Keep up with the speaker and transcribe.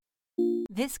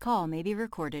This call may be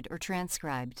recorded or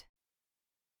transcribed.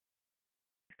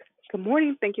 Good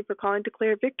morning. Thank you for calling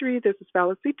Declare Victory. This is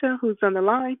Valicita. Who's on the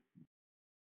line?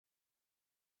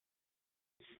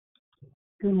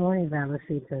 Good morning,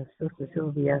 Valicita. Sister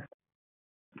Sylvia.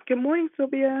 Good morning,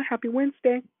 Sylvia. Happy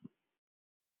Wednesday.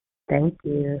 Thank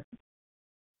you.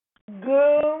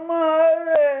 Good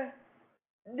morning,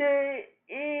 the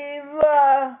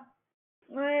Eva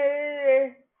Mirata.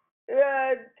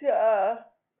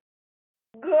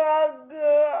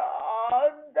 Gaga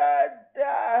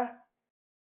Ondata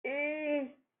is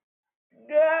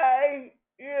guy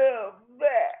you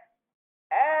back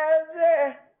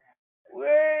as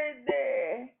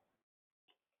ready.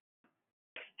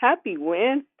 Happy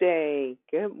Wednesday.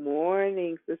 Good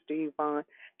morning, Sister Yvonne.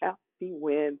 Happy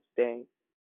Wednesday.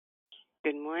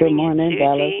 Good morning, Good morning,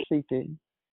 it's Susie. Valicita.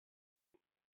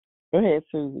 Go ahead,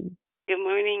 Susie. Good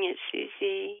morning, it's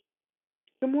Susie.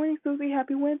 Good morning, Susie.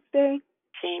 Happy Wednesday.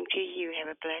 Same to you. Have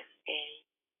a blessed day.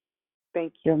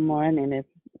 Thank you. Good morning, it's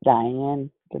Diane.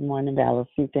 Good morning,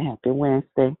 Valicita. Happy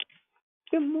Wednesday.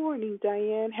 Good morning,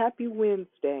 Diane. Happy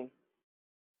Wednesday.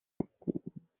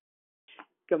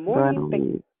 Good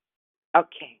morning.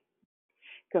 Okay.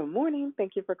 Good morning.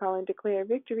 Thank you for calling Declare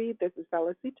Victory. This is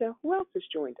Valicita. Who else has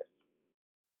joined us?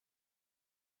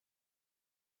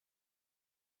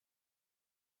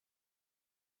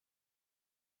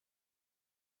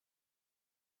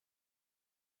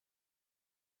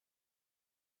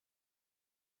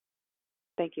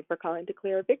 Thank you for calling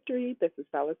Declare Victory. This is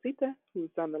Valicita. Who's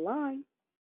on the line?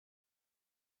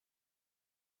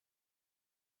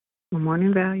 Good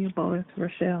morning, valuable. It's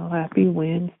Rochelle. Happy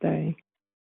Wednesday.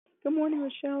 Good morning,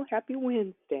 Rochelle. Happy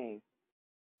Wednesday.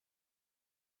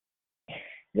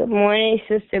 Good morning,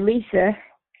 Sister Lisa.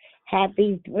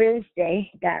 Happy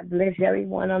Wednesday. God bless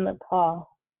everyone on the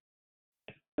call.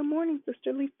 Good morning,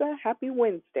 Sister Lisa. Happy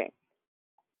Wednesday.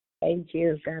 Thank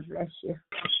you. God bless you.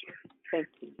 Thank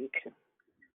you, you too.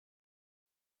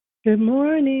 Good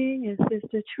morning. It's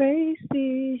Sister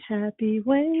Tracy. Happy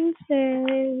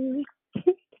Wednesday.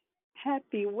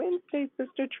 Happy Wednesday,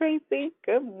 Sister Tracy.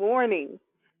 Good morning.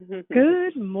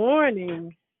 Good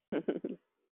morning.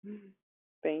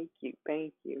 Thank you.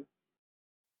 Thank you.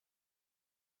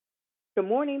 Good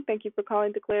morning. Thank you for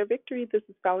calling Declare Victory. This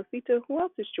is Valicita. Who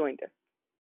else has joined us?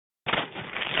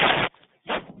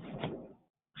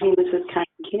 Hey, this is Kai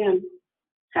Kim.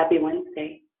 Happy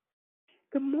Wednesday.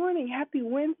 Good morning. Happy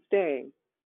Wednesday.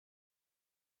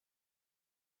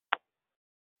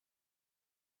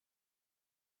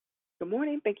 Good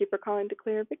morning. Thank you for calling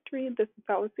Declare Victory. This is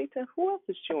Valicita. Who else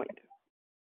has joined us?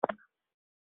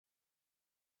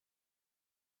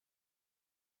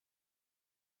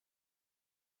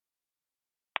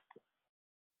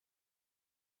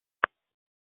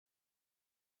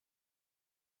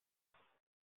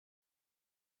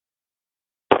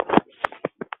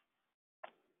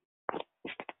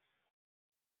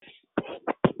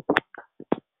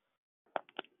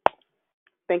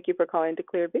 Thank you for calling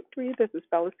Declare Victory. This is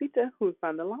Valicita. Who's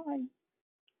on the line?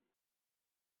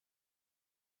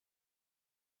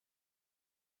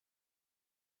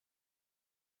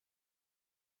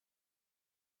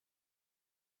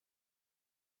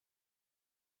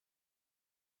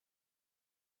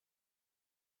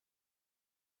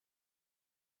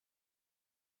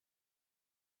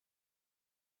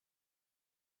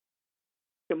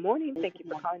 Good morning. Thank you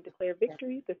for calling Declare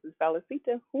Victory. This is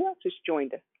Valicita. Who else has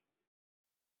joined us?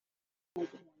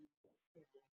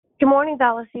 Good morning,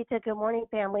 Valicita. Good morning,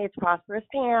 family. It's Prosperous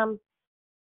Pam.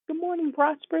 Good morning,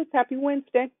 Prosperous. Happy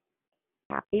Wednesday.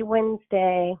 Happy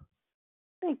Wednesday.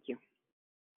 Thank you.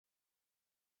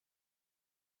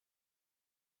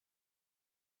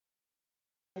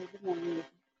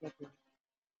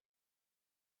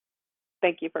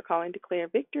 Thank you for calling Declare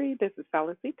Victory. This is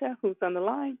Valicita. Who's on the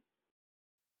line?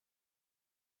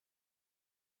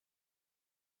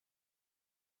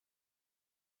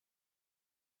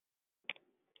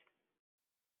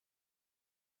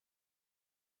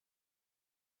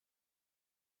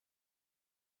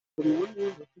 Good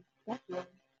morning.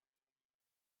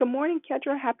 Good morning,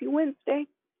 Kedra. Happy Wednesday.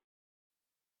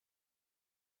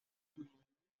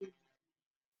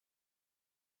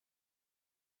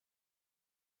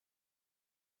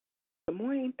 Good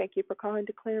morning. Thank you for calling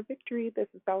Declare Victory. This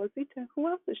is Valicita. Who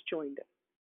else has joined us?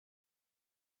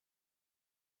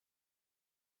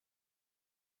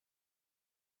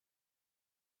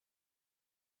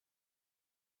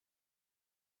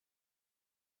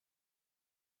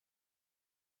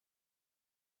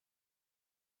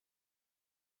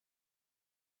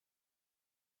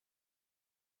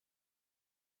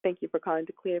 Thank you for calling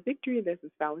Declare Victory. This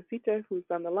is Valicita. Who's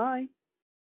on the line?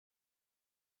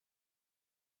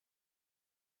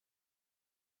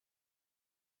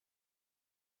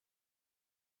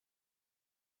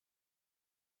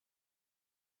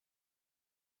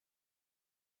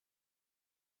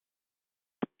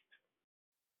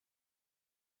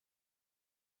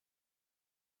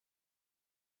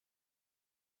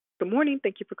 Good morning.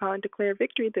 Thank you for calling Declare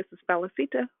Victory. This is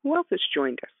Felicita. Who else has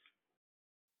joined us?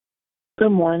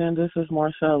 Good morning. This is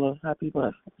Marcella. Happy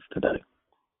blessings today.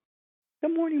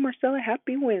 Good morning, Marcella.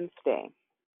 Happy Wednesday.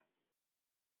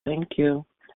 Thank you.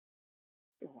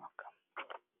 You're welcome.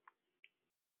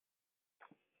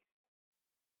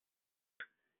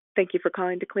 Thank you for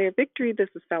calling Declare Victory. This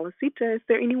is Felicita. Is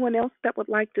there anyone else that would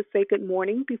like to say good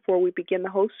morning before we begin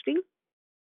the hosting?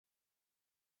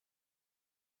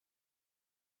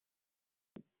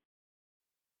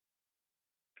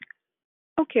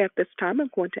 Okay, at this time, I'm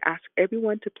going to ask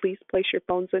everyone to please place your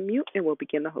phones on mute and we'll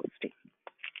begin the hosting.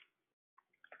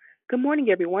 Good morning,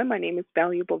 everyone. My name is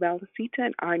Valuable Valicita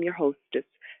and I'm your hostess.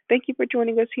 Thank you for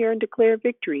joining us here in Declare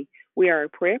Victory. We are a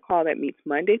prayer call that meets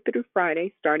Monday through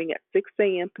Friday starting at 6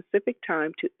 a.m. Pacific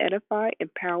time to edify,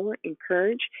 empower,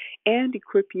 encourage, and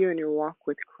equip you in your walk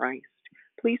with Christ.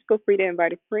 Please feel free to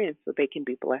invite a friend so they can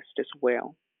be blessed as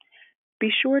well. Be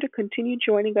sure to continue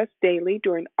joining us daily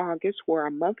during August, where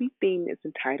our monthly theme is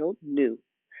entitled New.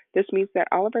 This means that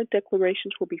all of our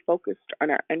declarations will be focused on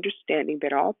our understanding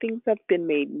that all things have been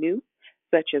made new,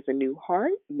 such as a new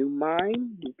heart, new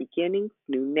mind, new beginnings,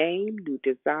 new name, new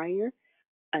desire,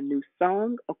 a new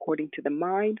song according to the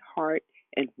mind, heart,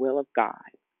 and will of God.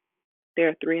 There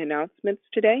are 3 announcements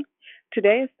today.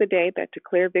 Today is the day that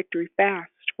Declare Victory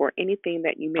fasts for anything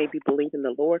that you may be believing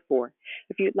the Lord for.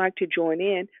 If you'd like to join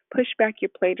in, push back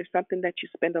your plate or something that you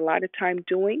spend a lot of time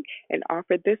doing and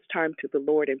offer this time to the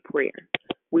Lord in prayer.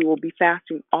 We will be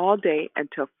fasting all day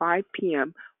until 5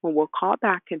 p.m. when we'll call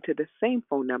back into the same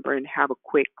phone number and have a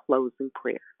quick closing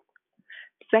prayer.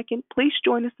 Second, please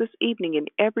join us this evening and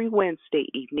every Wednesday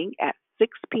evening at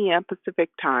 6 p.m. Pacific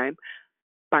time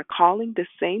by calling the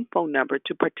same phone number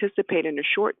to participate in a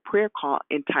short prayer call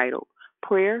entitled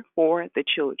Prayer for the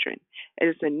Children. It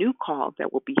is a new call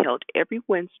that will be held every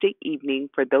Wednesday evening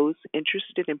for those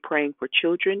interested in praying for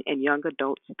children and young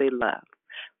adults they love.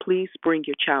 Please bring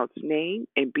your child's name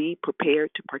and be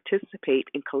prepared to participate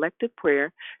in collective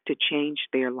prayer to change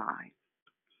their lives.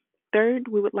 Third,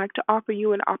 we would like to offer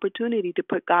you an opportunity to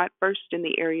put God first in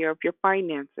the area of your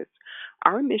finances.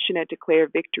 Our mission at Declare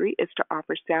Victory is to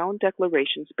offer sound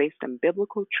declarations based on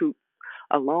biblical truth,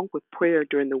 along with prayer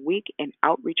during the week and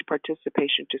outreach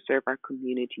participation to serve our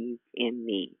communities in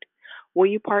need. Will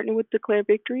you partner with Declare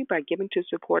Victory by giving to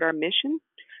support our mission?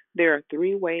 There are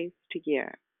 3 ways to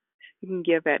give. You can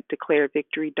give at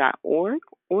declarevictory.org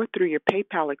or through your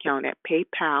PayPal account at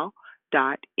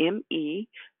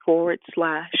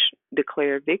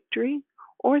paypal.me/Declare Victory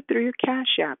or through your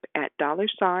Cash App at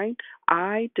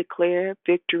 $I Declare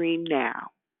Victory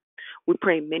Now. We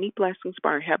pray many blessings by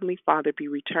our Heavenly Father be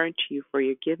returned to you for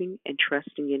your giving and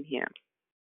trusting in Him.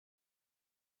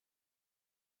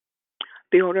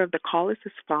 The order of the call is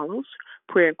as follows.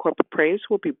 Prayer and corporate praise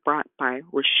will be brought by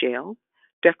Rochelle.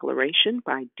 Declaration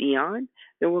by Dion.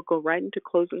 Then we'll go right into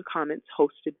closing comments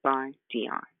hosted by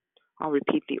Dion. I'll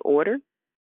repeat the order.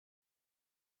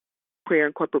 Prayer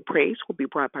and corporate praise will be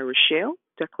brought by Rochelle.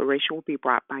 Declaration will be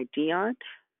brought by Dion.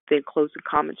 Then closing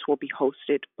comments will be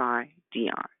hosted by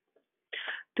Dion.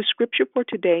 The scripture for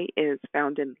today is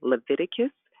found in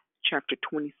Leviticus chapter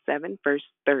 27, verse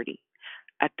 30.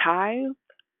 A tithe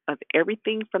of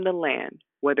everything from the land,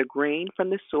 whether grain from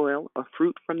the soil or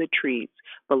fruit from the trees,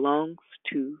 belongs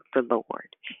to the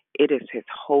Lord. It is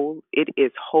holy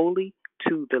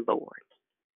to the Lord.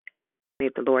 May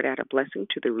the Lord add a blessing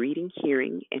to the reading,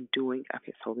 hearing, and doing of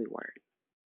His holy word.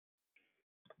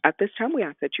 At this time, we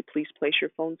ask that you please place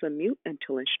your phones on mute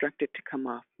until instructed to come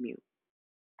off mute.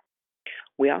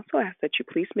 We also ask that you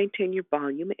please maintain your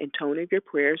volume and tone of your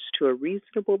prayers to a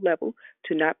reasonable level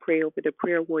to not pray over the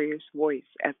prayer warrior's voice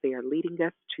as they are leading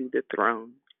us to the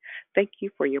throne. Thank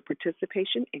you for your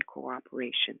participation and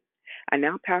cooperation. I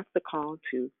now pass the call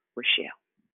to Rochelle.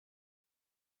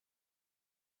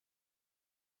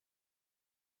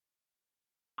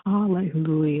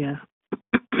 Hallelujah.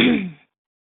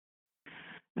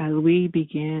 As we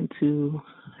begin to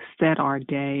set our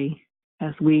day,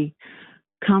 as we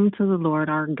come to the Lord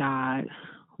our God,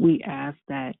 I ask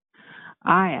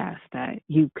that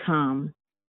you come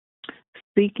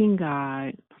seeking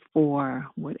God for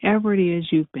whatever it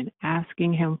is you've been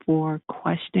asking Him for,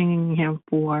 questioning Him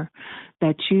for,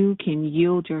 that you can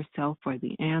yield yourself for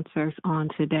the answers on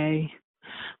today.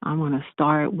 I'm going to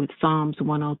start with Psalms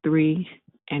 103,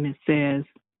 and it says,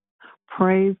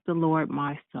 "Praise the Lord,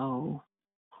 my soul.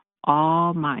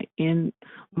 All my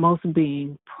inmost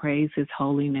being, praise His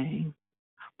holy name.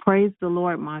 Praise the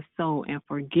Lord, my soul, and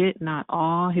forget not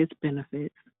all His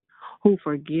benefits, who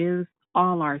forgives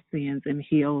all our sins and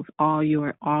heals all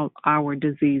our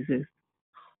diseases,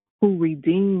 who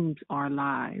redeems our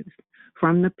lives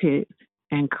from the pit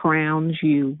and crowns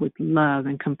you with love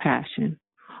and compassion,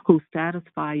 who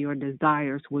satisfy your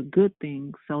desires with good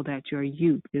things so that your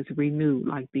youth is renewed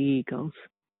like the eagles.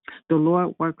 The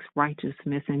Lord works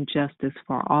righteousness and justice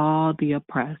for all the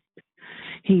oppressed.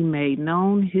 He made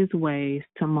known his ways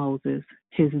to Moses,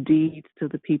 his deeds to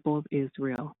the people of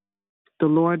Israel. The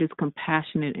Lord is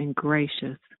compassionate and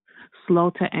gracious, slow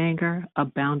to anger,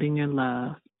 abounding in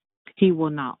love. He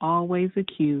will not always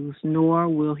accuse, nor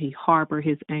will he harbor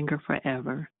his anger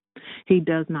forever. He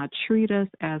does not treat us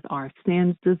as our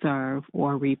sins deserve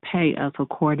or repay us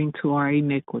according to our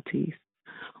iniquities.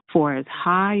 For as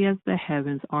high as the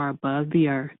heavens are above the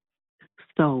earth,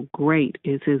 so great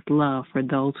is his love for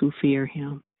those who fear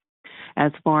him.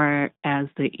 As far as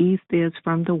the east is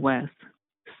from the west,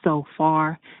 so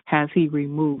far has he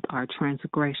removed our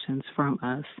transgressions from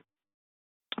us.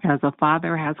 As a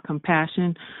father has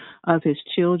compassion of his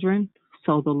children,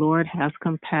 so the Lord has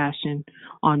compassion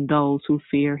on those who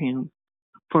fear him.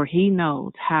 For he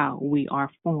knows how we are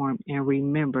formed and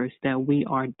remembers that we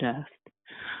are dust.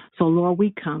 So, Lord,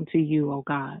 we come to you, O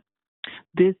God,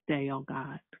 this day, O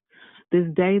God, this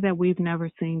day that we've never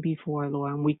seen before,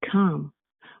 Lord, and we come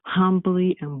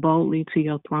humbly and boldly to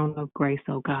your throne of grace,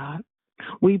 O God.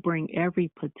 We bring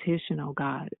every petition, oh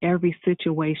God, every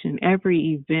situation,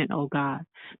 every event, oh God,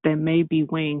 that may be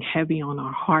weighing heavy on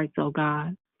our hearts, oh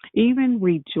God. Even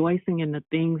rejoicing in the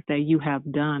things that you have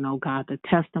done, oh God, the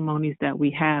testimonies that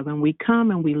we have, and we come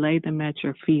and we lay them at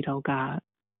your feet, oh God.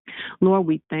 Lord,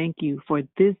 we thank you for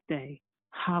this day,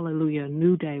 hallelujah, a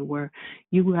new day where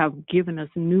you have given us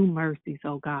new mercies,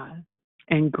 oh God,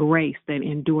 and grace that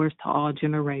endures to all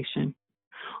generation.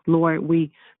 Lord,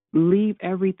 we leave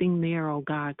everything there, oh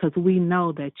God, because we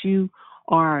know that you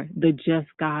are the just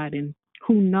God and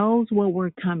who knows what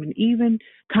we're coming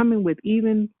with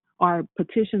even our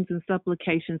petitions and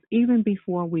supplications, even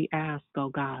before we ask, oh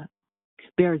God.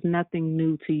 There is nothing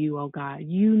new to you, oh God.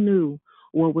 You knew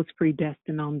what was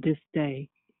predestined on this day,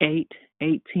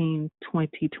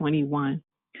 8/18/2021.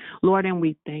 Lord, and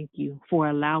we thank you for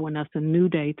allowing us a new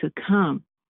day to come.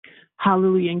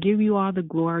 Hallelujah, and give you all the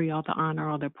glory, all the honor,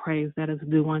 all the praise that is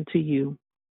due unto you.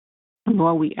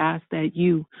 Lord, we ask that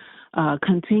you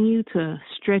continue to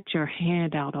stretch your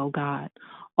hand out, oh God,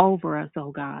 over us,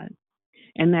 oh God,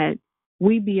 and that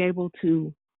we be able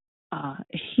to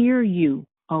hear you,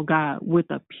 oh God, with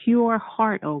a pure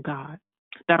heart, oh God,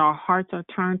 that our hearts are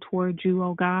turned towards you,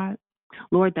 oh God.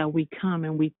 Lord, that we come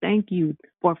and we thank you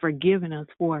for forgiving us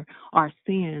for our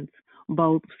sins,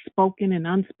 both spoken and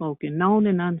unspoken, known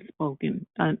and unspoken,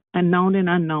 unknown and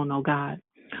unknown, oh God.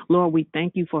 Lord, we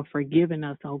thank you for forgiving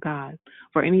us, oh God,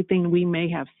 for anything we may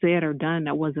have said or done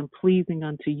that wasn't pleasing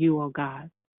unto you, oh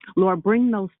God. Lord,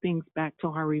 bring those things back to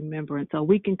our remembrance so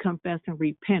we can confess and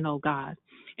repent, oh God,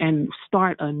 and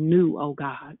start anew, oh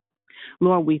God.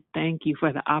 Lord, we thank you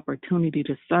for the opportunity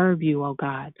to serve you, oh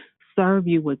God. Serve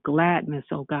you with gladness,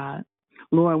 oh God.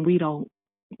 Lord, we don't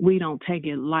take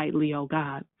it lightly, oh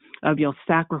God, of your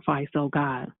sacrifice, oh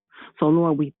God. So,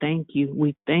 Lord, we thank you.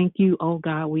 We thank you, oh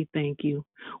God, we thank you.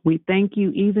 We thank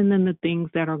you even in the things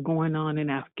that are going on in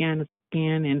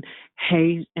Afghanistan and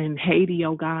Haiti,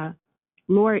 oh God.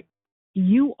 Lord,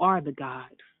 you are the God.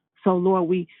 So, Lord,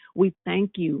 we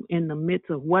thank you in the midst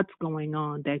of what's going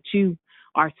on, that you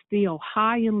are still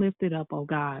high and lifted up, oh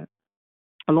God.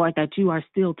 Lord, that you are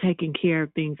still taking care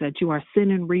of things, that you are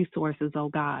sending resources, oh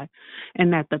God,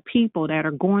 and that the people that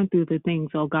are going through the things,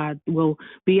 oh God, will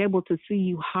be able to see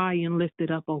you high and lifted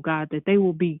up, oh God, that they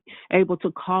will be able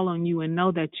to call on you and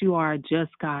know that you are a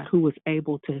just God who is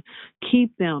able to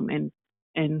keep them and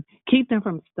keep them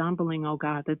from stumbling, oh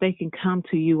God, that they can come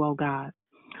to you, oh God.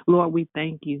 Lord, we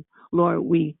thank you. Lord,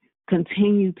 we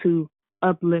continue to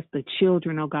uplift the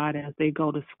children, oh God, as they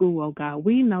go to school, oh God.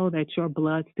 We know that your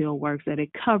blood still works, that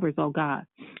it covers, oh God.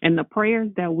 And the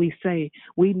prayers that we say,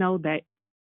 we know that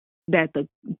the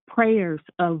prayers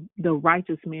of the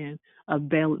righteous man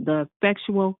avail, the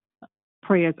effectual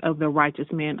prayers of the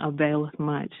righteous man availeth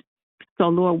much. So,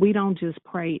 Lord, we don't just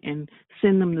pray and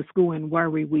send them to school and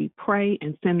worry. We pray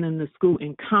and send them to school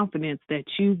in confidence that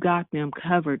you got them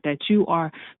covered, that you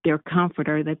are their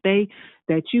comforter, that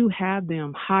you have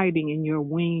them hiding in your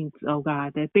wings, oh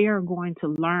God, that they are going to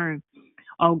learn,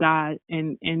 oh God,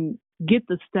 and get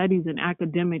the studies and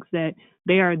academics that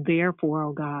they are there for,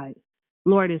 oh God.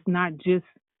 Lord, it's not just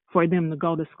for them to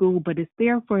go to school, but it's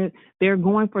they're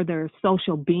going for their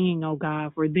social being, oh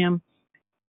God, for them.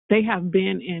 They have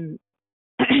been in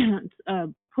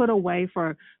put away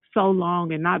for so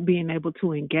long and not being able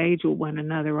to engage with one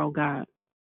another, oh God.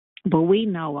 But we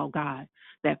know, oh God,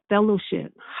 that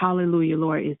fellowship, hallelujah,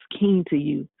 Lord, is keen to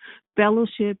you.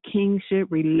 Fellowship, kingship,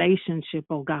 relationship,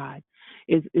 oh God,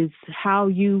 is how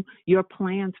your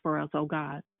plans for us, oh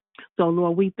God. So,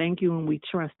 Lord, we thank you and we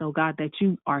trust, oh God, that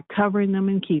you are covering them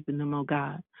and keeping them, oh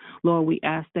God. Lord, we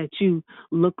ask that you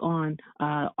look on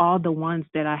all the ones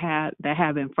that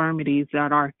have infirmities,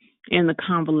 that are in the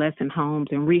convalescent homes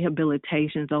and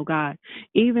rehabilitations, oh God.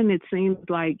 Even it seems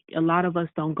like a lot of us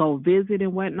don't go visit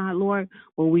and whatnot, Lord.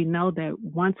 Well, we know that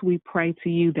once we pray to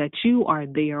you, that you are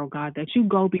there, oh God, that you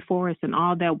go before us in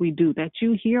all that we do, that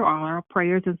you hear all our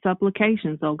prayers and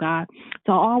supplications, oh God.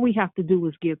 So all we have to do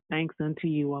is give thanks unto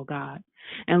you, oh God.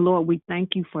 And Lord, we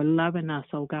thank you for loving us,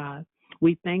 oh God.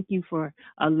 We thank you for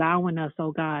allowing us,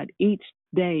 oh God, each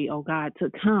day, oh God, to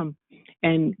come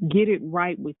and get it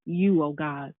right with you, oh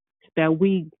God, that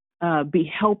we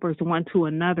be helpers one to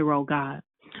another, oh God.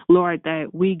 Lord, that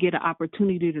we get an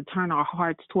opportunity to turn our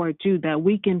hearts towards you, that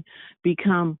we can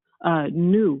become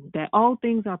new, that all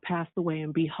things are passed away,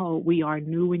 and behold, we are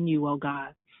new in you, oh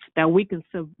God, that we can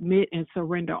submit and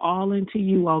surrender all into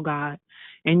you, oh God,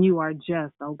 and you are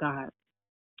just, oh God,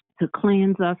 to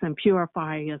cleanse us and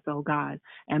purify us, oh God,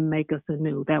 and make us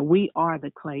anew, that we are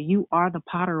the clay. You are the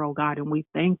potter, oh God, and we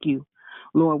thank you.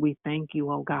 Lord, we thank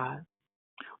you, oh God.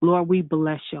 Lord, we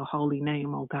bless your holy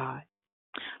name, oh God.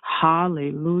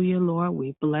 Hallelujah, Lord,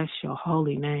 we bless your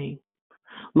holy name.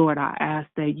 Lord, I ask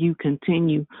that you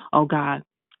continue, oh God,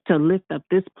 to lift up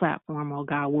this platform, oh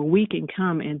God, where we can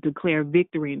come and declare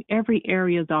victory in every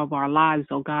area of our lives,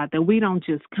 oh God, that we don't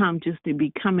just come just to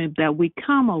be coming, that we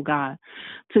come, oh God,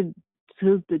 to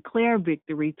declare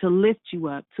victory, to lift you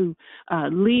up, to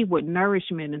leave with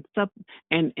nourishment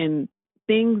and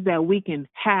things that we can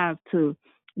have to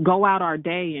go out our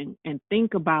day and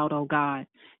think about, oh God,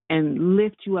 and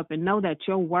lift you up and know that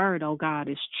your word, oh God,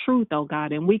 is truth, oh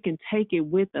God, and we can take it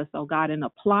with us, oh God, and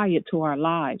apply it to our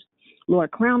lives.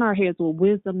 Lord, crown our heads with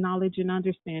wisdom, knowledge, and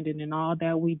understanding in all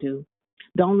that we do.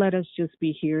 Don't let us just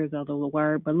be hearers of the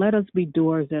word, but let us be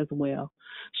doers as well.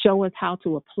 Show us how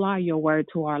to apply your word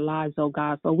to our lives, oh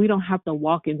God, so we don't have to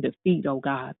walk in defeat, oh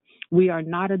God. We are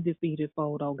not a defeated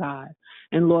foe, oh God.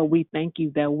 And Lord, we thank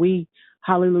you that we,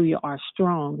 hallelujah, are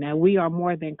strong, that we are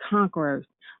more than conquerors,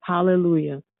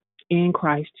 hallelujah, in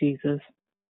Christ Jesus.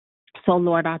 So,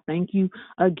 Lord, I thank you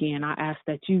again. I ask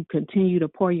that you continue to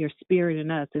pour your spirit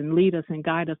in us and lead us and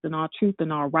guide us in all truth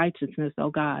and all righteousness, oh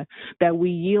God, that we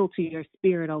yield to your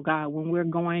spirit, oh God, when we're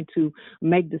going to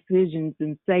make decisions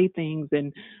and say things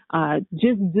and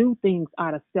just do things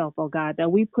out of self, oh God,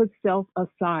 that we put self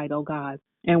aside, oh God,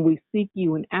 and we seek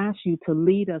you and ask you to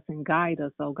lead us and guide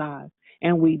us, oh God,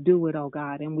 and we do it, oh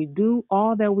God, and we do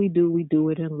all that we do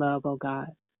it in love, oh God.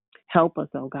 Help us,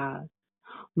 oh God.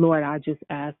 Lord, I just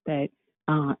ask that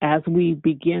as we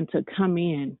begin to come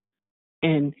in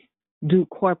and do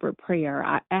corporate prayer,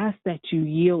 I ask that you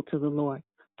yield to the Lord.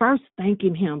 First,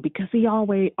 thanking him because he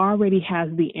already has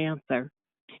the answer.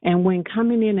 And when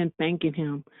coming in and thanking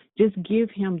him, just give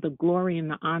him the glory and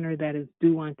the honor that is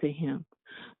due unto him.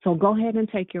 So go ahead and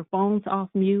take your phones off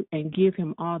mute and give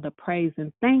him all the praise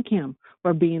and thank him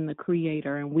for being the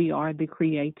creator, and we are the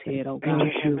created, oh God.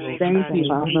 Thank you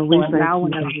for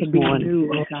allowing us to be new,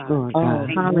 oh God.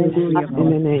 Hallelujah. In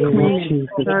the name of Jesus,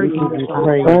 we give you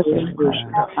praise.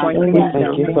 We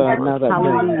thank you for another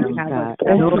day, God.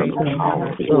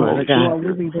 Lord God, we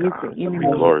release the enemy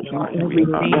and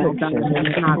everything, oh God,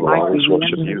 that's not like you.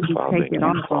 Take it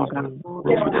off, oh God.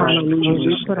 Hallelujah.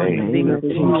 We put on the things of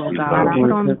you, oh God.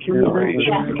 Put on the things of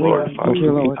you, Lord.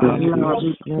 Lord,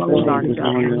 we close our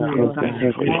God.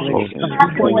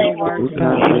 Before your word,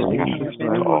 God,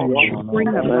 bring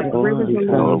up like rivers of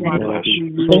living water.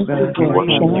 Your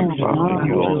Son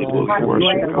Jesus Christ, our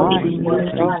Lord and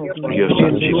Savior.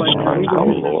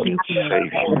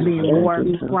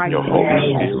 Your Holy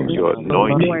Spirit, your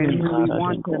anointing,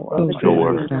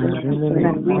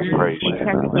 your word. We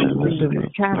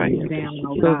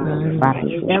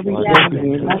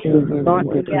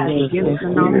praise you. Thank you. Give us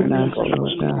the knowledge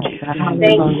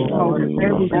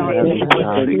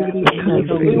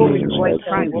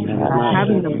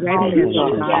having the readiness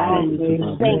of God.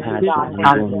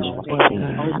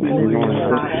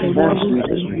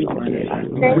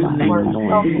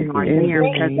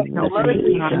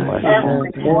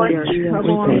 There's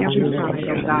trouble on every side,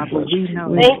 oh God, but we know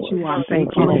that you are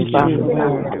faithful and true.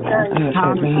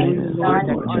 Hallelujah, Lord,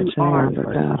 that you are.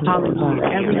 Hallelujah.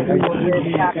 Everything we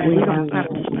need, that we don't not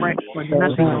have to fret for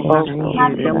nothing, oh God,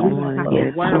 God. That we don't have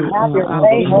to worry about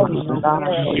anything, oh God.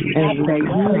 That you,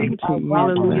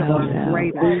 hallelujah, are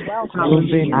greater.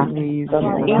 Hallelujah.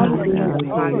 Anything that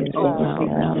God is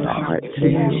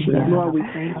Lord, we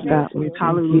thank you. God, we thank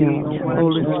Hallelujah. you.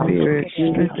 Holy Spirit,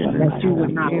 strengthen us. That you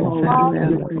would not hold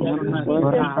anything from us, oh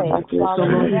God. So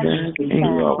Lord, we thank you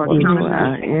for coming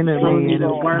our enemy in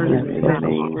the word of the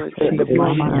name of Jesus.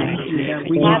 Lord, we thank you that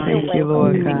we We thank you,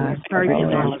 Lord God.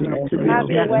 encouraging ourselves to be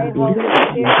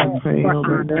Pray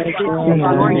over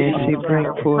Dion as she bring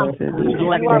forth the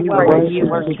Lord, word this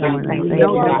morning. we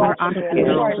know that we're out of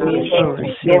control.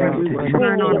 Lord, we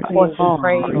turn our focus on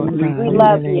you. We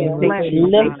love you.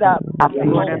 Lift up.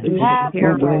 Lord, as we take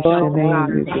care of us, God,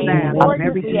 and staff, and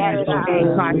everything that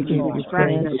try to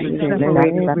distract us and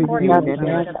separate us from you.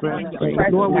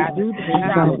 Lord, we do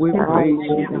that. We praise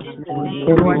you.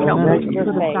 Lord, help us to put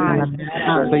aside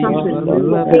something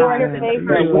new, oh God,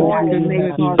 that we can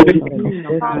make our routine,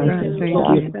 oh God. So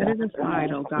we set it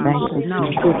aside, oh God, to know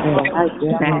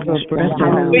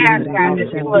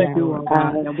that we do, oh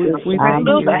God, that we thank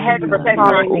you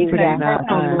for opening our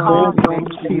eyes.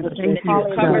 Thank you for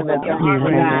covering the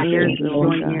ears and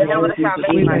joint ears.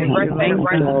 We thank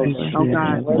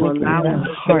you, oh God,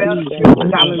 to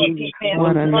allow us to be,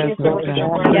 one another, oh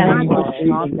God.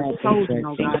 Chosen,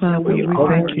 oh God, that We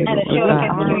thank you, oh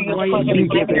God. You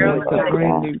giving us a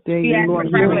brand new day. Lord,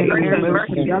 we thank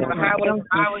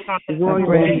you for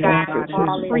royalty, God,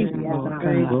 and freedom, oh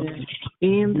God.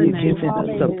 In the name of us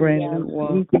a brand new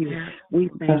walk. We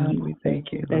thank you. We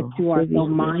thank you That you are so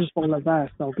mindful of us,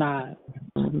 oh God.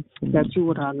 That you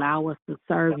would allow us to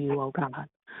serve you, oh God.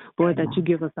 Lord, that you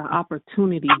give us an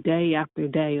opportunity day after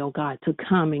day, oh God, to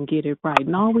come and get it right.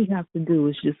 And all we have to do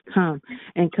is just come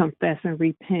and confess and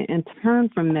repent and turn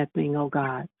from that thing, oh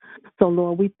God. So,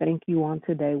 Lord, we thank you on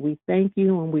today. We thank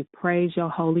you and we praise your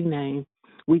holy name.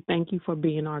 We thank you for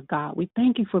being our God. We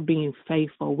thank you for being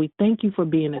faithful. We thank you for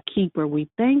being a keeper. We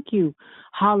thank you,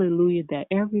 hallelujah, that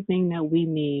everything that we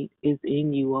need is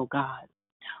in you, oh God.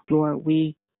 Lord,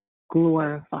 we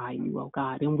glorify you, oh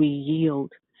God, and we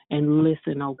yield and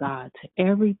listen, oh God, to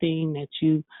everything that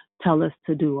you tell us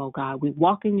to do, oh God. We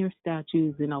walk in your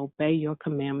statutes and obey your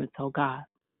commandments, oh God.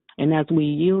 And as we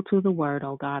yield to the word,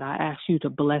 oh God, I ask you to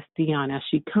bless Dion as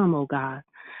she come, oh God,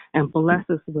 and bless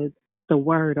us with the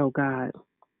word, oh God,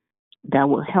 that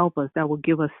will help us, that will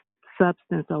give us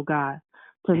substance, oh God,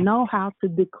 to know how to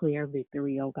declare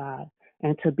victory, oh God,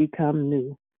 and to become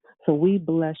new. So we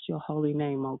bless your holy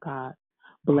name, oh God.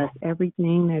 Bless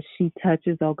everything that she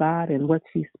touches, oh God, and what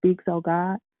she speaks, oh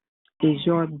God, is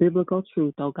your biblical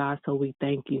truth, oh God. So we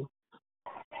thank you.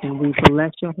 And we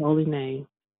bless your holy name.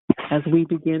 As we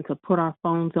begin to put our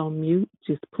phones on mute,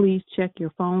 just please check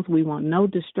your phones. We want no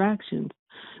distractions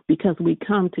because we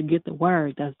come to get the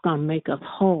word that's going to make us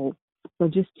whole. So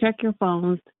just check your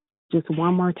phones just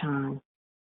one more time.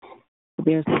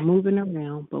 There's some moving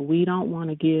around, but we don't want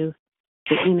to give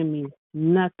the enemy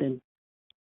nothing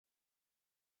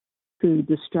to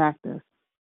distract us.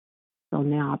 So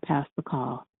now I pass the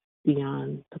call.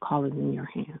 Dion, the call is in your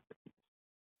hands.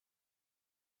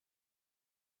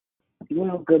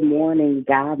 Well, good morning,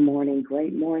 God morning,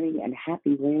 great morning, and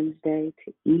happy Wednesday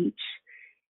to each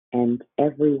and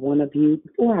every one of you.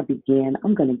 Before I begin,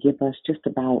 I'm going to give us just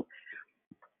about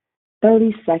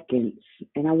 30 seconds,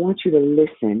 and I want you to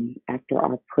listen after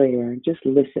our prayer. Just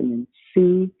listen and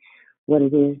see what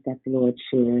it is that the Lord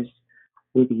shares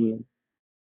with you.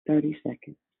 30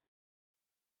 seconds.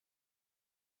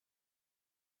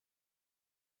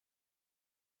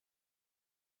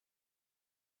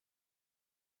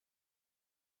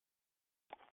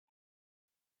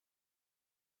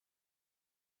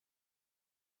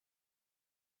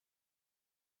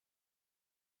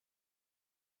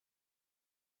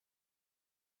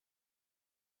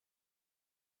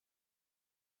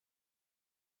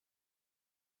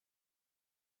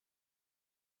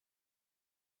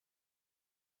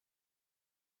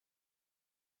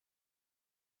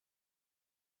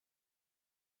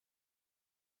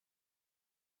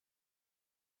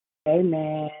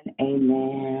 Amen,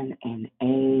 amen, and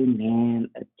amen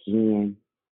again.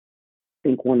 I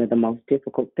think one of the most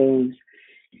difficult things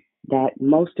that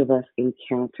most of us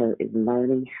encounter is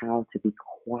learning how to be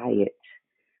quiet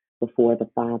before the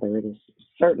Father. It is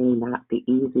certainly not the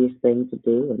easiest thing to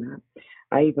do, and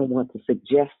I even want to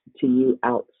suggest to you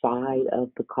outside of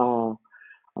the call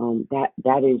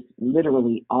that is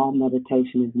literally all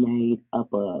meditation is made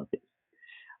up of.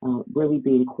 Really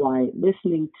being quiet,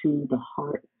 listening to the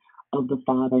heart of the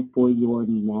Father for your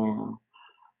now.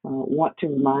 Want to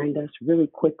remind us really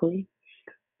quickly,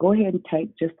 go ahead and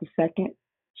take just a second,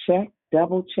 check,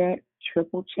 double check,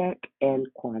 triple check and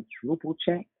quadruple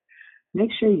check.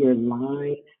 Make sure your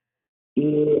line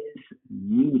is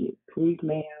muted. Please,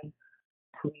 ma'am.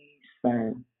 Please,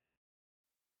 sir.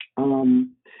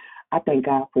 I thank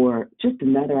God for just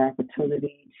another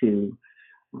opportunity to,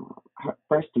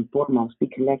 first and foremost, be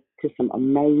connected to some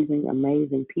amazing,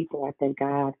 amazing people. I thank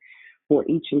God for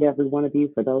each and every one of you,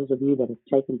 for those of you that have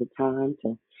taken the time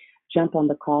to jump on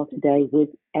the call today with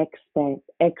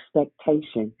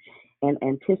expectation and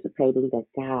anticipating that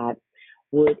God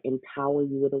would empower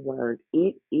you with a word.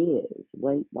 It is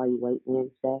Wait While You Wait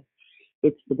Wednesday.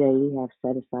 It's the day we have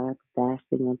set aside for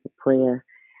fasting and for prayer,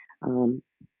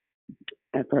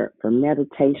 for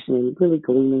meditation and really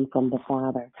gleaning from the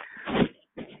Father.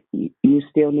 You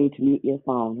still need to mute your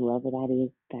phone, whoever that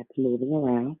is that's moving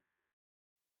around.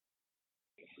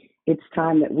 It's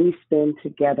time that we spend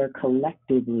together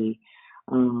collectively,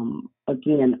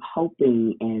 again,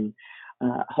 hoping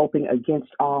against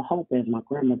all hope, as my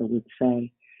grandmother would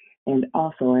say, and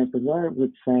also, as the word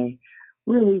would say,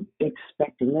 really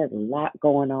expecting. There's a lot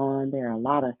going on. There are a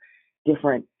lot of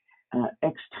different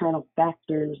external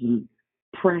factors and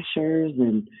pressures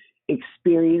and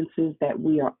experiences that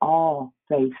we are all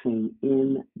facing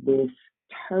in this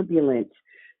turbulent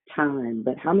time.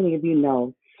 But how many of you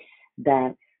know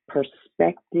that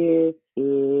perspective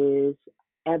is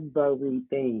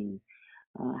everything?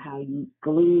 How you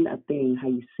glean a thing, how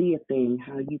you see a thing,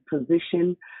 how you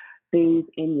position things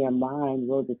in your mind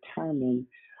will determine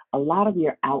a lot of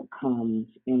your outcomes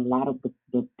and a lot of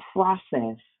the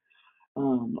process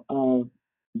of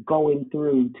going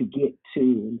through to get to.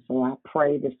 And so I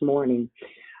pray this morning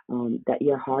that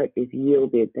your heart is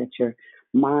yielded, that your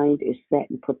mind is set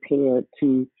and prepared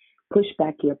to push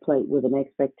back your plate with an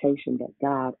expectation that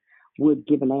God would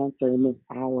give an answer in this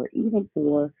hour, even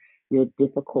for your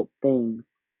difficult things.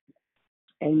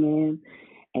 Amen.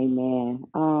 Amen.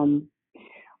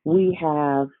 We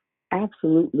have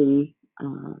absolutely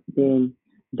been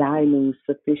dining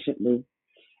sufficiently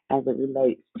as it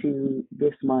relates to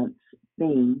this month's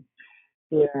theme.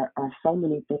 There are so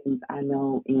many things I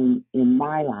know in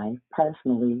my life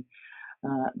personally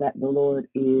that the Lord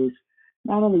is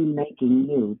not only making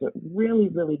new, but really,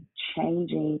 really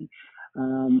changing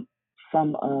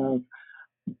some of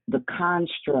the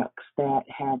constructs that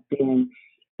have been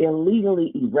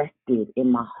illegally erected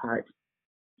in my heart.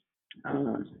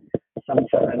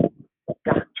 Sometimes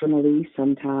doctrinally,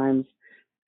 sometimes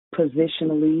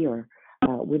positionally, or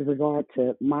with regard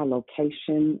to my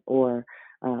location or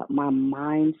my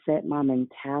mindset, my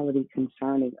mentality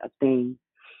concerning a thing.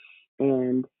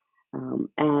 And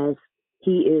as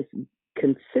He is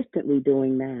consistently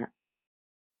doing that,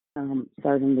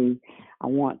 certainly I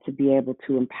want to be able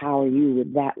to empower you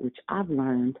with that which I've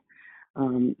learned,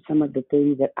 some of the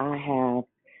things that I have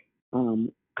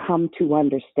come to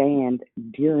understand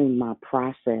during my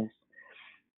process.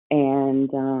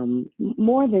 And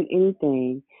more than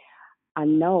anything, I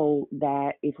know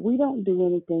that if we don't do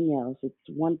anything else, it's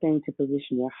one thing to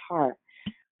position your heart,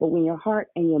 but when your heart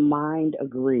and your mind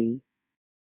agree,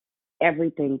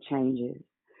 everything changes.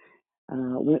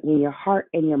 When your heart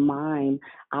and your mind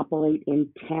operate in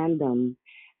tandem,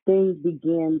 things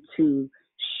begin to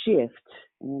shift.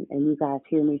 And you guys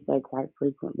hear me say quite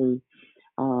frequently,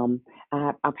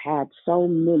 I've had so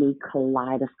many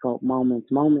kaleidoscope moments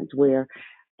where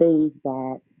things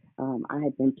that I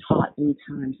had been taught in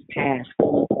times past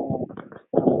for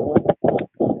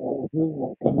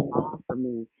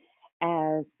me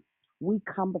as we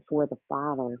come before the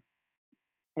Father,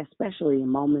 especially in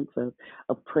moments of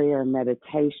prayer and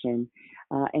meditation,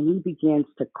 and He begins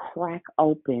to crack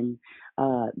open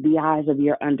the eyes of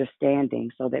your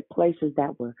understanding so that places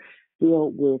that were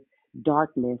filled with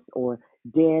darkness or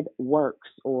dead works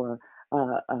or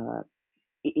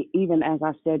even, as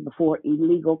I said before,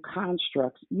 illegal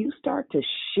constructs, you start to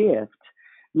shift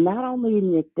not only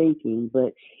in your thinking,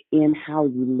 but in how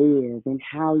you live and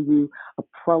how you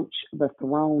approach the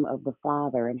throne of the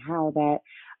Father, and how that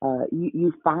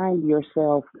you find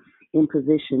yourself in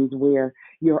positions where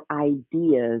your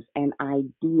ideas and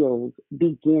ideals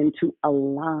begin to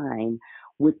align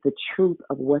with the truth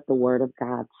of what the Word of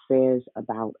God says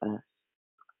about us.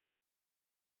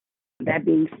 That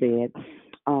being said,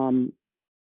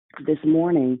 this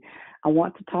morning I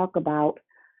want to talk about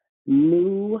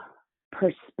new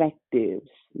perspectives,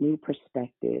 and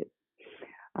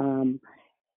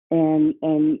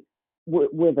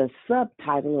with a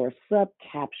subtitle or a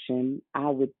subcaption, I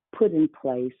would put in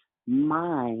place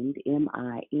mind,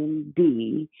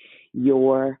 M-I-N-D,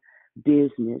 your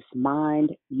business.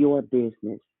 Mind your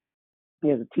business.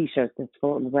 There's a T-shirt that's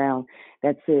floating around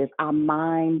that says, "I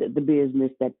mind the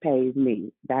business that pays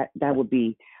me." That would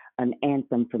be an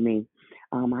anthem for me.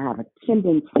 I have a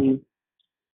tendency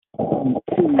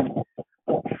to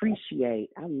appreciate.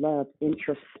 I love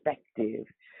introspective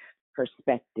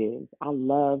perspectives. I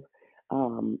love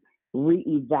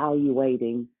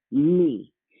reevaluating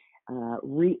me,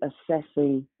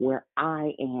 reassessing where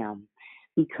I am,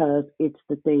 because it's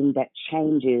the thing that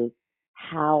changes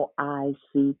how I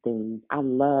see things. I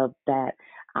love that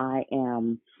I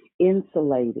am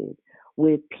insulated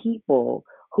with people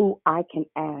who I can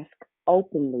ask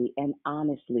openly and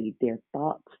honestly their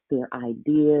thoughts, their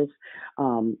ideas,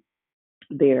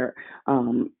 their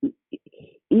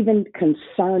even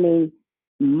concerning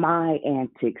my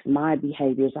antics, my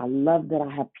behaviors. I love that I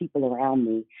have people around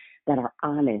me that are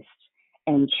honest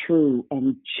and true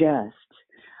and just.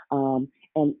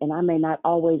 And I may not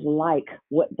always like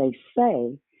what they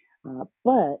say,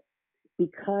 but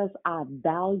because I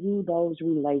value those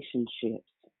relationships,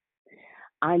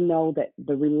 I know that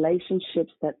the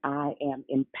relationships that I am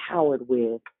empowered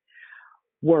with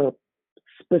were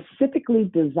specifically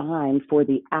designed for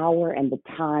the hour and the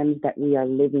times that we are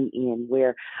living in,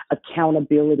 where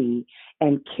accountability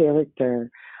and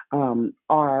character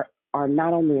are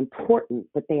not only important,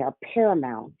 but they are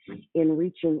paramount in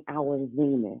reaching our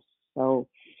zenith. So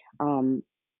I'm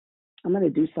going to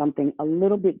do something a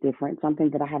little bit different, something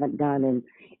that I haven't done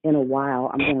in a while.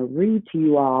 I'm going to read to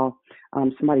you all.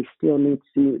 Somebody still needs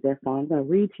to mute their phone. I'm going to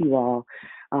read to you all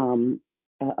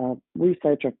a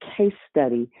research or case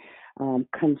study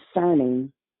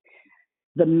concerning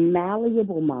the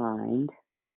malleable mind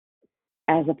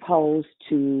as opposed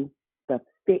to the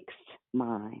fixed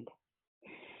mind.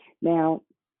 Now,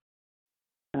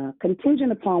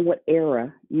 contingent upon what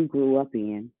era you grew up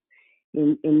in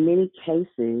many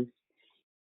cases,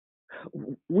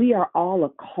 we are all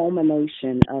a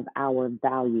culmination of our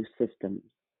value systems.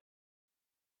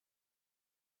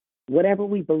 Whatever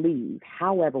we believe,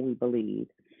 however we believe,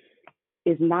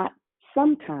 is not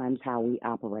sometimes how we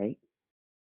operate.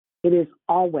 It is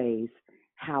always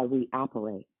how we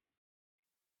operate.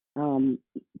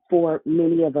 For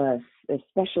many of us,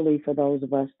 especially for those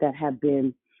of us that have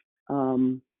been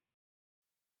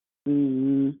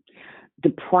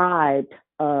deprived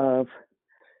of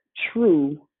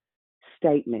true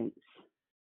statements,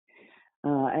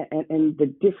 and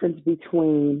the difference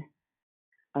between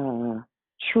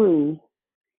true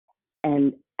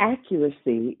and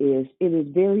accuracy is, it is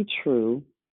very true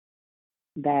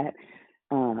that,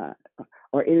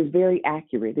 or it is very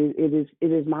accurate. It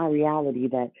is my reality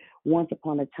that once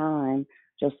upon a time,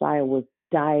 Josiah was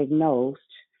diagnosed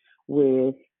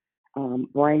with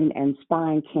brain and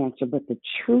spine cancer. But the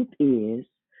truth is,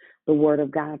 the Word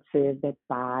of God says that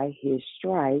by His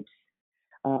stripes,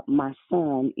 my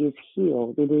son is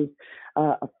healed. It is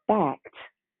a fact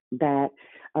that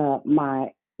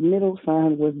my middle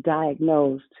son was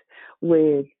diagnosed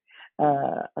with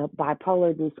a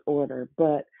bipolar disorder,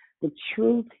 but the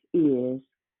truth is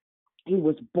he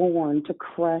was born to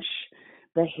crush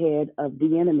the head of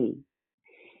the enemy.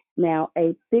 Now,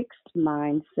 a fixed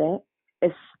mindset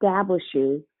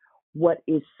establishes what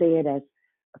is said as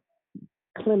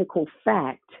clinical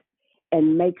fact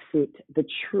and makes it the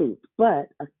truth. But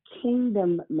a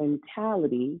kingdom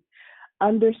mentality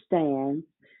understands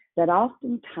that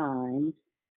oftentimes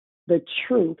the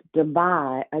truth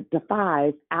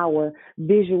defies our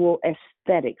visual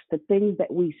aesthetics, the things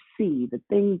that we see, the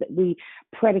things that we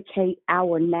predicate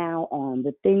our now on,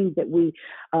 the things that we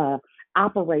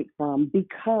operate from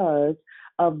because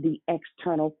of the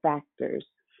external factors.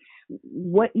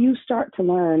 What you start to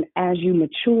learn as you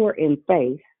mature in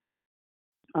faith,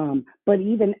 but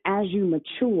even as you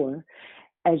mature,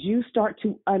 as you start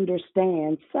to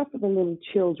understand, suffer the little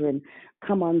children,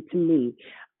 come unto me.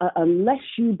 Unless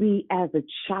you be as a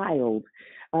child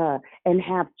and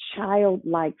have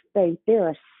childlike faith, there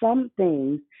are some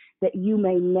things that you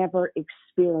may never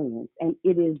experience. And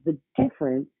it is the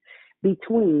difference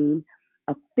between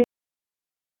a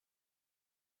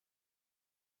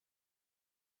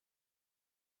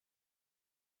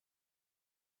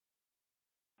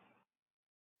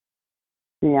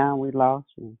Yeah, we lost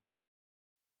you.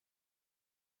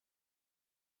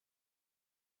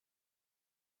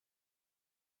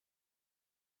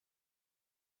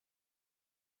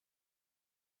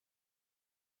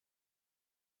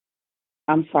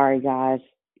 I'm sorry, guys.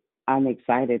 I'm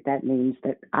excited. That means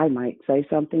that I might say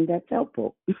something that's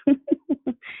helpful.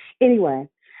 Anyway,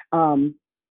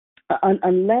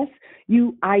 unless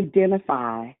you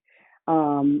identify,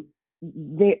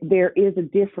 there is a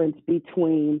difference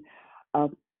between a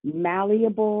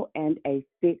malleable and a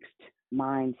fixed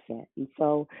mindset. And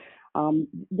so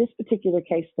this particular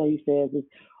case study says is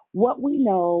what we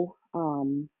know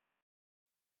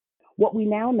What we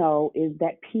now know is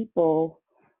that people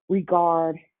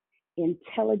regard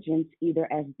intelligence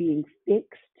either as being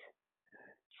fixed,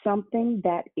 something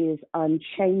that is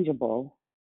unchangeable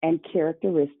and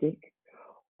characteristic,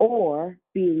 or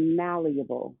being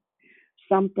malleable,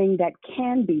 something that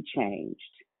can be changed.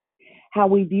 How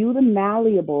we view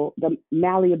the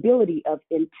malleability of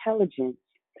intelligence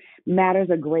matters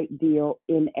a great deal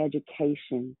in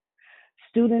education.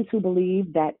 Students who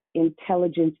believe that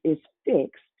intelligence is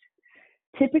fixed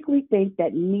typically think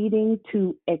that needing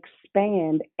to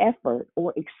expand effort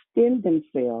or extend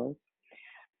themselves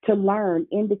to learn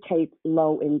indicates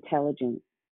low intelligence.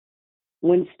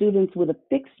 When students with a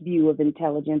fixed view of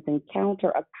intelligence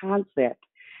encounter a concept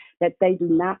that they do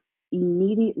not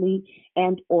immediately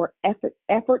and or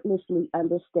effortlessly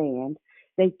understand,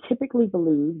 they typically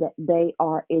believe that they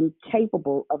are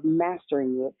incapable of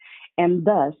mastering it and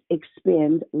thus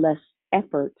expend less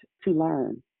effort to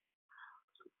learn.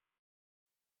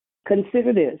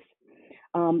 Consider this.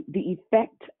 The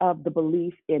effect of the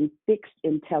belief in fixed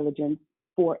intelligence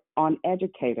on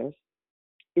educators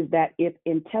is that if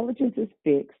intelligence is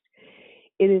fixed,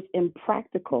 it is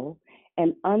impractical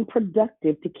and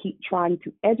unproductive to keep trying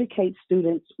to educate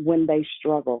students when they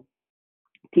struggle.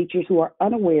 Teachers who are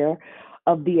unaware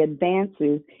of the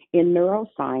advances in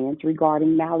neuroscience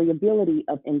regarding malleability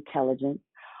of intelligence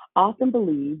often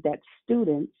believe that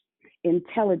students'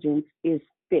 intelligence is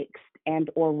fixed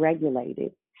and or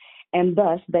regulated, and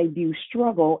thus they view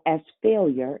struggle as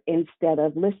failure instead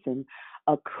of, listen,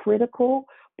 a critical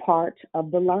part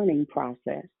of the learning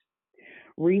process.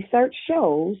 Research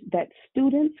shows that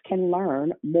students can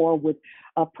learn more with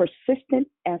a persistent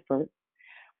effort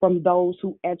from those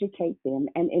who educate them,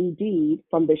 and indeed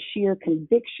from the sheer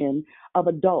conviction of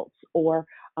adults or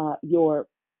your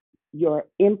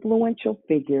influential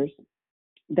figures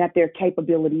that their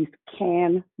capabilities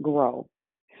can grow.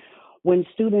 When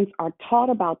students are taught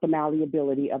about the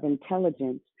malleability of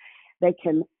intelligence, they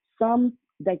can come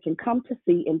to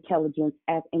see intelligence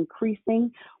as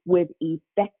increasing with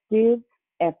effective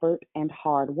effort and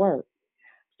hard work.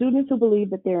 Students who believe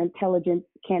that their intelligence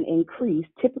can increase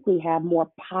typically have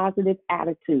more positive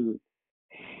attitudes.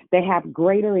 They have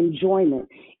greater enjoyment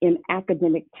in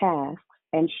academic tasks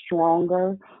and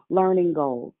stronger learning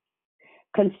goals.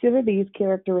 Consider these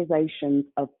characterizations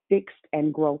of fixed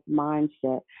and growth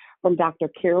mindset from Dr.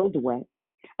 Carol Dweck,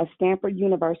 a Stanford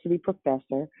University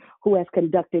professor who has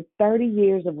conducted 30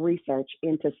 years of research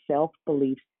into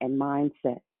self-beliefs and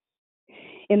mindset.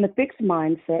 In the fixed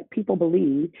mindset, people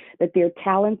believe that their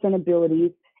talents and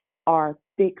abilities are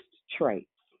fixed traits,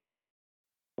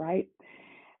 right?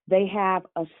 They have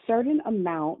a certain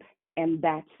amount and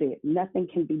that's it. Nothing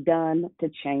can be done to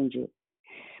change it.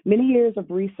 Many years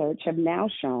of research have now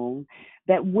shown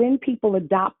that when people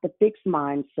adopt the fixed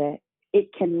mindset, it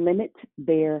can limit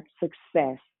their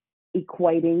success,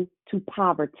 equating to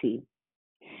poverty.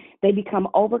 They become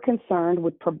overconcerned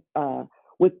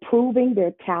with proving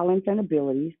their talents and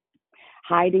abilities,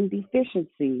 hiding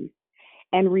deficiencies,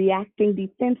 and reacting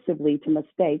defensively to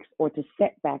mistakes or to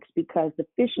setbacks because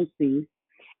deficiencies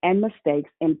and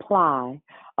mistakes imply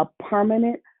a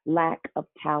permanent lack of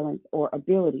talent or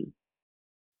ability.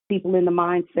 People in the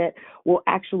mindset will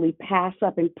actually pass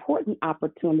up important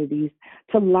opportunities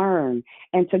to learn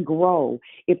and to grow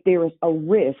if there is a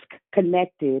risk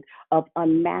connected of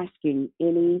unmasking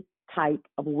any type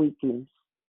of weakness.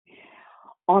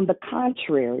 On the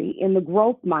contrary, in the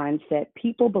growth mindset,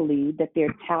 people believe that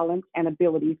their talents and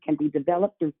abilities can be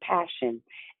developed through passion,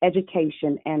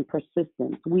 education, and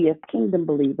persistence. We as kingdom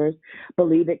believers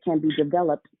believe it can be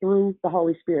developed through the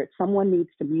Holy Spirit. Someone needs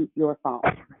to mute your phone.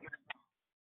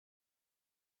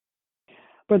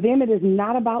 For them, it is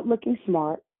not about looking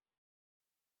smart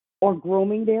or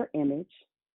grooming their image.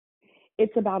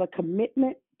 It's about a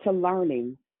commitment to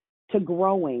learning, to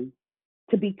growing,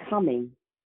 to becoming,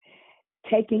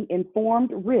 taking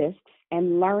informed risks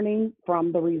and learning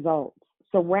from the results.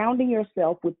 Surrounding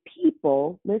yourself with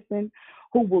people, listen,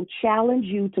 who will challenge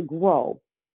you to grow.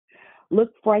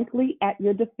 Look frankly at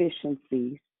your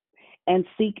deficiencies and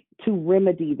seek to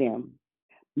remedy them.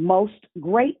 Most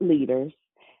great leaders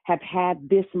have had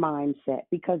this mindset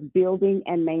because building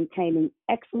and maintaining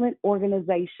excellent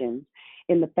organizations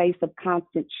in the face of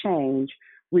constant change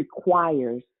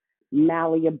requires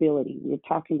malleability. We're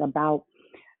talking about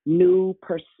new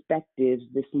perspectives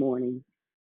this morning.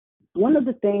 One of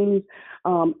the things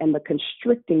and the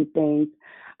constricting things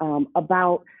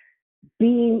about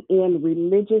being in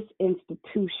religious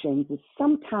institutions is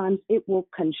sometimes it will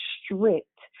constrict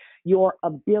your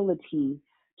ability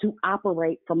to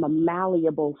operate from a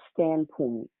malleable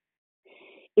standpoint.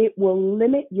 It will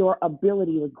limit your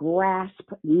ability to grasp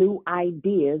new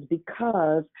ideas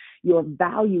because your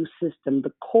value system,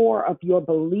 the core of your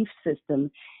belief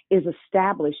system, is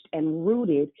established and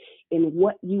rooted in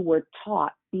what you were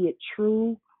taught, be it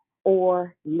true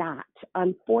or not,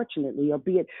 unfortunately, or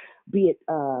be it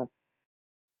the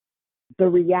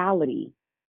reality,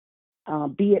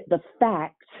 be it the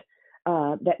fact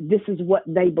that this is what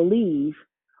they believe,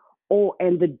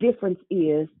 and the difference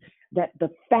is that the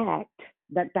fact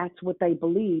that that's what they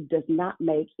believe does not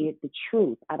make it the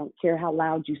truth. I don't care how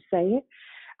loud you say it.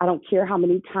 I don't care how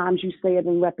many times you say it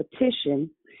in repetition.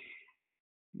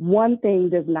 One thing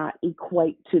does not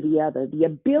equate to the other. The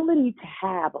ability to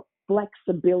have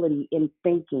flexibility in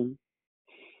thinking.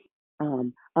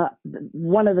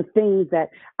 One of the things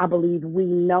that I believe we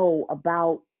know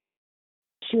about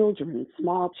children,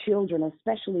 small children,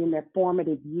 especially in their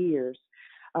formative years,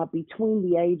 between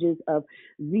the ages of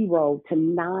 0 to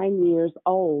 9 years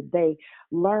old, they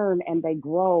learn and they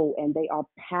grow and they are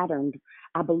patterned.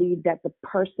 I believe that the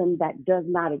person that does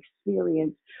not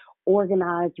experience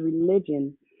organized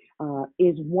religion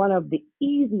is one of the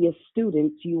easiest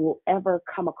students you will ever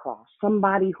come across.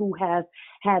 Somebody who has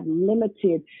had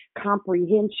limited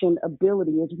comprehension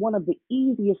ability is one of the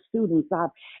easiest students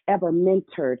I've ever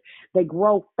mentored. They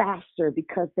grow faster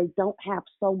because they don't have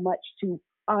so much to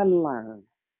unlearn.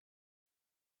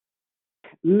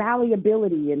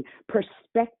 Malleability and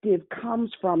perspective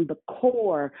comes from the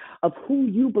core of who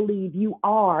you believe you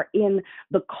are in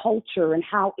the culture and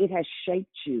how it has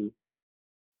shaped you.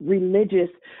 Religious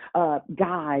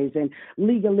guides and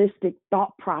legalistic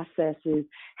thought processes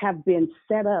have been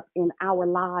set up in our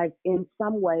lives in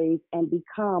some ways and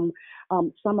become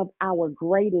some of our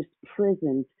greatest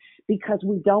prisons because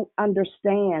we don't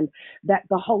understand that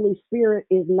the Holy Spirit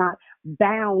is not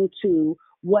bound to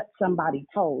what somebody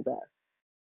told us.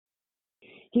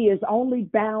 He is only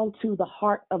bound to the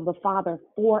heart of the Father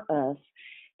for us.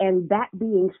 And that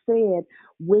being said,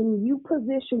 when you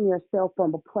position yourself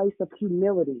from a place of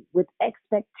humility with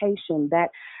expectation that,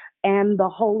 and the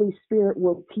Holy Spirit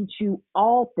will teach you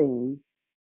all things,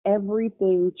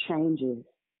 everything changes.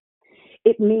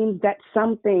 It means that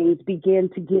some things begin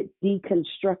to get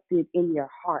deconstructed in your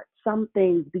heart. Some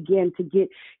things begin to get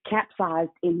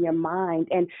capsized in your mind,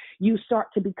 and you start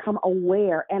to become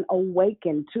aware and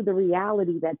awaken to the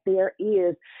reality that there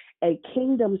is a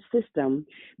kingdom system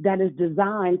that is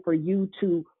designed for you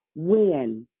to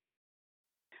win.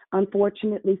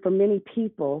 Unfortunately, for many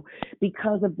people,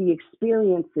 because of the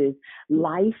experiences,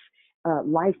 life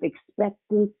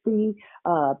expectancy,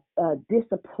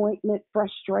 disappointment,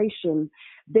 frustration,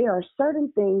 there are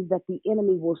certain things that the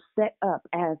enemy will set up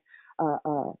as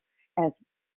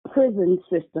prison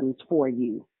systems for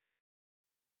you.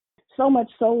 So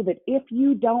much so that if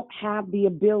you don't have the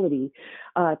ability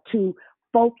to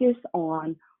focus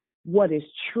on what is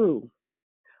true,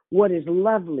 what is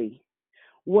lovely,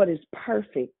 what is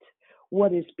perfect,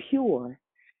 what is pure,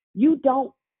 you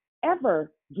don't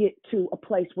ever get to a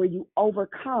place where you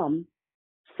overcome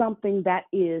something that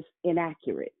is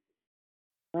inaccurate,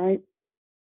 right?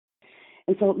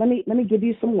 And so let me give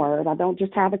you some word. I don't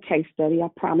just have a case study. I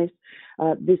promise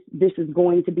this is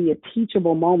going to be a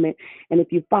teachable moment. And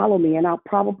if you follow me, and I'll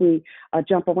probably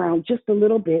jump around just a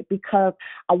little bit because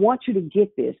I want you to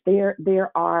get this.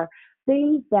 There are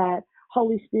things that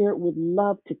Holy Spirit would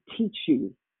love to teach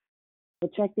you.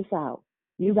 But check this out.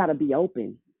 You got to be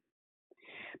open.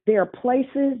 There are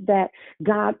places that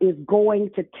God is going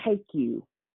to take you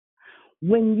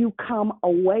when you come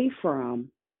away from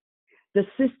the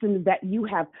system that you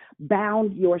have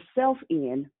bound yourself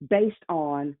in based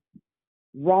on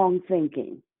wrong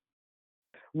thinking,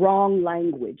 wrong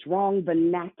language, wrong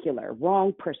vernacular,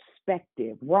 wrong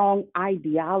perspective, wrong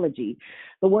ideology.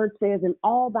 The word says, in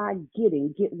all thy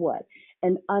getting, get what?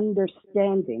 An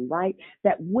understanding, right?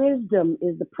 That wisdom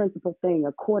is the principal thing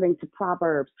according to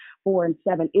Proverbs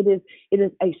 4:7. It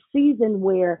is a season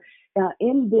where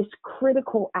in this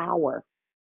critical hour,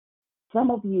 some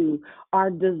of you are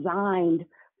designed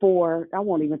for, I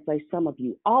won't even say some of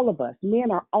you, all of us,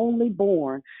 men are only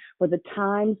born for the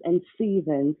times and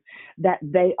seasons that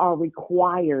they are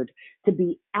required to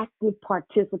be active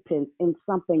participants in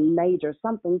something major,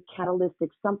 something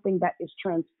catalytic, something that is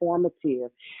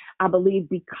transformative. I believe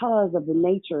because of the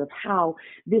nature of how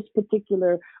this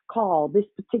particular call, this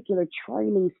particular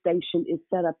training station is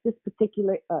set up, this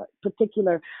particular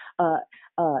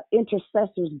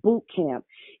intercessors boot camp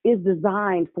is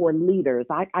designed for leaders.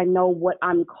 I know what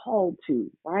I'm called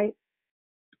to, right?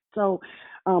 So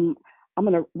I'm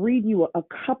going to read you a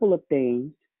couple of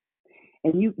things,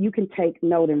 and you can take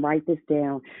note and write this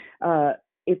down.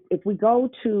 If we go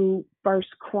to First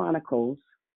Chronicles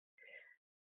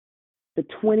the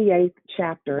 28th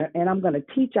chapter, and I'm going to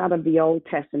teach out of the Old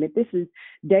Testament. This is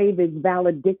David's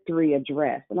valedictory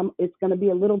address, and it's going to be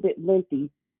a little bit lengthy,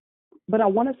 but I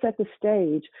want to set the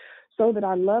stage so that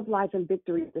our love, life, and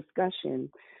victory discussion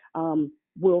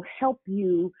will help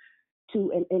you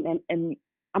to, and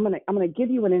I'm gonna give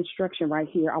you an instruction right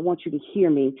here. I want you to hear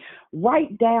me.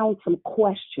 Write down some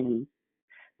questions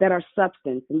that are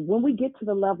substance. And when we get to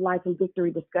the love, life, and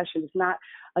victory discussion, it's not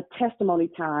a testimony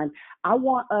time. I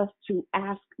want us to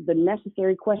ask the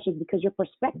necessary questions because your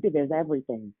perspective is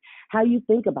everything. How you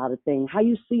think about a thing, how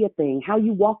you see a thing, how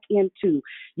you walk into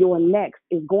your next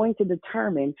is going to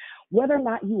determine whether or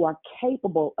not you are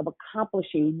capable of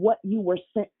accomplishing what you were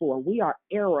sent for. We are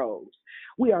arrows.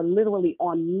 We are literally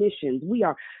on missions. We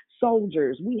are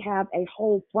soldiers. We have a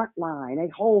whole front line,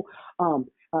 a whole,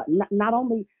 not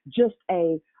only just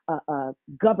a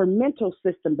governmental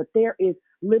system, but there is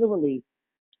literally,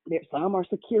 some are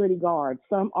security guards,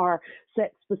 some are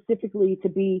set specifically to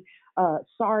be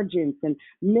sergeants and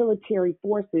military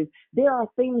forces. There are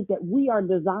things that we are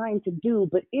designed to do,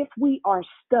 but if we are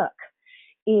stuck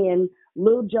in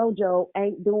little JoJo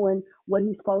ain't doing what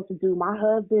he's supposed to do, my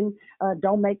husband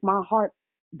don't make my heart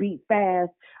beat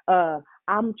fast,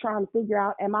 I'm trying to figure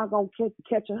out, am I going to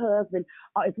catch a husband?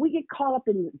 If we get caught up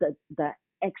in the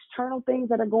external things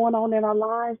that are going on in our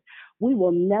lives, we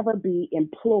will never be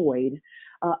employed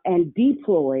and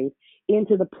deployed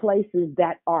into the places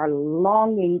that are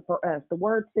longing for us. The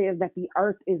word says that the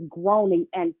earth is groaning,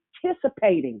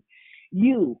 anticipating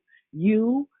you,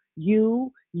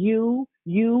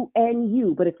 and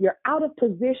you. But if you're out of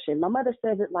position, my mother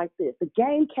says it like this: the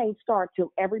game can't start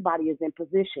till everybody is in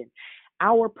position.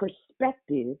 Our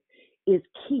perspective is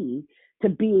key to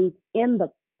being in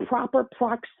the proper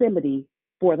proximity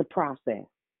for the process.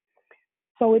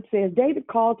 So it says, David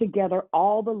called together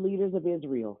all the leaders of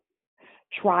Israel,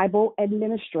 tribal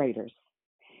administrators,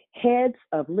 heads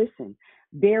of,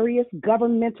 various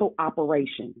governmental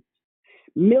operations,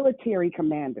 military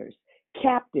commanders,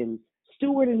 captains,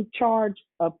 steward in charge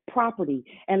of property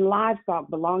and livestock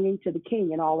belonging to the king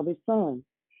and all of his sons,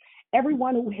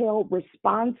 everyone who held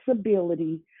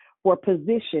responsibility for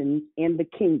positions in the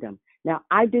kingdom. Now,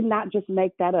 I did not just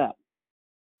make that up.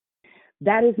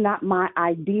 That is not my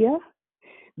idea.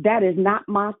 That is not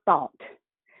my thought.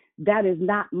 That is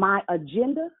not my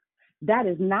agenda. That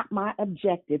is not my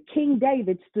objective. King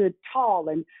David stood tall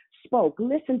and spoke.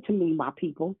 Listen to me, my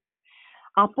people.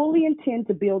 I fully intend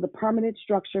to build a permanent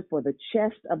structure for the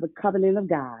chest of the covenant of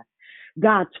God,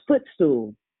 God's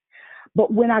footstool.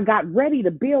 But when I got ready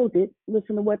to build it,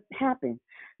 listen to what happened.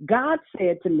 God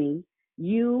said to me,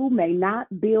 you may not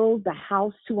build the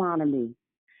house to honor me.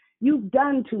 You've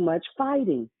done too much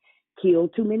fighting,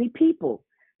 killed too many people.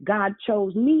 God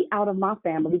chose me out of my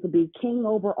family to be king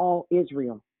over all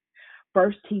Israel.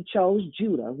 First, he chose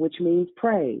Judah, which means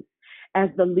praise, as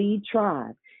the lead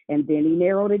tribe. And then he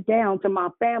narrowed it down to my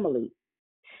family.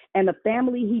 And the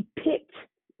family he picked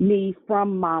me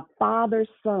from my father's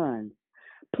sons,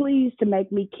 pleased to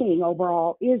make me king over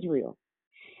all Israel.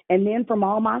 And then from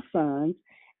all my sons,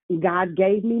 God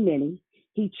gave me many.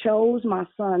 He chose my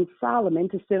son Solomon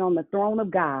to sit on the throne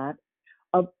of God,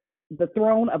 of the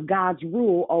throne of God's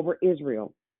rule over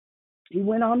Israel. He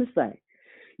went on to say,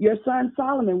 your son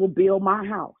Solomon will build my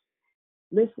house,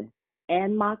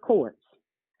 and my courts.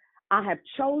 I have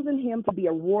chosen him to be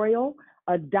a royal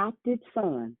adopted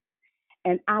son,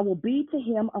 and I will be to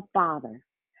him a father.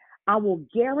 I will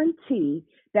guarantee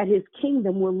that his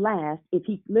kingdom will last if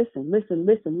he, listen,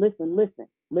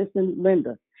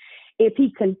 Linda. If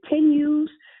he continues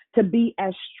to be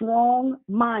as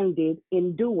strong-minded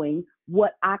in doing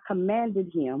what I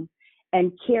commanded him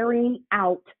and carrying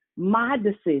out my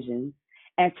decisions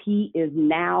as he is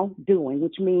now doing,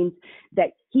 which means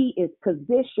that he is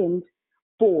positioned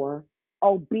for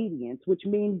obedience, which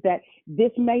means that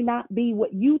this may not be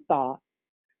what you thought,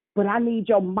 but I need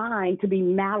your mind to be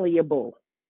malleable,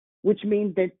 which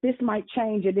means that this might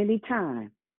change at any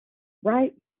time,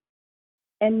 right?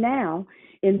 And now,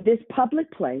 in this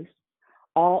public place,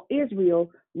 all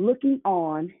Israel looking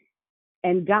on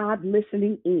and God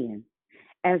listening in,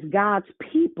 as God's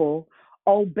people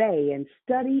obey and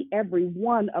study every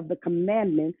one of the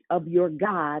commandments of your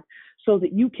God so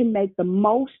that you can make the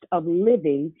most of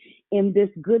living in this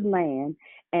good land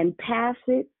and pass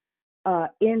it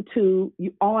on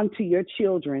to your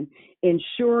children,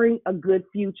 ensuring a good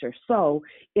future. So,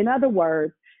 in other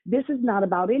words, this is not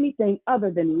about anything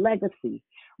other than legacy.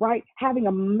 right? Having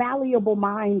a malleable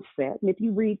mindset. And if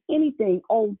you read anything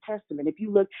Old Testament, if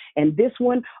you look, and this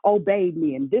one obeyed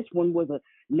me, and this one was a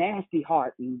nasty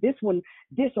heart, and this one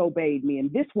disobeyed me,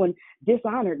 and this one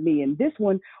dishonored me, and this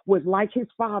one was like his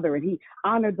father, and he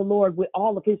honored the Lord with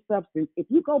all of his substance. If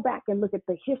you go back and look at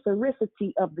the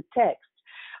historicity of the text,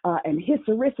 and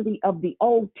historicity of the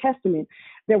Old Testament,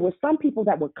 there were some people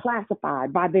that were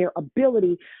classified by their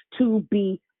ability to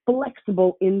be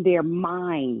flexible in their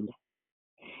mind.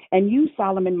 And you,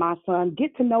 Solomon, my son,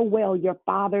 get to know well your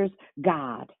father's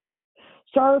God.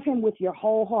 Serve him with your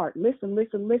whole heart.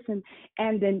 Listen,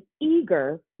 and an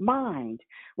eager mind,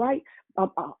 right?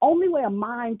 Only way a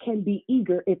mind can be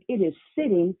eager if it is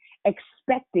sitting,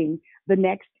 expecting the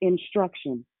next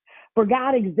instruction. For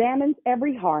God examines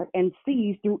every heart and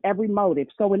sees through every motive.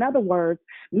 So in other words,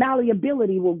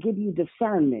 malleability will give you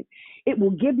discernment. It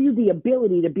will give you the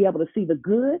ability to be able to see the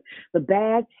good, the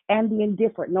bad, and the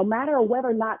indifferent. No matter whether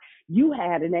or not you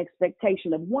had an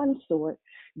expectation of one sort,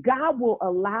 God will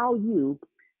allow you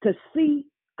to see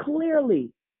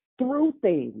clearly through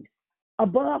things,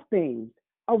 above things,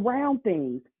 around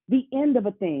things, the end of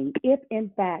a thing, if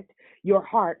in fact your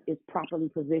heart is properly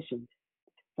positioned.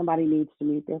 Somebody needs to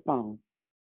mute their phone.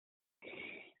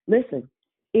 Listen,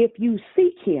 if you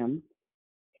seek him,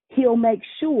 he'll make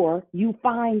sure you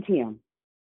find him.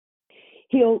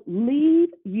 He'll leave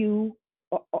you.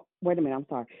 Wait a minute, I'm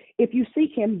sorry. If you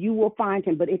seek him, you will find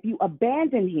him. But if you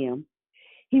abandon him,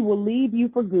 he will leave you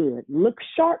for good. Look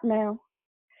sharp now.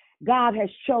 God has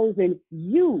chosen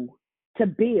you to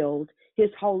build his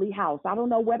holy house. I don't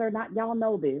know whether or not y'all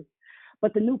know this,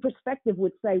 but the New Perspective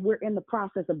would say we're in the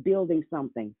process of building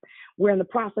something. We're in the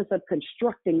process of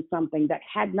constructing something that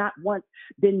had not once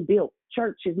been built.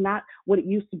 Church is not what it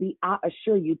used to be. I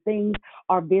assure you, things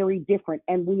are very different,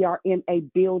 and we are in a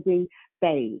building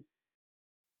phase.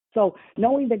 So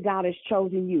knowing that God has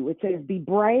chosen you, it says be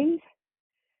brave,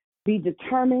 be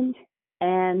determined,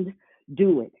 and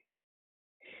do it.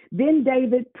 Then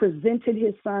David presented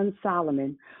his son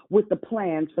Solomon with the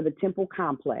plans for the temple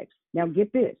complex. Now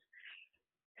get this.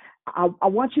 I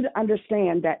want you to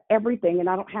understand that everything, and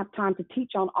I don't have time to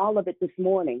teach on all of it this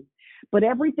morning, but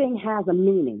everything has a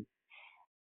meaning.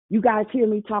 You guys hear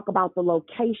me talk about the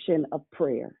location of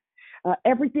prayer.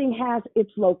 Everything has its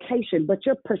location, but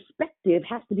your perspective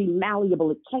has to be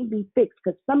malleable. It can't be fixed,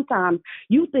 because sometimes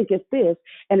you think it's this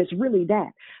and it's really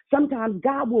that. Sometimes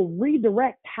God will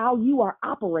redirect how you are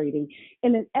operating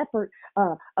in an effort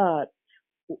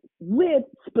with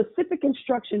specific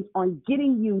instructions on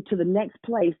getting you to the next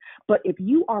place. But if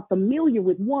you are familiar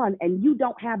with one and you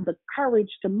don't have the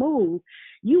courage to move,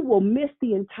 you will miss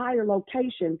the entire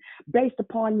location based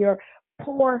upon your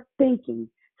poor thinking,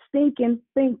 stinking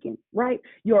thinking, right?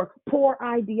 Your poor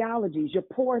ideologies, your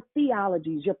poor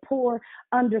theologies, your poor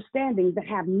understandings that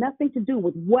have nothing to do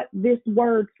with what this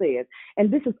word says. And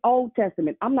this is Old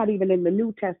Testament. I'm not even in the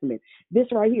New Testament. This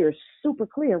right here is super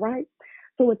clear, right?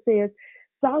 So it says,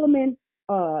 Solomon,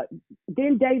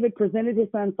 then David presented his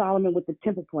son Solomon with the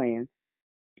temple plans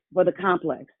for the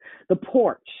complex, the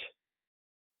porch,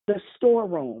 the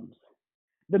storerooms,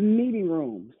 the meeting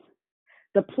rooms,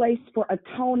 the place for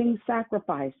atoning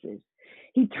sacrifices.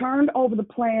 He turned over the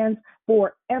plans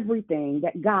for everything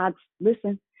that God's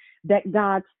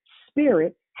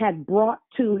Spirit had brought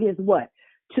to his what?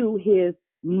 To his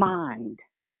mind,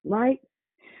 right?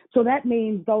 So that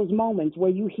means those moments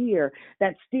where you hear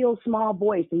that still small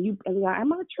voice and you're like,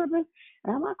 am I tripping?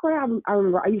 Am I crazy? I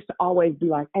remember I used to always be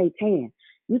like, hey, Tan,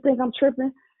 you think I'm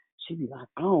tripping? She'd be like,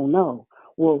 I don't know.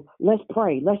 Well, let's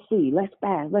pray. Let's see. Let's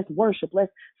fast. Let's worship.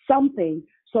 Let's something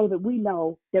so that we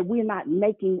know that we're not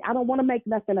making, I don't want to make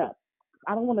nothing up.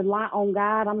 I don't want to lie on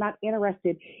God. I'm not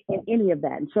interested in any of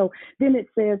that. And so then it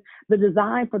says the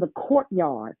design for the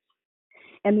courtyards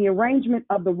and the arrangement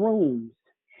of the rooms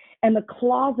and the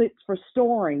closets for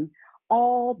storing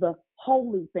all the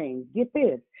holy things. Get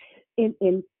this, in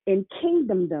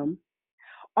kingdomdom,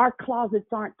 our closets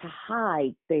aren't to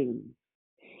hide things.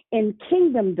 In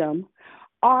kingdomdom,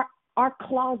 our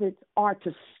closets are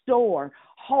to store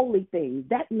holy things.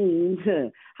 That means,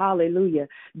 hallelujah,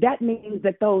 that means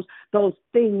that those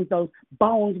things, those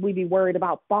bones we be worried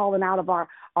about falling out of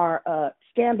our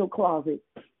scandal closet,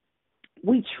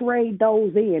 we trade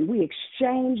those in. We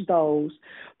exchange those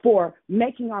for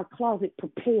making our closet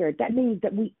prepared. That means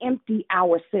that we empty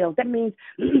ourselves. That means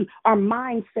our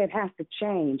mindset has to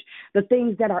change. The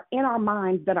things that are in our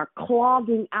minds that are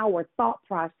clogging our thought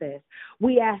process,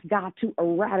 we ask God to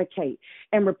eradicate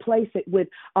and replace it with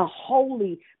a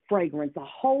holy fragrance, a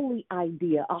holy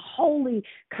idea, a holy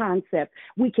concept.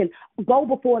 We can go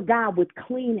before God with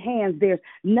clean hands. There's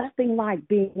nothing like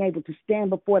being able to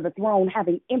stand before the throne,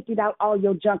 having emptied out all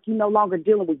your junk. You're no longer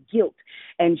dealing with guilt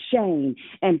and shame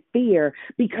and fear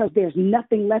because there's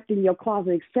nothing left in your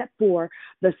closet except for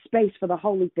the space for the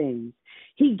holy things.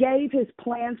 He gave his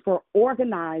plans for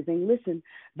organizing, listen,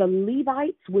 the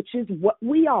Levites, which is what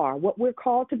we are, what we're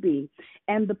called to be,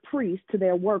 and the priests to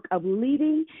their work of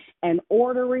leading and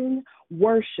ordering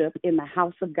worship in the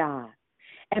house of God,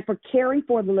 and for caring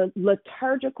for the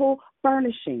liturgical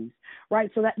furnishings, right?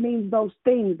 So that means those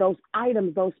things, those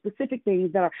items, those specific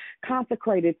things that are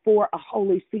consecrated for a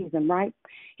holy season, right?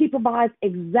 He provides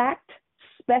exact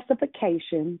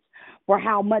specifications for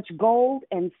how much gold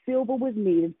and silver was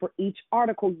needed for each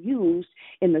article used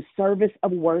in the service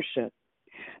of worship.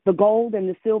 The gold and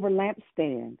the silver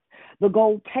lampstands, the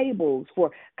gold tables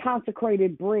for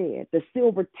consecrated bread, the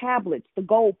silver tablets, the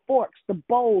gold forks, the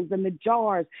bowls, and the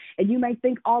jars. And you may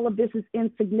think all of this is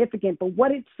insignificant, but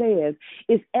what it says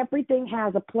is everything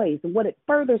has a place. And what it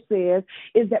further says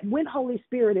is that when Holy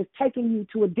Spirit is taking you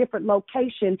to a different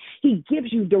location, he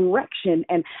gives you direction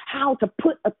and how to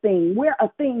put a thing, where a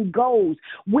thing goes.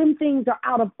 When things are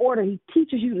out of order, he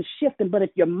teaches you to shift them. But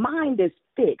if your mind is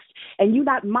fixed and you're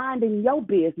not minding your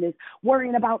business,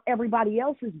 worrying about everybody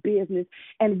else's business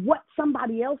and what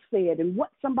somebody else said and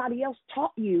what somebody else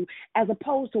taught you, as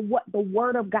opposed to what the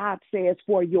word of God says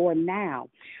for your now,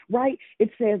 right? It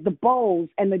says the bowls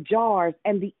and the jars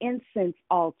and the incense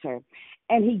altar.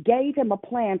 And he gave him a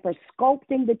plan for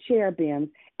sculpting the cherubims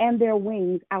and their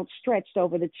wings outstretched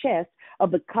over the chest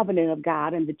of the covenant of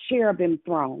God and the cherubim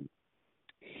throne.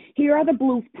 Here are the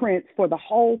blueprints for the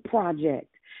whole project,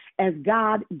 as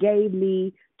God gave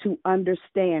me to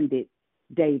understand it,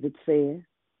 David says.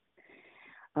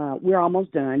 We're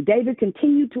almost done. David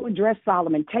continued to address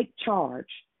Solomon. Take charge.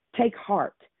 Take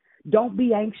heart. Don't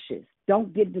be anxious.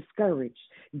 Don't get discouraged.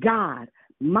 God,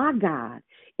 my God,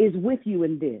 is with you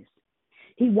in this.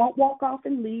 He won't walk off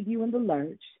and leave you in the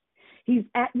lurch. He's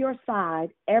at your side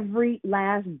every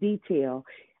last detail,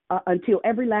 until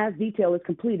every last detail is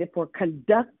completed for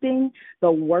conducting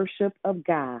the worship of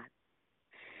God.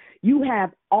 You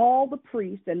have all the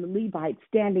priests and the Levites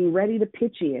standing ready to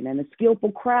pitch in, and the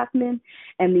skillful craftsman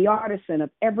and the artisan of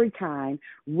every kind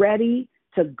ready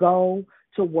to go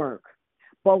to work.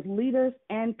 Both leaders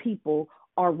and people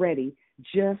are ready.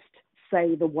 Just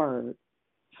say the word.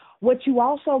 What you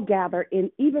also gather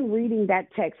in even reading that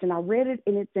text, and I read it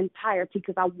in its entirety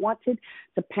because I wanted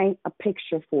to paint a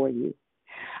picture for you.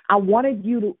 I wanted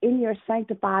you to, in your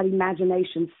sanctified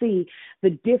imagination, see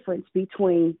the difference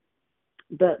between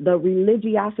the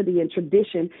religiosity and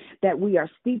tradition that we are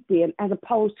steeped in, as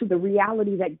opposed to the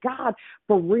reality that God,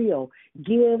 for real,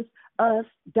 gives us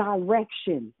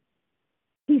direction.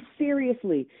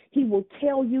 He will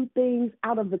tell you things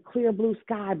out of the clear blue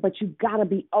sky, but you got to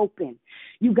be open.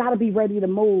 You got to be ready to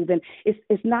move. And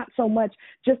it's not so much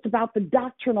just about the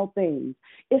doctrinal things.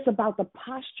 It's about the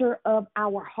posture of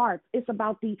our hearts. It's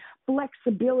about the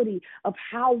flexibility of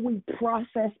how we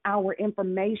process our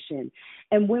information.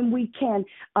 And when we can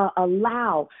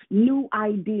allow new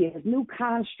ideas, new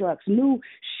constructs, new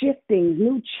shiftings,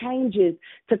 new changes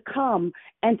to come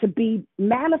and to be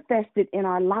manifested in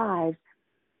our lives,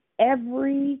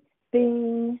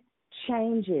 everything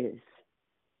changes,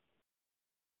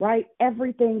 right?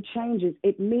 Everything changes.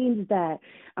 It means that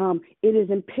it is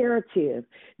imperative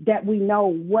that we know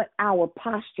what our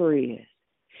posture is.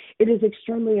 It is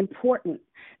extremely important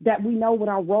that we know what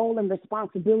our role and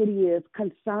responsibility is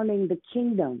concerning the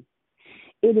kingdom.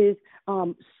 It is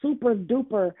super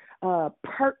duper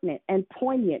pertinent and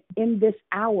poignant in this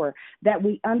hour that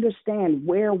we understand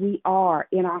where we are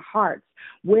in our hearts,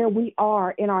 where we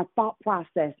are in our thought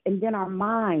process, and then our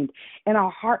mind and our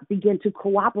heart begin to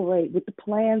cooperate with the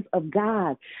plans of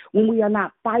God when we are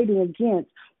not fighting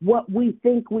against what we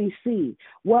think we see,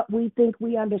 what we think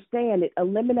we understand. It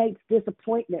eliminates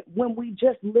disappointment when we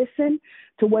just listen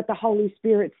to what the Holy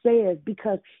Spirit says,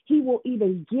 because he will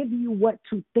even give you what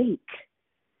to think.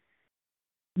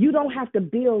 You don't have to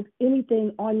build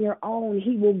anything on your own.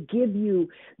 He will give you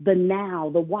the now,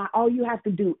 the why. All you have to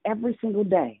do every single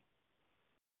day,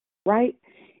 right,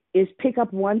 is pick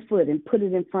up one foot and put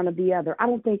it in front of the other. I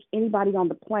don't think anybody on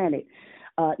the planet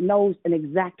knows an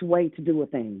exact way to do a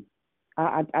thing.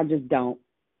 I just don't.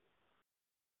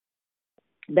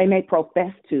 They may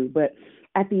profess to, but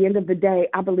At the end of the day,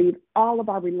 I believe all of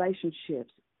our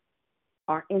relationships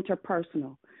are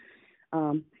interpersonal.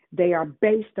 They are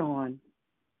based on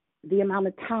the amount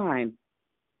of time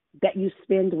that you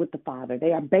spend with the Father.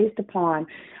 They are based upon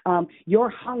your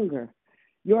hunger,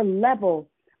 your level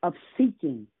of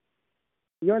seeking,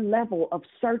 your level of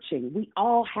searching. We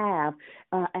all have,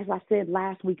 as I said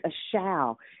last week, a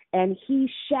shall, and he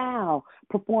shall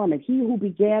perform it. He who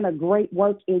began a great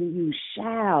work in you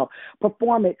shall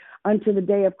perform it unto the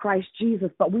day of Christ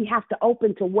Jesus. But we have to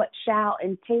open to what shall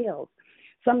entails.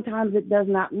 Sometimes it does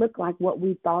not look like what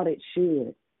we thought it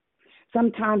should.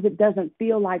 Sometimes it doesn't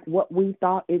feel like what we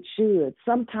thought it should.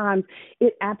 Sometimes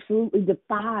it absolutely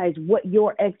defies what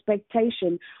your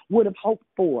expectation would have hoped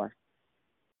for,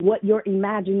 what your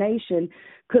imagination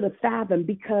could have fathomed,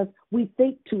 because we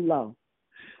think too low.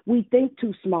 We think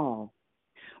too small.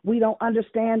 We don't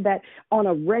understand that on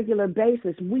a regular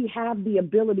basis, we have the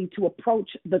ability to approach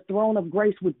the throne of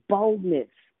grace with boldness,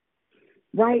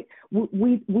 right?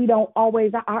 We don't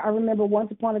always. I remember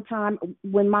once upon a time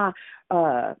when my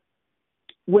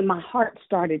heart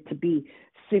started to be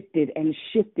sifted and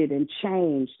shifted and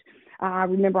changed. I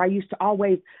remember I used to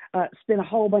always spend a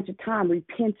whole bunch of time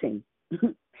repenting.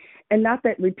 And not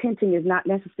that repenting is not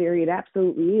necessary. It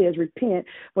absolutely is. Repent,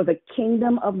 for the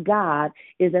kingdom of God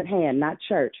is at hand, not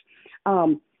church.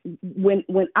 When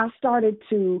I started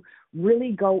to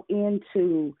really go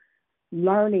into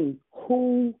learning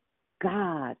who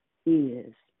God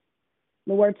is,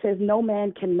 the word says no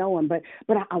man can know him, but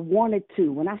I wanted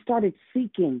to. When I started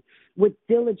seeking with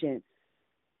diligence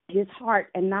his heart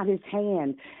and not his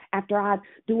hand, after I'd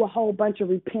do a whole bunch of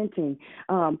repenting,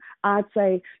 I'd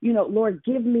say, Lord,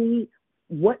 give me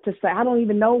what to say. I don't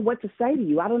even know what to say to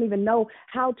you. I don't even know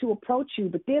how to approach you.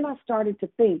 But then I started to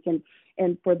think,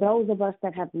 and for those of us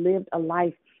that have lived a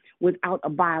life without a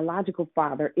biological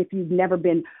father, if you've never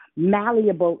been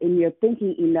malleable in your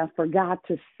thinking enough for God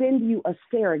to send you a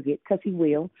surrogate, because he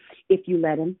will, if you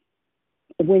let him.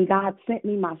 When God sent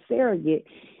me my surrogate,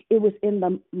 it was in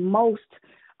the most,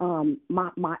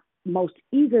 my most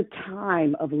eager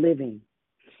time of living.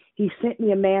 He sent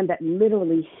me a man that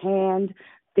literally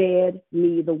hand-fed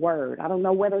me the word. I don't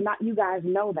know whether or not you guys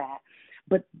know that,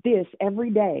 but this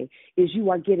every day is you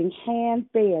are getting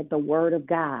hand-fed the word of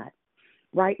God.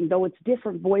 Right? And though it's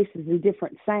different voices and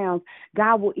different sounds,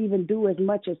 God will even do as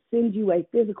much as send you a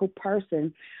physical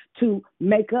person to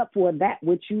make up for that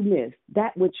which you missed,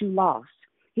 that which you lost.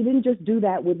 He didn't just do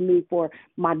that with me for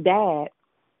my dad,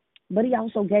 but he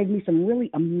also gave me some really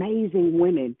amazing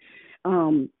women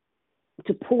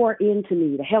to pour into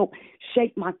me, to help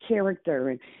shape my character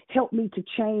and help me to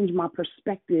change my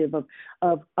perspective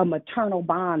of a maternal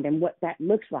bond and what that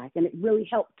looks like. And it really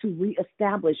helped to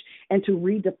reestablish and to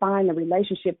redefine the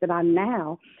relationship that I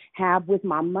now have with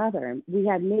my mother. And we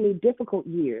had many difficult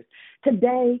years.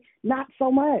 Today, not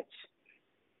so much,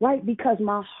 right? Because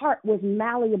my heart was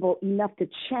malleable enough to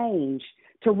change,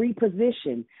 to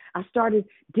reposition. I started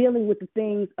dealing with the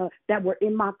things that were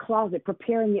in my closet,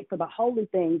 preparing it for the holy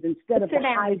things instead of the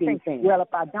hiding things. Well,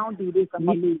 if I don't do this, I'm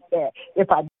going to need that. If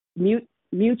I mute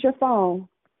your phone.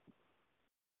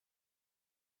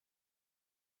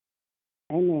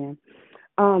 Amen.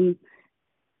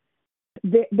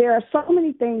 There are so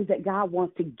many things that God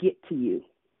wants to get to you.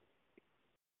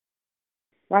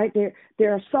 Right?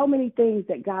 There are so many things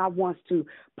that God wants to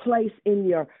place in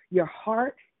your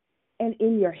heart and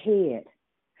in your head,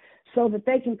 so that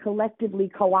they can collectively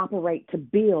cooperate to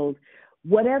build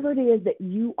whatever it is that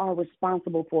you are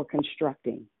responsible for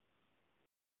constructing.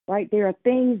 Right? There are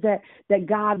things that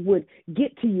God would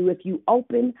get to you if you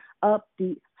open up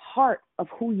the heart of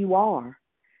who you are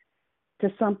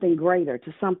to something greater,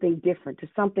 to something different, to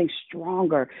something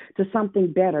stronger, to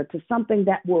something better, to something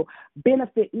that will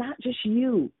benefit not just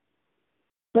you,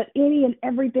 but any and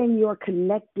everything you're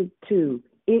connected to.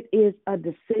 It is a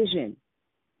decision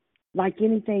like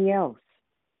anything else.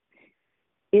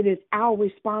 It is our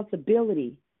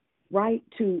responsibility, right,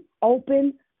 to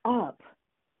open up.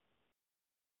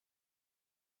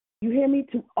 You hear me?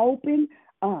 To open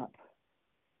up.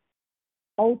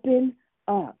 Open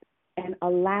up and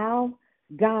allow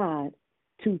God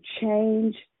to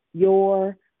change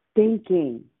your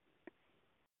thinking.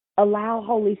 Allow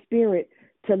Holy Spirit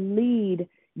to lead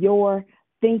your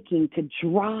thinking, to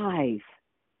drive.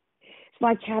 It's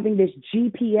like having this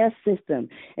GPS system.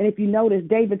 And if you notice,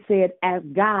 David said, as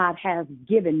God has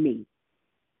given me,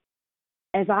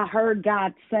 as I heard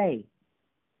God say.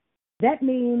 That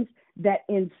means that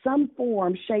in some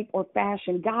form, shape, or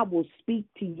fashion, God will speak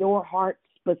to your heart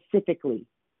specifically.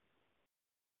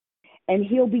 And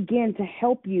he'll begin to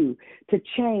help you to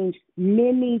change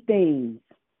many things.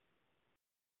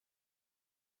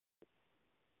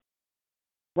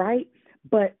 right?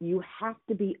 But you have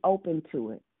to be open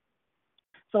to it.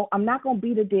 So I'm not going to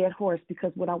beat a dead horse,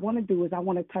 because what I want to do is I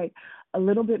want to take a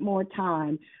little bit more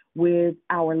time with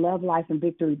our love, life, and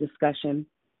victory discussion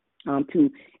to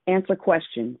answer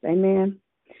questions. Amen.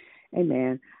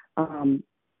 Amen.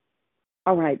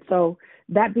 All right. So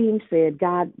that being said,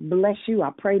 God bless you.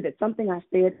 I pray that something I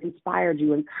said inspired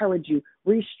you, encouraged you,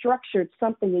 restructured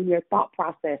something in your thought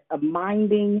process of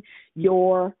minding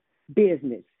your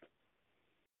business.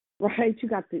 Right? You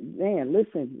got to, man,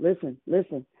 listen,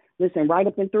 right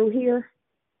up and through here.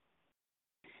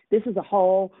 This is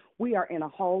we are in a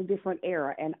whole different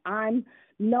era. And I'm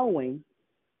knowing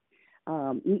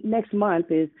next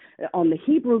month is on the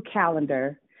Hebrew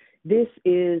calendar. This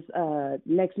is,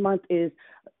 next month is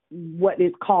what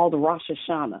is called Rosh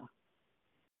Hashanah,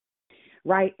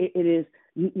 right? It is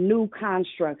new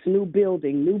constructs, new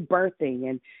building, new birthing.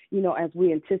 And, as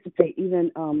we anticipate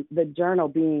even the journal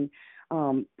being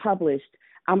published,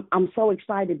 I'm so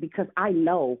excited because I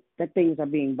know that things are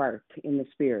being birthed in the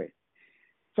spirit.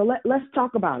 So let's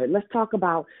talk about it. Let's talk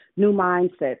about new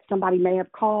mindsets. Somebody may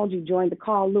have called. You joined the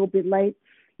call a little bit late.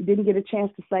 You didn't get a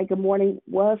chance to say good morning.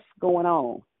 What's going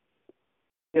on?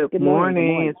 Good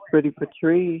morning. It's Pretty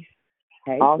Patrice.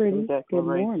 Hey, awesome Pretty. Good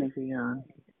morning. Leon.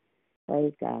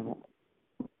 Praise God.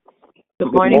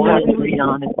 Good morning, Pastor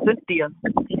Leon. It's Cynthia.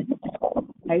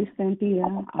 Hey, Cynthia.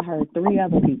 I heard 3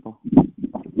 other people.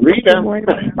 Rita. Good morning.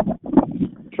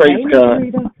 Praise God.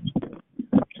 Rita.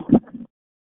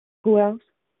 Who else?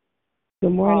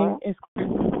 Good morning.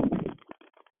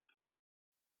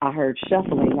 I heard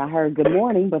shuffling. I heard good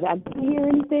morning, but I didn't hear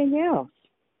anything else.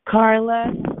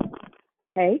 Carla.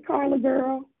 Hey, Carla,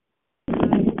 girl.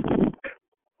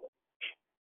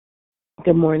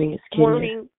 Good morning. It's Kenya.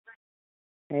 Morning.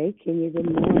 Hey, Kenya.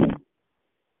 Good morning.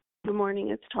 Good morning.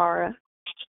 It's Tara.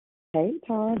 Hey,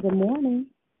 Tara. Good morning.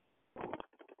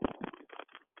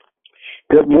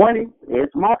 Good morning.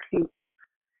 It's Moxie.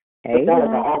 Hey, that is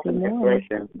an Moxie. awesome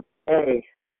expression. Hey.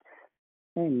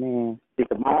 Amen. It's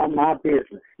mind my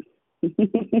business.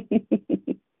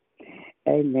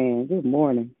 Amen. Good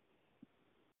morning.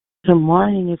 Good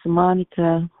morning. It's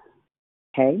Monica.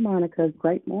 Hey, Monica.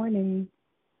 Great morning.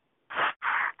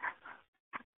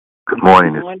 Good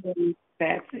morning. Good morning,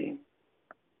 Patsy.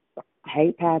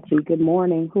 Hey, Patsy. Good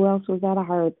morning. Who else was that?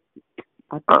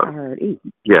 I think I heard E.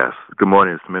 Yes. Good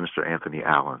morning. It's Minister Anthony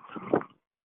Allen.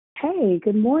 Hey,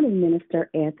 good morning,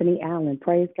 Minister Anthony Allen.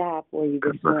 Praise God for you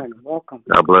this morning. Welcome.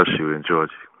 God bless you and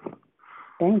George.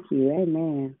 Thank you.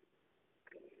 Amen.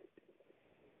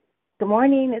 Good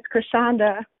morning. It's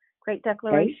Krishanda. Great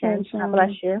declaration. Hey, God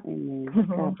bless you. Amen.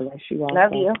 God bless you also.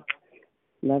 Love you.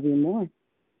 Love you more.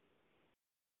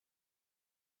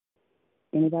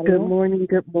 Anybody Good else? morning.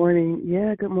 Good morning.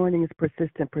 Yeah, good morning. It's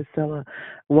Persistent Priscilla.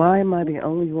 Why am I the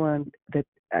only one that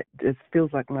it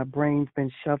feels like my brain's been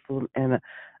shuffled and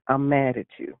I'm mad at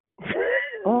you?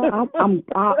 Oh,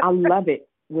 I love it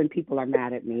when people are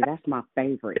mad at me. That's my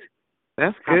favorite.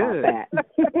 That's How good. about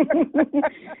that?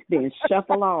 Then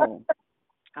shuffle on.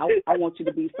 I want you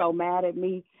to be so mad at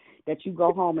me that you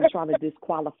go home and try to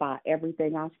disqualify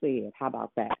everything I said. How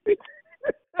about that?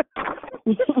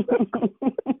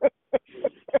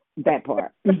 That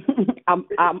part.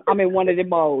 I'm in one of the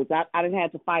modes. I didn't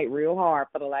have to fight real hard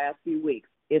for the last few weeks.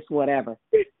 It's whatever.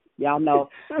 Y'all know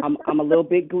I'm a little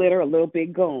bit glitter, a little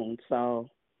bit goon. So,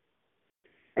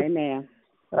 amen.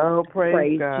 Oh,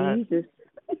 praise God. Jesus.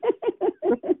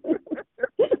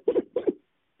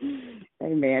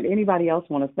 Amen. Anybody else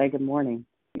want to say good morning?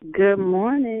 Good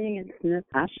morning. It's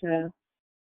Natasha.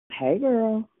 Hey,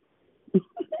 girl.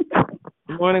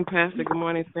 Good morning, Pastor. Good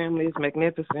morning, family. It's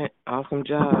magnificent. Awesome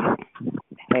job.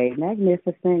 Hey,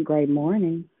 magnificent. Great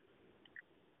morning.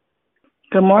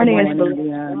 Good morning.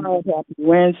 It's Happy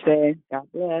Wednesday. God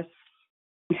bless.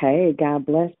 Hey, God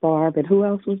bless, Barb. And who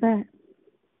else was that?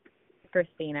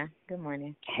 Christina. Good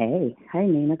morning. Hey,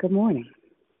 Nina. Good morning.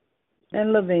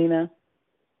 And Lavina.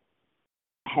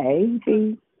 Hey,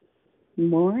 G.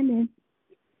 Morning.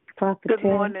 Prophet Good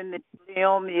morning,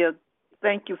 Leomia.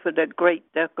 Thank you for that great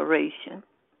decoration.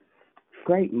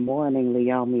 Great morning,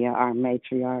 Leomia, our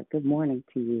matriarch. Good morning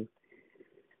to you.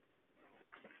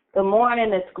 Good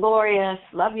morning. It's Glorious.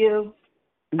 Love you.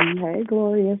 Hey,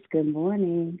 Glorious. Good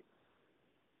morning.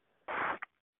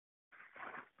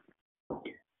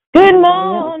 Good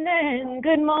morning.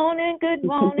 Good morning. Good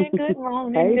morning. Good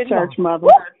morning. Hey, good church morning.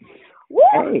 mother. Woo!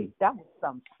 Hey. That was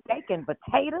some steak and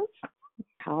potatoes.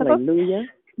 Hallelujah.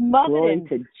 Glory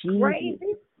to Jesus.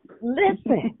 Crazy.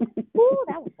 Listen. Woo,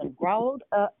 that was some growed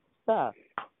up stuff.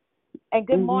 And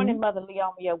good morning, Mother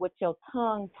Leomia, with your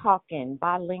tongue talking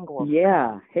bilingual.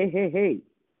 Yeah. Hey.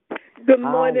 Good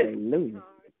morning. Hallelujah.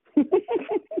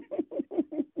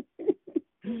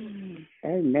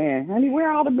 Amen. Honey,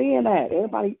 where all the men at?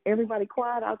 Everybody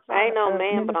quiet outside? I ain't no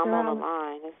man, but I'm on the Allen?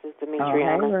 line. This is Hey,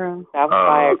 Demetriana. girl. South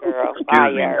Fire girl. Excuse me.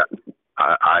 Fire.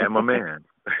 I am a man.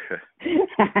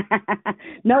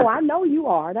 No, I know you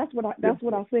are. That's what I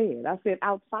said. I said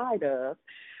outside of.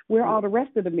 Where all the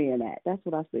rest of the men at? That's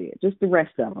what I said. Just the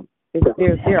rest of them.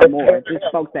 There are more. Just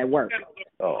folks at work.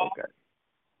 Oh, okay.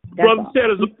 Brother said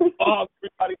it's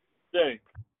everybody today.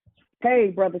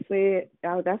 Hey, brother said,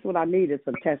 that's what I needed,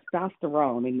 some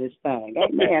testosterone in this thing.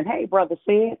 Amen. Hey, brother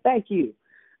said, thank you.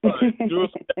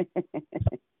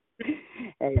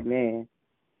 Amen.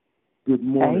 Good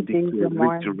morning, good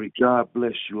morning. Victory. God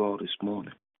bless you all this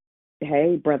morning.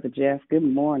 Hey, Brother Jeff, good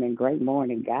morning. Great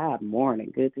morning. God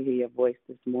morning. Good to hear your voice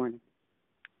this morning.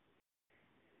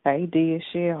 Hey, dear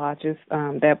Cheryl, I just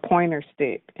that pointer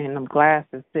stick and them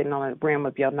glasses sitting on the rim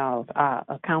of your nose.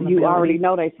 Accountability. You already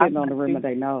know they sitting on the rim of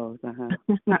their nose.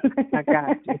 I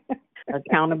got you.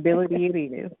 Accountability it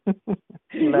is.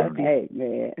 Love you. Hey,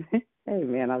 man. Hey,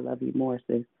 man, I love you more,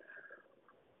 sis.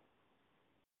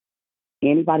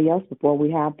 Anybody else before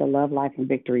we have the Love, Life, and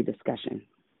Victory discussion?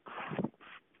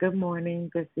 Good morning.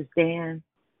 This is Dan.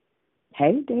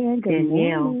 Hey, Dan. Good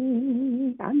Danielle.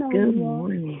 morning. I know Good you are.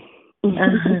 morning.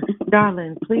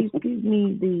 Darling, please give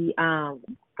me the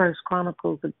First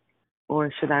Chronicles,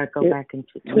 or should I go back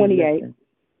into 28?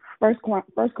 First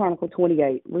Chronicle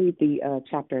 28. Read the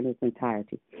chapter in its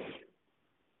entirety.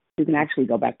 You can actually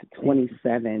go back to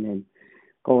 27 and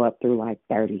go up through like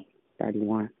 30,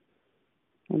 31.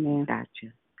 Amen.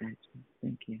 Gotcha. Thank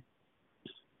you.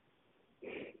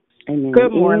 Amen.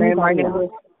 Good morning. My name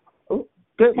is.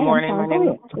 Good morning. My name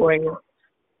is Toya.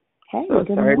 Hey, so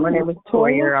good sorry. morning. My name is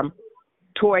Toya. I'm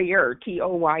Toyer,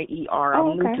 Toyer.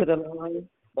 I'm okay. new to the line,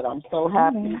 but I'm so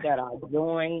happy that I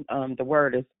joined. The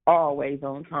word is always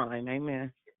on time.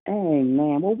 Amen.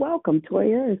 Amen. Well, welcome,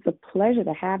 Toya. It's a pleasure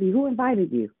to have you. Who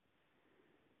invited you?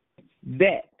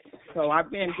 Bet. So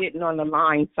I've been getting on the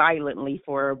line silently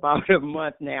for about a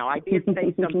month now. I did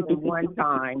say something one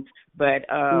time, but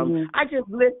I just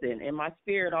listen, and my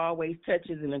spirit always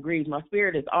touches and agrees. My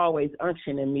spirit is always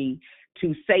unctioning me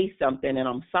to say something, and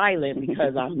I'm silent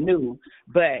because I'm new.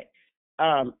 But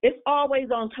it's always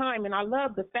on time, and I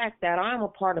love the fact that I'm a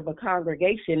part of a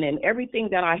congregation, and everything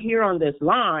that I hear on this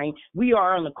line, we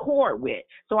are on accord with.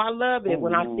 So I love it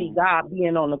when I see God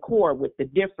being on accord with the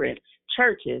different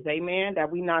churches, amen,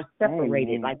 that we not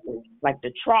separated like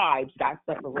the tribes got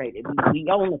separated. We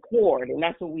on accord, and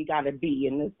that's what we got to be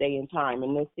in this day and time,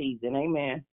 in this season,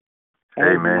 amen.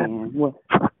 Amen. Well,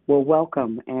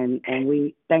 welcome, and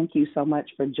we thank you so much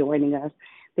for joining us.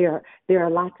 There are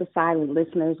lots of silent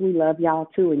listeners. We love y'all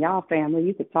too, and y'all family.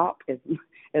 You can talk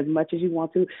as much as you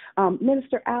want to.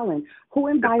 Minister Allen, who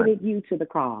invited you to the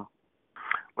call?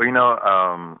 Well,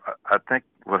 I think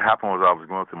what happened was I was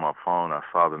going through my phone. I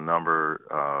saw the number,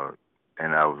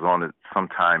 and I was on it some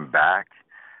time back,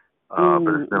 but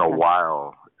it's been a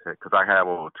while because I have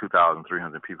over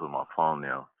 2,300 people on my phone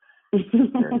now.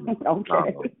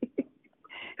 Okay.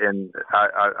 And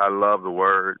I love the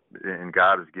word, and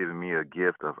God has given me a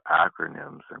gift of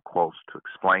acronyms and quotes to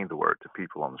explain the word to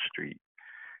people on the street.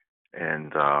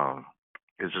 And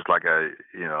it's just like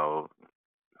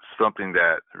something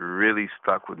that really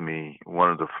stuck with me. One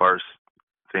of the first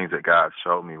things that God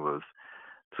showed me was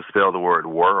to spell the word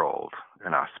world,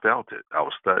 and I spelled it. I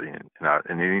was studying,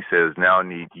 and then he says, now I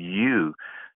need you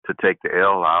to take the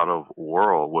L out of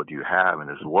world, what you have in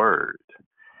his word.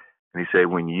 And he said,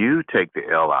 when you take the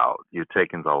L out, you're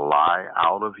taking the lie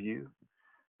out of you,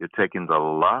 you're taking the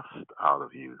lust out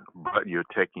of you, but you're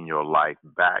taking your life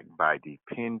back by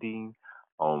depending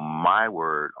on my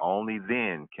word. Only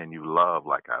then can you love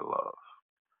like I love.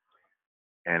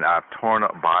 And I've torn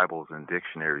up Bibles and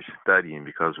dictionaries studying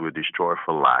because we're destroyed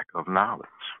for lack of knowledge.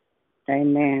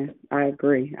 Amen. I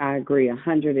agree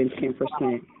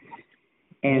 110%.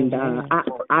 And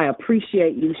I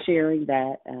appreciate you sharing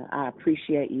that. I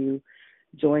appreciate you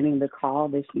joining the call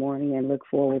this morning and look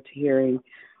forward to hearing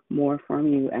more from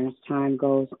you as time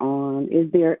goes on.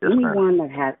 Is there anyone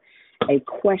that has a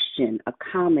question, a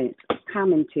comment,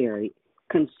 commentary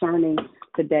concerning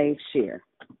today's share?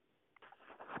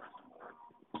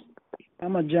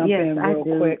 I'm going to jump in real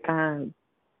quick.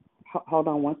 Hold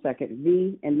on one second.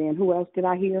 V, and then who else did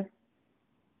I hear?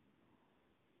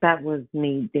 That was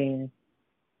me, Dan.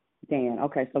 Dan.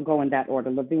 Okay, so go in that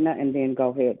order. Lavina, and then go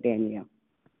ahead, Danielle.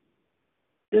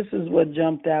 This is what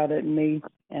jumped out at me,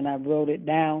 and I wrote it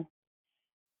down.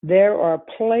 There are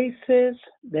places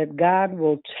that God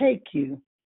will take you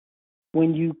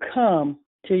when you come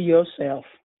to yourself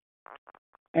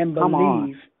and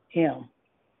believe Him.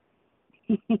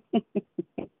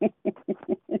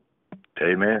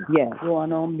 Amen. Yes.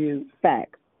 Going on mute.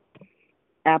 Facts.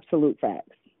 Absolute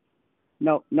facts.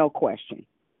 No question.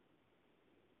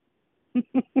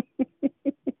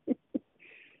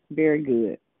 Very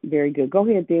good. Very good. Go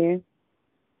ahead, Dan.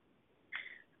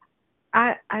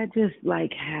 I just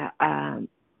like how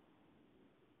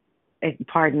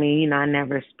pardon me, I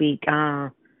never speak.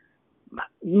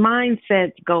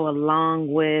 Mindsets go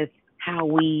along with how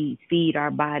we feed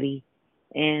our body,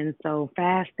 and so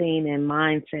fasting and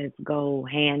mindsets go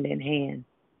hand in hand.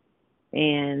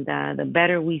 And the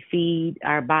better we feed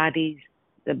our bodies,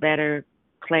 the better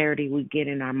clarity we get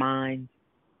in our minds.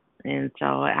 And so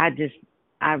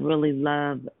I really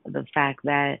love the fact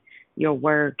that your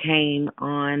word came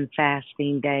on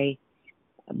fasting day,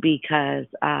 because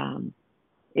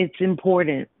it's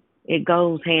important. It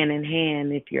goes hand in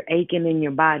hand. If you're aching in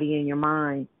your body and your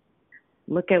mind,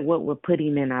 look at what we're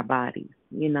putting in our bodies,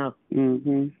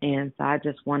 Mm-hmm. And so I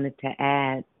just wanted to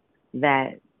add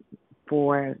that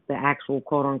for the actual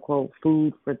quote unquote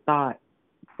food for thought,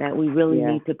 that we really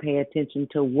need to pay attention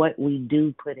to what we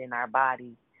do put in our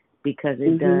bodies, because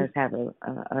it does have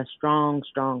a strong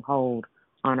hold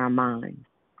on our minds.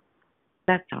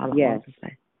 That's all I want to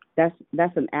say.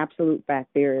 That's an absolute fact.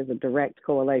 There is a direct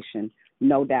correlation,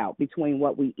 no doubt, between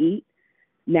what we eat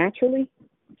naturally,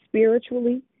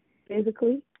 spiritually,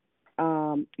 physically.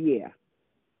 All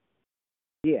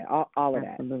of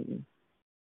that. Absolutely.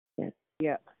 Yes.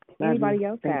 Yeah. Love Anybody you.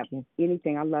 else Thank have you.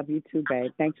 anything? I love you too,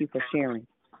 babe. Thank you for sharing.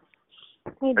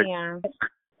 Hey, Dion.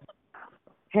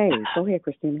 Hey, go ahead,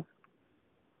 Christina.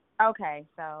 Okay,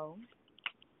 so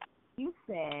you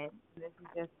said,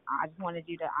 I just wanted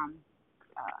you to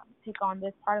pick on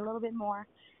this part a little bit more.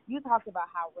 You talked about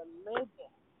how religion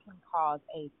can cause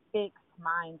a fixed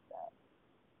mindset.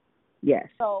 Yes.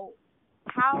 So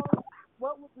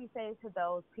what would we say to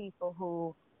those people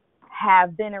who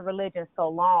have been in religion so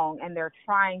long and they're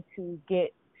trying to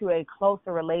get to a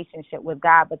closer relationship with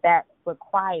God, but that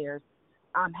requires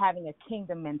having a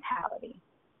kingdom mentality?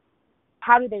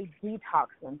 How do they detox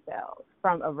themselves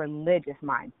from a religious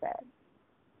mindset?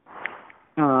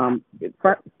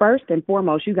 First and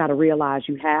foremost, you got to realize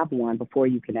you have one before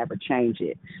you can ever change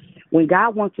it. When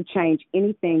God wants to change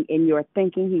anything in your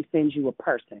thinking, he sends you a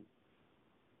person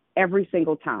every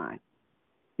single time.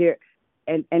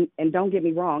 And don't get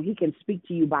me wrong, he can speak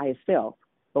to you by himself.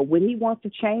 But when he wants to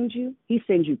change you, he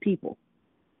sends you people.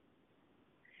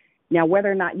 Now,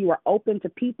 whether or not you are open to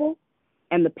people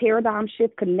and the paradigm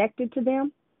shift connected to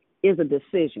them is a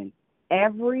decision.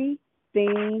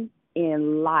 Everything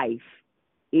in life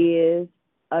is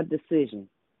a decision.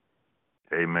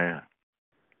 Amen.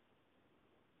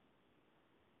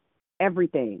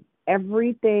 Everything, and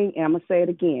I'm going to say it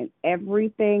again,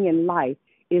 everything in life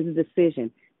is a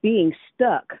decision. Being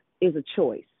stuck is a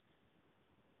choice.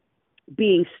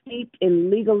 Being steeped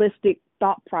in legalistic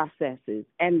thought processes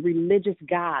and religious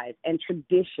guides and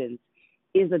traditions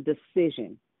is a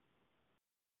decision,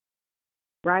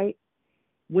 right?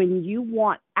 When you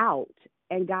want out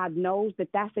and God knows that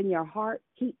that's in your heart,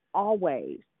 he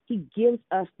gives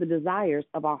us the desires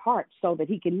of our heart so that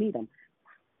he can meet them,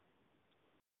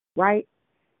 right?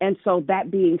 And so that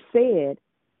being said,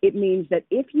 it means that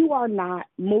if you are not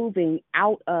moving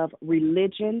out of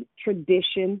religion,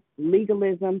 tradition,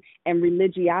 legalism, and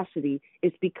religiosity,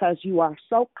 it's because you are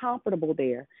so comfortable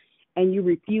there and you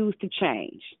refuse to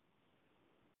change.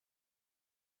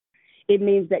 It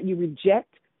means that you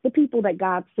reject the people that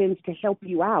God sends to help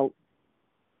you out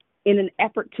in an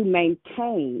effort to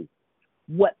maintain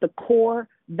what the core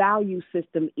value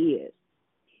system is.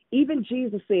 Even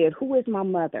Jesus said, "Who is my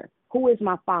mother? Who is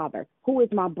my father? Who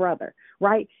is my brother?"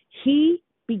 Right? He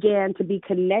began to be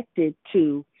connected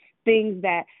to things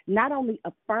that not only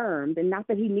affirmed, and not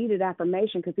that he needed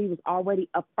affirmation because he was already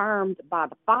affirmed by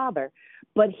the Father,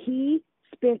 but he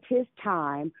spent his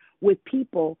time with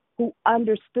people who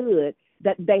understood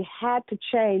that they had to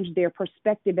change their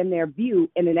perspective and their view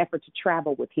in an effort to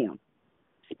travel with him.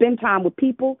 Spend time with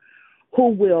people who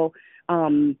will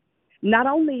not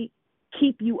only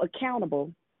keep you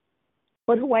accountable,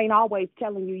 but who ain't always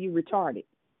telling you retarded.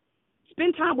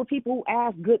 Spend time with people who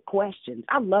ask good questions.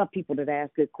 I love people that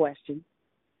ask good questions,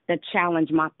 that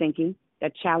challenge my thinking,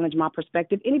 that challenge my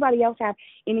perspective. Anybody else have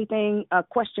anything,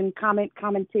 question, comment,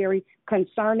 commentary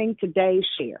concerning today's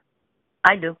share?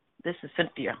 I do. This is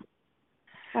Cynthia.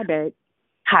 Hi, babe.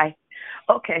 Hi.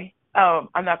 Okay.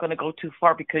 I'm not going to go too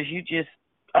far because you just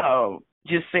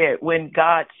said when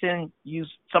God sends you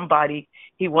somebody,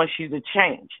 he wants you to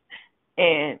change.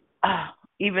 And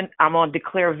even I'm on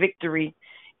Declare Victory,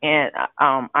 and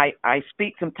I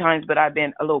speak sometimes, but I've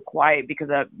been a little quiet because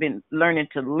I've been learning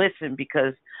to listen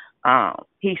because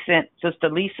he sent Sister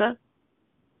Lisa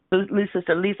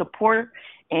Porter,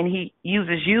 and he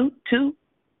uses you too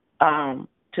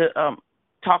to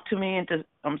talk to me and to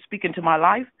speak into my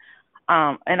life.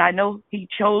 And I know he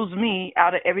chose me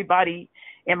out of everybody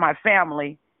in my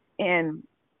family, and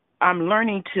I'm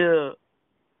learning to.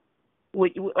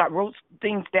 I wrote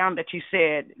things down that you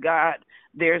said. God,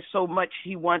 there's so much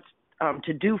He wants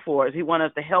to do for us. He wants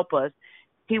us to help us.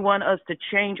 He wants us to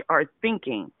change our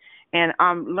thinking, and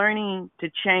I'm learning to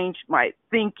change my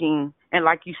thinking. And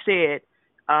like you said,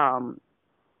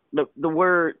 the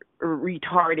word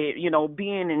retarded,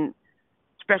 being in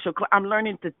special class, I'm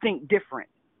learning to think different,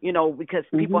 because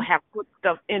people have put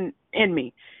stuff in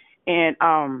me. And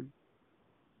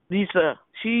Lisa,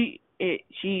 she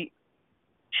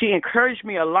encouraged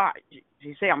me a lot.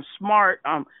 She said I'm smart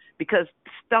because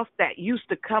stuff that used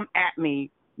to come at me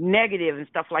negative and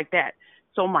stuff like that.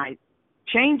 So my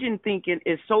change in thinking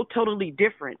is so totally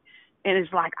different. And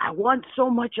it's like I want so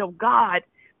much of God,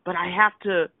 but I have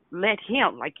to let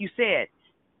Him, like you said,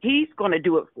 He's going to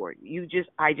do it for you.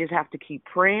 I just have to keep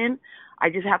praying. I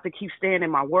just have to keep staying in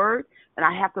my word, and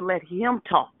I have to let Him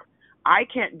talk. I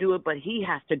can't do it, but He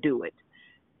has to do it.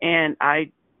 And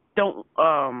I don't,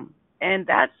 and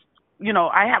that's,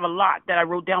 I have a lot that I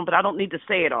wrote down, but I don't need to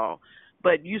say it all.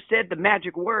 But you said the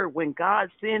magic word. When God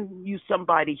sends you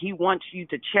somebody, He wants you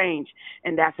to change,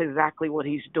 and that's exactly what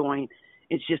He's doing.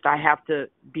 It's just I have to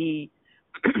be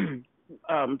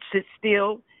sit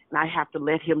still, and I have to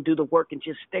let Him do the work and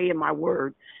just stay in my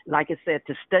word. Like I said,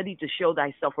 to study to show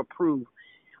thyself approved,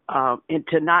 and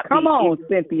to not Come be on,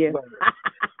 Cynthia.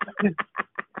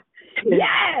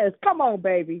 Yes, come on,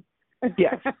 baby.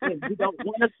 Yes, we don't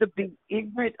want us to be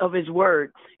ignorant of His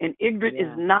word, and ignorant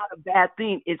is not a bad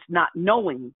thing. It's not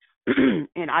knowing,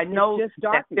 and I know it's just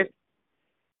darkness.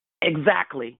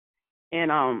 Exactly. And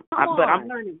but I'm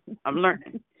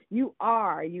learning. You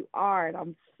are, and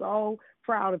I'm so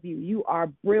proud of you. You are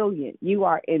brilliant. You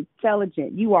are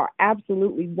intelligent. You are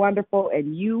absolutely wonderful,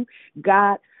 and you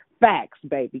got facts,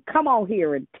 baby. Come on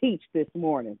here and teach this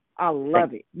morning. I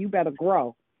love it. You better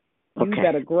grow. You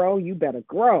better grow. You better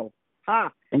grow.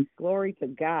 Ha! Glory to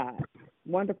God.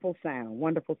 Wonderful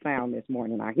sound this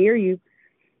morning. I hear you.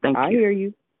 Thank you. I hear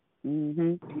you.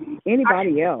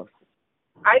 Anybody else?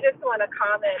 I just want to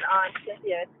comment on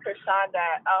Cynthia and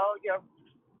Krishanda. Oh, your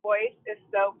voice is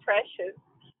so precious.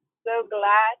 So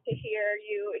glad to hear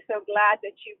you. So glad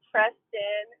that you pressed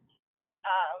in.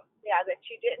 That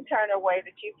you didn't turn away,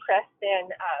 that you pressed in.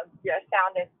 Your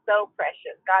sound is so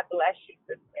precious. God bless you,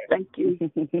 sister. Thank you.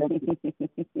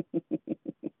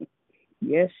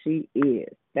 Yes, she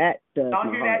is. That does.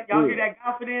 Y'all hear that? Y'all hear that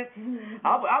confidence?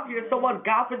 I'm hearing so much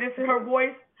confidence in her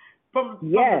voice from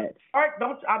the start.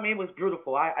 It was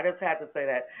beautiful. I just had to say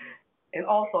that. And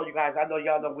also, you guys, I know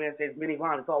y'all know Wednesdays, Minnie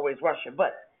Vaughn is always rushing,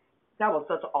 but that was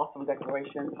such an awesome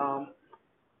declaration.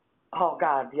 Oh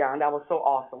God, yeah, and that was so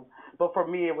awesome. But for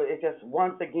me, it just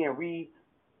once again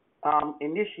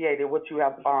initiated what you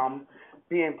have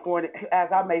been pouring,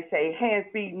 as I may say, hand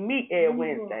feed me every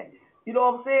Wednesday. You know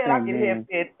what I'm saying? I get hand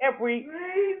fed every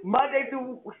Monday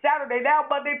through Saturday, now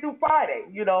Monday through Friday.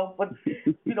 But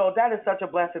that is such a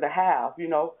blessing to have.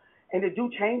 And it do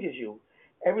changes you.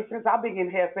 Ever since I've been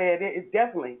getting hand fed, it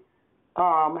definitely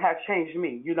has changed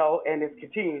me. And it's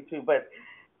continued to. But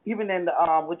even in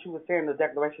what you were saying, the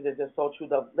declaration is just so true.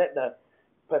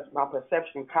 My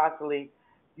perception constantly,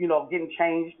 getting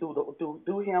changed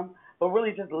through Him, but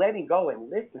really just letting go and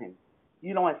listening,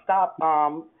 and stop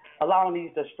allowing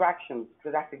these distractions,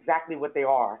 because that's exactly what they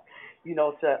are,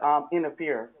 to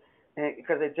interfere,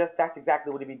 because that's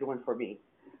exactly what He be doing for me.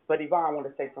 But Yvonne, I want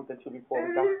to say something too before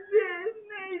we go.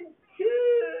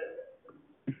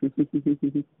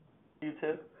 You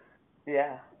too?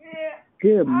 Yeah.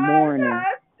 Good morning.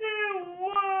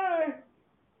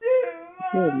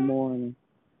 Good morning.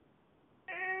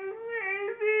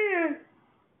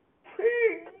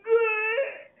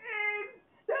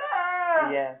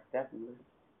 Yes, definitely.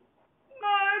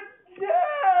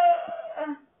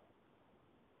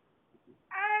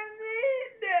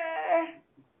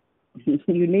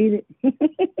 You need it?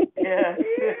 Yeah.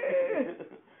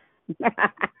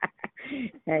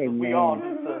 Hey, man.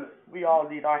 We all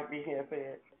need our be hand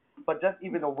fed. But just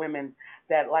even the women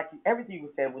that, like everything you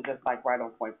said was just like right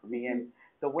on point for me. And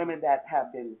the women that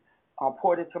have been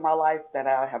poured into my life, that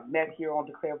I have met here on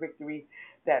Declare Victory,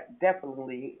 that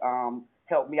definitely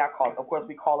helped me. Of course,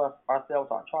 we call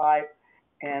ourselves our tribe.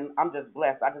 And I'm just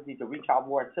blessed. I just need to reach out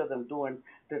more to them during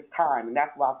this time. And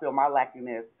that's why I feel my lacking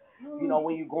is,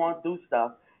 when you're going through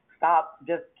stuff, stop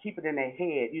just keep it in their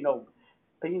head, even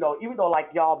though like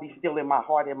y'all be still in my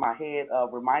heart, in my head,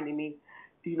 reminding me,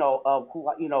 of who,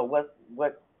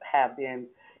 what have been,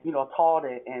 taught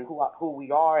and who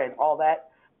we are and all that.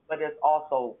 But it's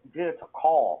also good to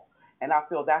call, and I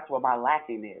feel that's where my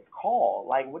lacking is. Call,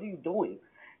 like, what are you doing?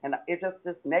 And it's just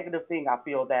this negative thing I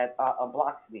feel that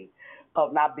blocks me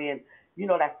of not being,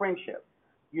 that friendship.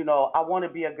 I want to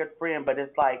be a good friend, but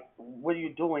it's like, what are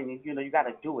you doing? You got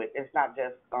to do it. It's not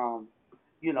just,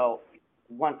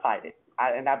 one-sided.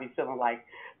 And I be feeling like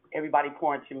everybody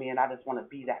pouring to me, and I just want to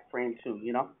be that friend too.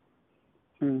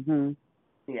 Mhm.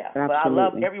 Yeah. Absolutely. But I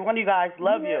love every one of you guys.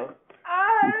 Love you.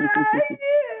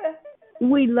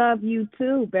 We love you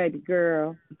too, baby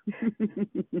girl.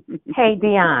 Hey,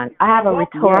 Dion, I have a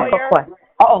rhetorical question.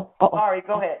 Oh. Sorry,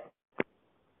 go ahead.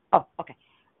 Oh, okay.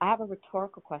 I have a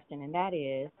rhetorical question, and that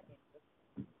is,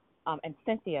 and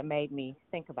Cynthia made me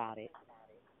think about it.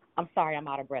 I'm sorry I'm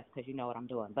out of breath because you know what I'm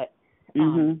doing, but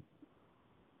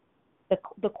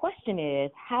the question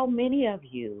is, how many of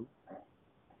you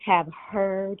have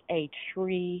heard a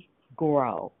tree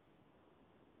grow?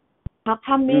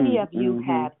 How many of you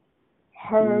have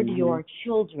heard your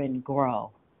children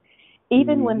grow,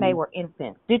 even when they were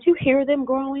infants? Did you hear them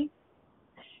growing?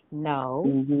 No.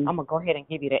 I'm going to go ahead and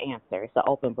give you the answer. It's an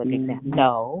open book exam.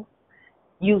 No.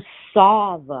 You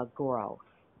saw the growth.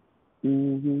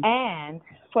 And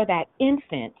for that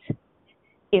infant,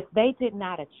 if they did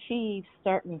not achieve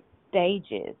certain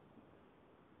stages,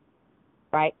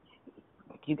 right?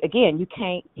 You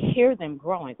can't hear them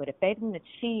growing, but if they didn't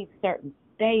achieve certain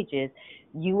stages,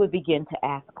 you would begin to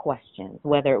ask questions,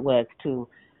 whether it was to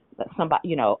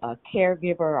somebody, a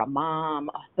caregiver, a mom,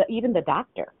 even the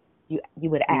doctor. You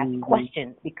would ask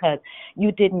questions because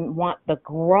you didn't want the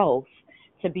growth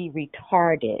to be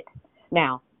retarded.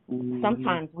 Now,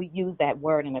 sometimes we use that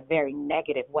word in a very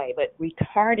negative way, but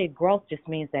retarded growth just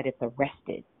means that it's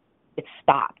arrested. It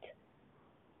stopped.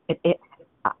 It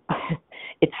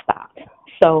stopped.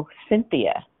 So,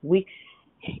 Cynthia,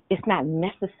 it's not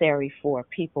necessary for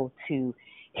people to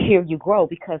hear you grow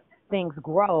because things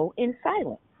grow in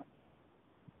silence.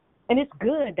 And it's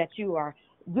good that you're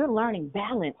learning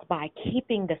balance by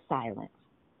keeping the silence.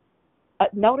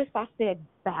 Notice I said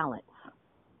balance,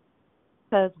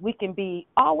 because we can be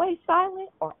always silent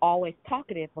or always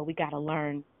talkative, but we got to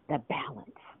learn the balance.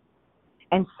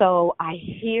 And so I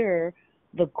hear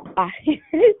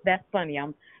that's funny.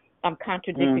 I'm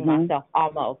contradicting myself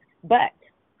almost, but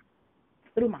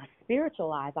through my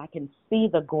spiritual eyes, I can see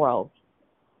the growth.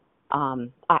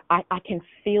 I can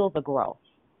feel the growth.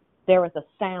 There is a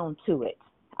sound to it.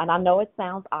 And I know it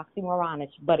sounds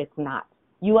oxymoronish, but it's not.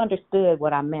 You understood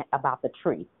what I meant about the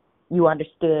tree. You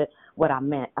understood what I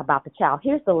meant about the child.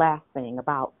 Here's the last thing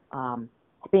about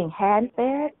being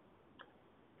hand-fed.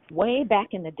 Way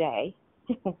back in the day,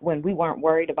 when we weren't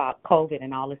worried about COVID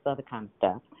and all this other kind of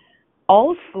stuff,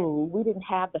 old school, we didn't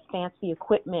have the fancy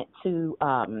equipment to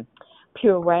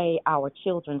puree our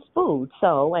children's food.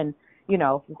 So, and,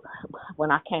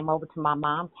 when I came over to my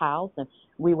mom's house and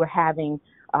we were having,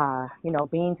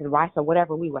 beans and rice or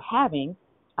whatever we were having,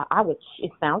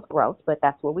 it sounds gross, but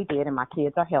that's what we did, and my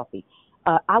kids are healthy.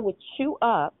 I would chew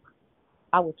up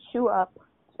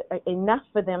enough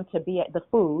for them to be at the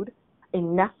food,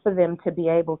 enough for them to be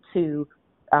able to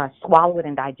swallow it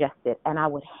and digest it, and I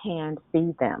would hand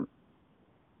feed them.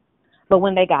 But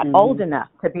when they got old enough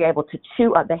to be able to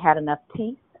chew up, they had enough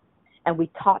teeth, and we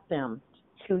taught them,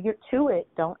 chew it,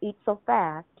 don't eat so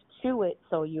fast, chew it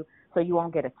so you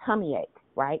won't get a tummy ache,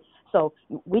 right? So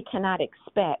we cannot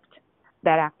expect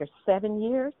that after 7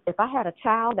 years, if I had a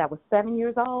child that was 7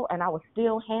 years old and I was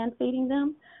still hand feeding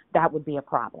them, that would be a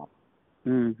problem.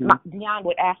 Dion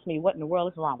would ask me, what in the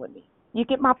world is wrong with me? You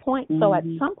get my point? So at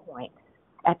some point,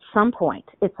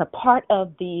 it's a part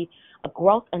of the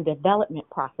growth and development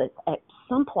process. At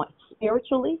some point,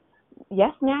 spiritually,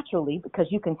 yes, naturally, because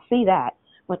you can see that,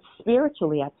 but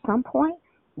spiritually, at some point,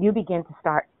 you begin to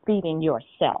start feeding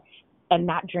yourself and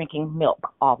not drinking milk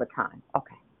all the time.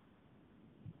 Okay.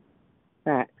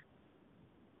 Right.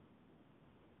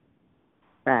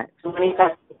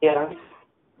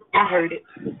 I heard it.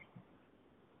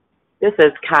 This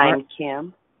is Kind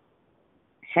Kim.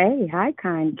 Hey, hi,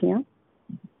 Kind Kim.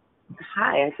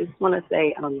 Hi, I just want to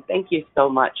say thank you so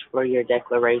much for your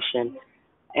declaration.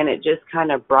 And it just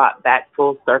kind of brought back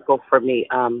full circle for me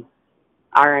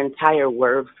our entire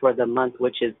word for the month,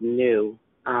 which is new.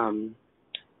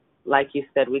 Like you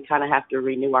said, we kind of have to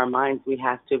renew our minds. We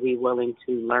have to be willing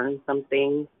to learn some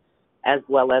things as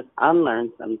well as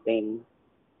unlearn some things.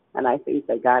 And I think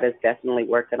that God is definitely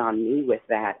working on me with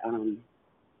that.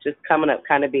 Just coming up,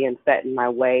 kind of being set in my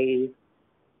ways,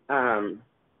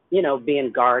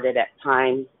 being guarded at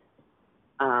times,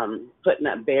 putting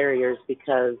up barriers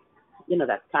because,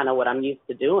 that's kind of what I'm used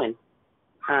to doing,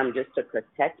 just to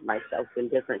protect myself in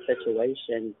different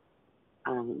situations.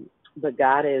 But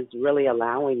God is really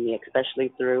allowing me,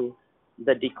 especially through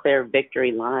the Declare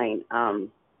Victory line,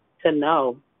 to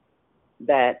know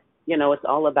that, it's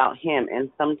all about Him. And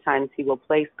sometimes He will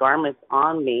place garments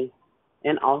on me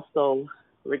and also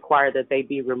require that they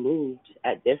be removed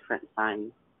at different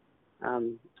times.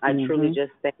 I truly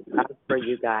just thank God for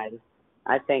you guys.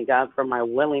 I thank God for my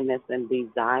willingness and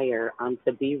desire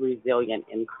to be resilient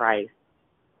in Christ.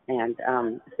 And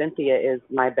Cynthia is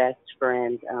my best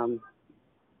friend.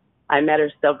 I met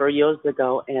her several years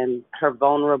ago, and her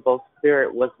vulnerable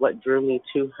spirit was what drew me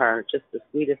to her, just the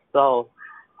sweetest soul.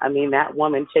 I mean, that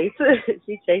woman she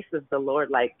chases the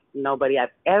Lord like nobody I've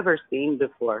ever seen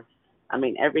before. I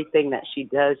mean, everything that she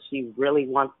does, she really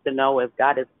wants to know if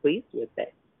God is pleased with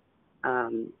it.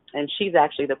 And she's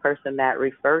actually the person that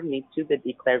referred me to the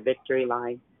Declare Victory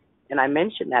line. And I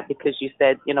mentioned that because you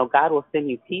said, God will send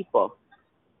you people.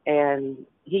 And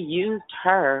He used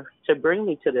her to bring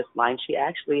me to this line. She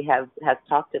actually has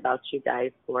talked about you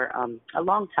guys for a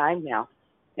long time now.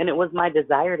 And it was my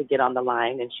desire to get on the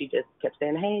line. And she just kept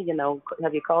saying, hey,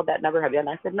 have you called that number? Have you? And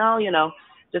I said, no,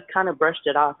 just kind of brushed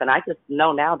it off. And I just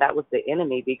know now that was the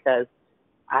enemy, because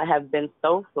I have been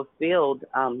so fulfilled.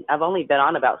 I've only been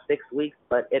on about 6 weeks,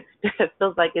 but it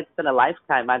feels like it's been a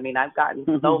lifetime. I mean, I've gotten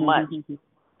so much of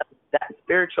that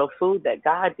spiritual food that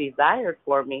God desired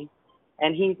for me.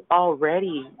 And He's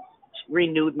already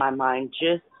renewed my mind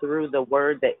just through the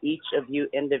word that each of you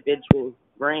individuals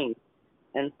bring.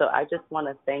 And so I just want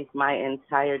to thank my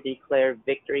entire Declare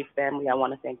Victory family. I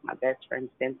want to thank my best friend,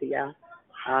 Cynthia,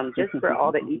 just for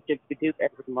all that each of you do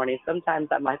every morning. Sometimes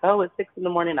I'm like, oh, it's 6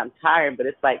 a.m, I'm tired. But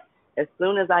it's like, as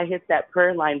soon as I hit that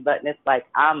prayer line button, it's like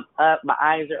I'm up, my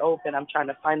eyes are open, I'm trying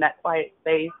to find that quiet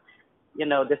space.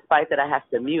 Despite that I have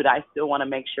to mute, I still want to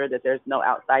make sure that there's no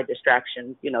outside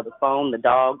distractions, the phone, the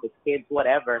dog, the kids,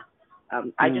 whatever.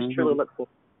 I just truly look for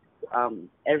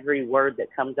every word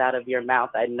that comes out of your mouth.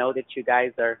 I know that you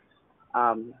guys are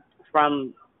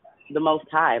from the Most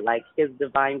High, like His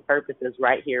divine purpose is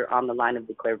right here on the line of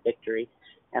Declare Victory.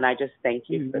 And I just thank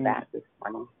you for that this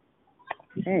morning.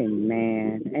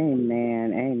 Amen.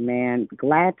 Amen. Amen.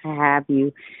 Glad to have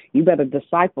you. You better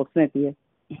disciple Cynthia.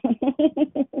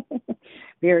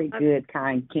 Very good,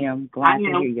 kind Kim. Glad to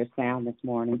hear your sound this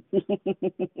morning.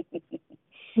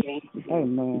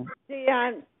 Amen.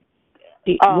 Dion,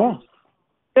 yes.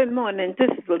 Good morning.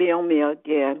 This is Leomi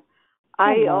again.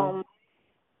 I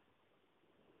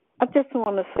just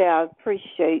want to say I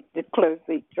appreciate the Declare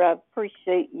Victory. I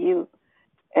appreciate you,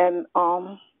 and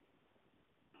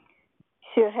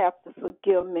she'll have to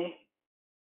forgive me.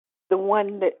 The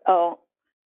one that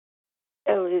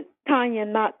is Tanya,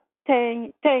 not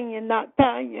Tanya, not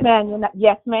Tanya.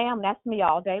 Yes, ma'am. That's me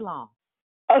all day long.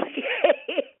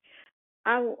 Okay.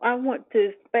 I want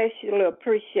to especially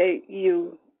appreciate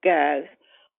you guys.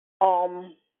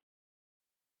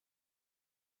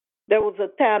 There was a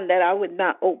time that I would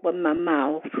not open my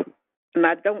mouth, and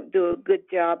I don't do a good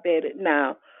job at it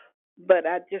now. But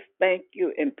I just thank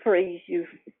you and praise you.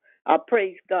 I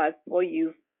praise God for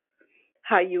you,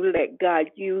 how you let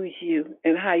God use you,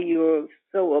 and how you're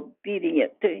so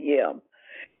obedient to Him.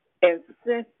 And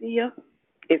Cynthia,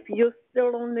 if you're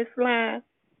still on this line,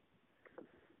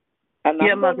 and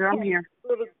Mother, I'm here.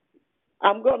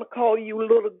 I'm going to call you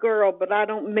little girl, but I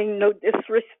don't mean no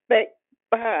disrespect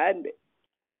behind it.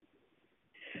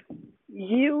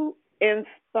 You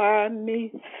inspire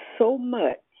me so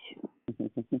much.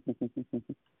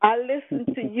 I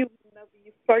listened to you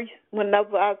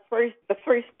the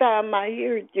first time I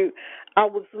heard you, I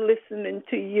was listening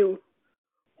to you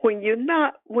when you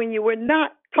were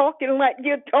not talking like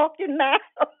you're talking now.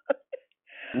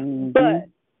 But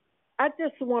I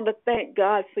just want to thank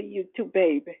God for you too,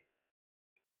 baby.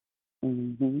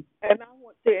 And I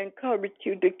want to encourage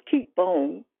you to keep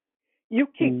on. You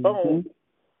keep on.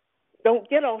 Don't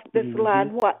get off this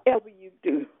line, whatever you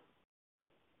do.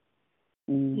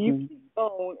 You keep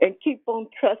on and keep on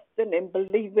trusting and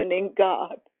believing in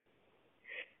God.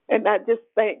 And I just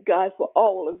thank God for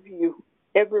all of you,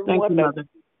 every one of you.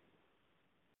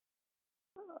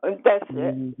 And that's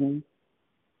it.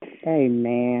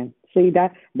 Amen. See,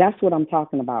 that's what I'm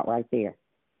talking about right there.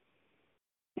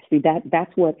 See,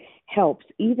 that's what helps.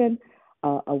 Even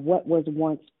what was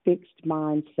once fixed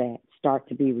mindset start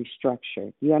to be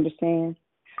restructured. You understand?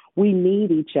 We need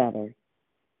each other,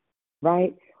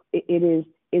 right? It is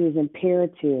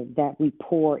imperative that we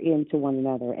pour into one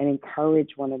another and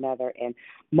encourage one another and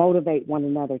motivate one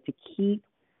another to keep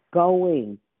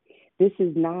going. This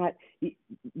is not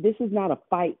a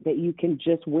fight that you can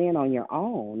just win on your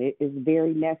own. It is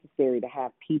very necessary to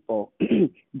have people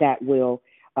that will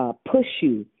push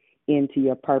you into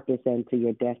your purpose and to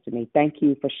your destiny. Thank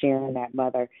you for sharing that,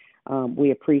 Mother.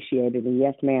 We appreciate it. And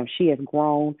yes, ma'am, she has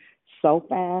grown so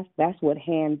fast. That's what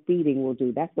hand feeding will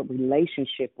do. That's what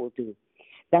relationship will do.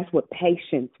 That's what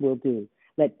patience will do.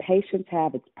 Let patience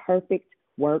have its perfect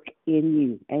work in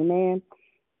you. Amen.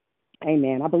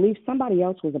 Amen. I believe somebody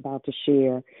else was about to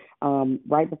share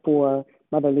right before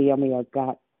Mother Leomia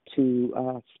got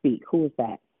to speak. Who is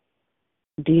that?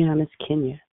 Dion, it's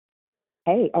Kenya.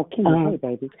 Hey, Kenya, hey,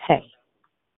 baby. Hey.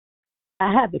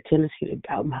 I have a tendency to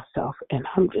doubt myself, and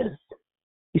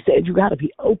you said you got to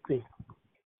be open.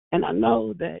 And I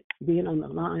know that being on the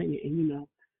line and,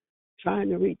 trying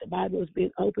to read the Bible is being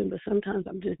open, but sometimes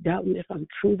I'm just doubting if I'm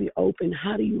truly open.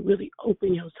 How do you really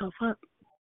open yourself up?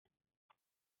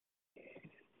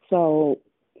 So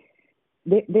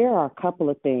there are a couple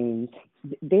of things.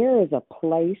 There is a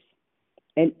place,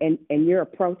 and you're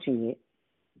approaching it.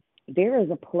 There is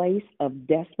a place of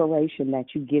desperation that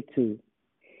you get to,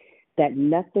 that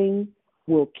nothing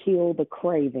will kill the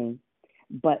craving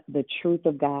but the truth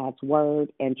of God's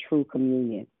word and true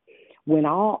communion. When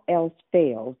all else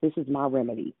fails, this is my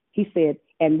remedy. He said,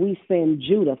 and we send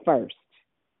Judah first.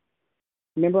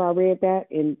 Remember I read that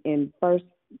in 1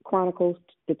 Chronicles,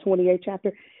 the 28th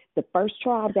chapter? The first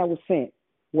tribe that was sent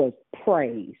was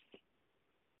praise,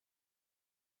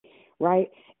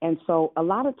 right? And so a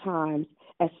lot of times,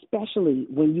 especially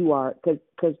when you are,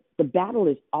 because the battle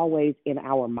is always in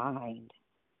our mind.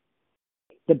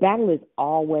 The battle is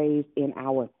always in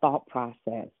our thought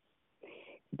process.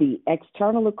 The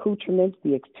external accoutrements,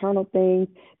 the external things,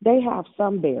 they have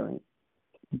some bearing.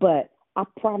 But I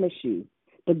promise you,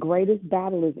 the greatest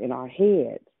battle is in our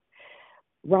heads,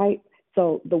 right?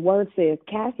 So the word says,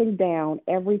 casting down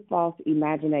every false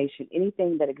imagination,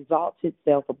 anything that exalts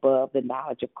itself above the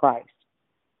knowledge of Christ.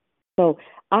 So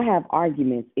I have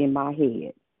arguments in my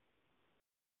head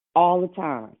all the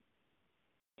time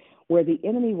where the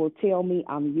enemy will tell me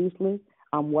I'm useless,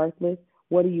 I'm worthless,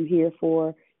 what are you here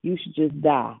for? You should just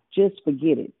die. Just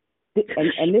forget it.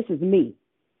 And this is me.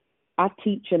 I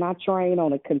teach and I train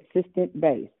on a consistent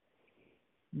base.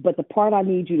 But the part I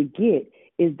need you to get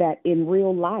is that in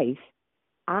real life,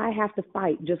 I have to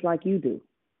fight just like you do.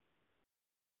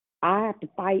 I have to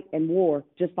fight and war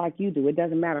just like you do. It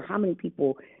doesn't matter how many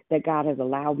people that God has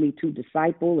allowed me to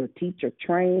disciple or teach or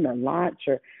train or launch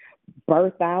or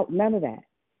birth out, none of that.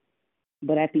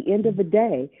 But at the end of the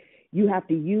day, you have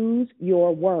to use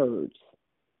your words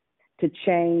to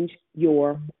change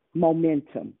your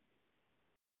momentum.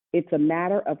 It's a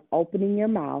matter of opening your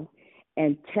mouth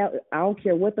and tell, I don't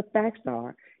care what the facts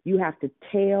are, you have to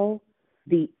tell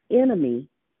the enemy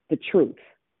the truth.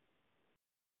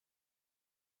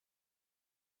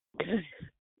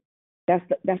 That's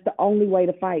the only way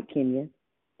to fight, Kenya.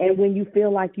 And when you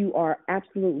feel like you are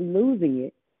absolutely losing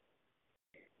it,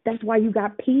 that's why you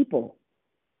got people.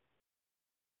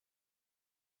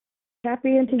 Tap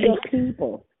into your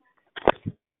people.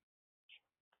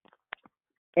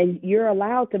 And you're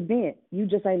allowed to vent. You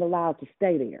just ain't allowed to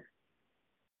stay there.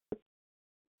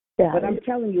 Yeah. But I'm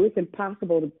telling you, it's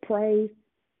impossible to praise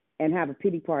and have a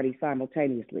pity party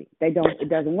simultaneously. It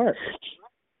doesn't work.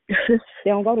 They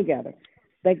don't go together.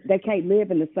 They can't live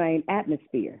in the same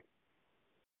atmosphere.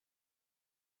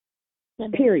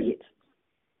 Period.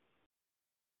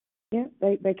 Yeah,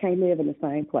 they can't live in the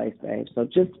same place, babe. So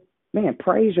just, man,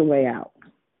 praise your way out.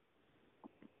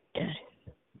 Okay.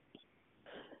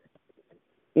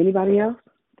 Anybody else?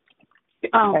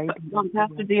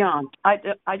 Pastor Dion, I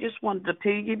just wanted to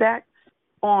piggyback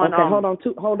on. Okay,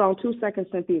 hold on 2 seconds,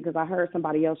 Cynthia, because I heard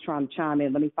somebody else trying to chime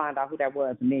in. Let me find out who that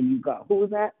was, and then you go. Who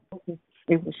was that?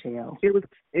 It was Shell.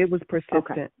 It was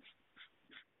persistent.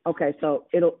 Okay, so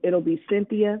it'll be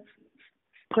Cynthia,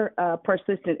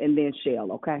 persistent, and then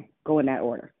Shell. Okay, go in that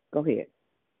order. Go ahead.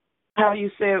 How you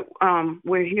said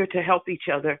we're here to help each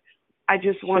other. I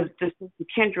just wanted to say to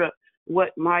Kendra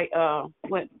what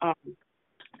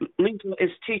Lisa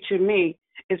is teaching me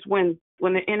is when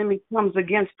the enemy comes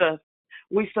against us,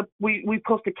 we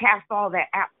supposed to cast all that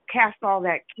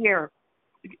care,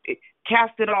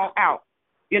 cast it all out.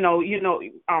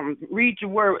 Read your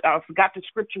word. I forgot the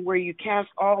scripture where you cast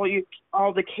all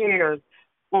the cares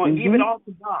on, give it all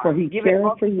to God. For He give cares it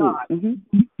all for to you. God.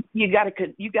 Mm-hmm. You gotta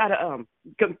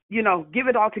give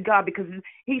it all to God, because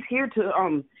He's here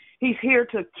to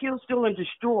kill, steal, and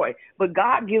destroy. But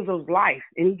God gives us life,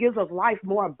 and He gives us life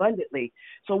more abundantly.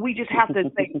 So we just have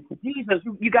to say, Jesus,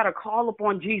 you got to call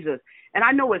upon Jesus. And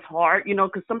I know it's hard,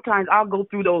 because sometimes I'll go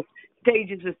through those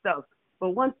stages and stuff. But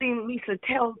one thing Lisa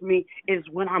tells me is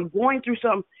when I'm going through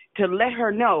something to let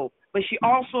her know. But she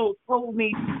also told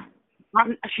me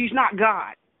she's not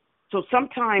God. So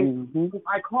sometimes if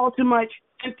I call too much,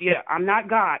 Cynthia, I'm not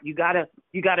God. You gotta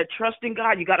trust in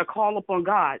God. You gotta call upon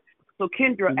God. So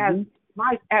Kendra,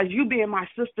 as you being my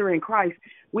sister in Christ,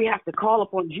 we have to call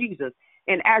upon Jesus.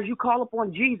 And as you call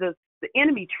upon Jesus, the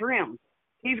enemy trims.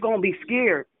 He's gonna be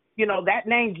scared. You know, that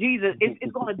name Jesus,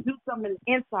 it's gonna do something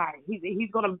inside.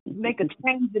 He's gonna make a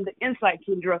change in the inside,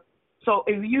 Kendra. So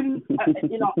if you,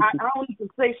 I don't even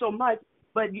say so much.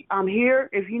 But I'm here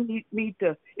if you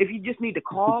if you just need to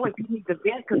call, if you need to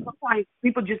vent, because sometimes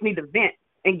people just need to vent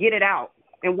and get it out.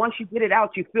 And once you get it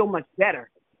out, you feel much better.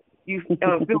 You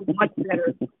feel much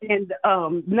better. And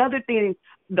another thing,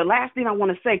 the last thing I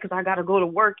want to say, because I got to go to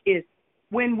work, is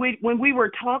when we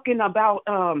were talking about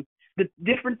the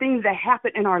different things that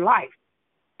happen in our life,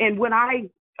 and when I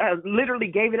literally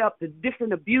gave it up, the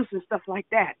different abuse and stuff like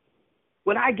that,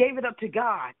 when I gave it up to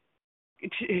God,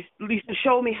 Lisa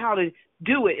showed me how to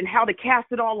do it and how to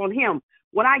cast it all on him.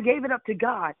 When I gave it up to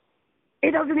God, it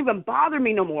doesn't even bother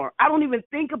me no more. I don't even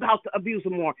think about the abuse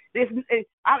anymore.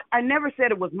 I never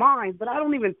said it was mine, but I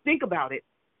don't even think about it.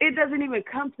 It doesn't even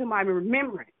come to my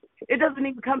remembrance. It doesn't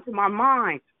even come to my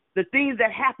mind. The things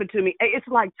that happened to me, it's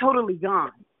like totally gone.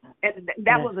 And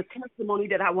that was a testimony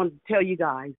that I wanted to tell you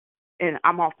guys. And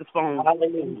I'm off the phone.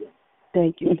 Hallelujah.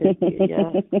 Thank you,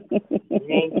 Cynthia.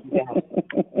 Thank you.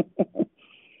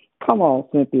 Come on,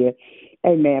 Cynthia.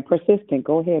 Amen. Persistent.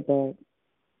 Go ahead, babe.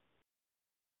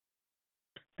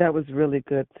 That was really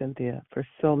good, Cynthia, for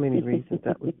so many reasons.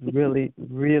 That was really,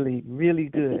 really, really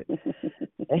good.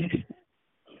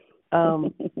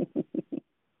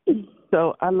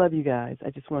 So I love you guys. I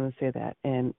just want to say that.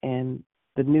 And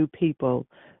the new people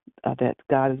that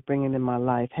God is bringing in my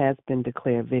life has been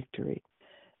declared victory.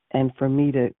 And for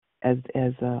me to, as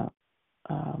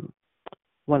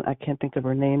one, I can't think of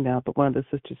her name now, but one of the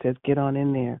sisters says, get on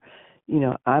in there. You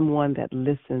know, I'm one that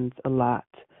listens a lot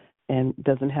and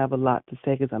doesn't have a lot to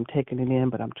say because I'm taking it in,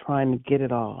 but I'm trying to get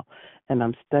it all. And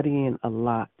I'm studying a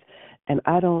lot. And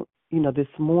I don't, this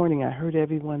morning I heard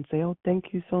everyone say, oh,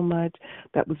 thank you so much.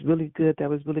 That was really good. That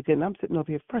was really good. And I'm sitting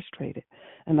over here frustrated.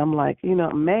 And I'm like,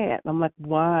 I'm mad. I'm like,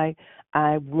 why?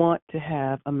 I want to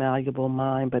have a malleable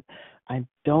mind, but I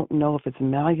don't know if it's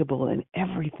malleable in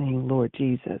everything, Lord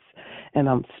Jesus. And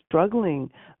I'm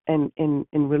struggling and in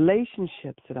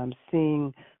relationships that I'm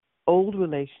seeing, old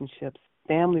relationships,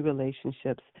 family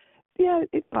relationships. Yeah,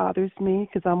 it bothers me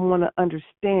because I want to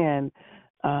understand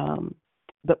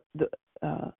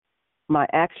my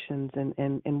actions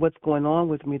and what's going on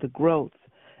with me, the growth.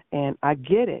 And I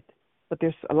get it, but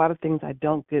there's a lot of things I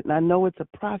don't get. And I know it's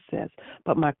a process.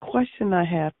 But my question I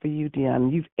have for you,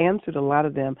 Deanna, you've answered a lot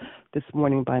of them this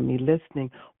morning by me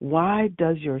listening. Why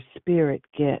does your spirit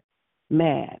get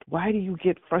mad? Why do you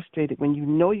get frustrated when you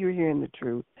know you're hearing the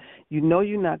truth? You know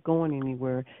you're not going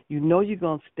anywhere. You know you're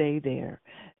going to stay there.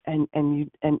 And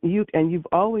you've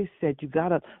always said you got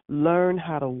to learn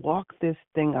how to walk this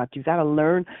thing out. You got to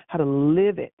learn how to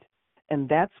live it. And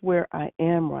that's where I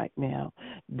am right now.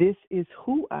 This is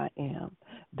who I am.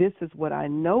 This is what I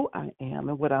know I am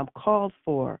and what I'm called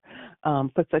for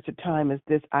such a time as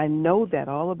this. I know that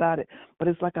all about it, but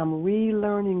it's like I'm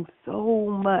relearning so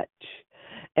much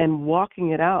and walking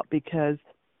it out because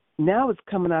now it's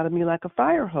coming out of me like a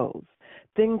fire hose.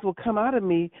 Things will come out of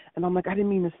me, and I'm like, I didn't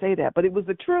mean to say that, but it was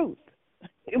the truth.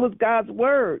 It was God's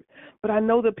word. But I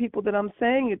know the people that I'm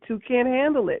saying it to can't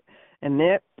handle it. And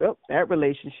that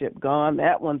relationship gone.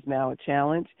 That one's now a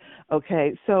challenge.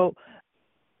 Okay, so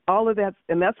all of that,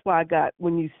 and that's why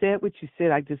when you said what you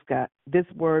said, I just got, this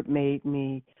word made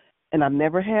me, and I've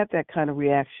never had that kind of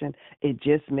reaction. It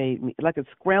just made me, like it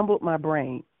scrambled my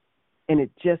brain, and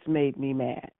it just made me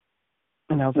mad.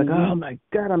 And I was like, oh, my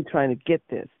God, I'm trying to get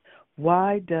this.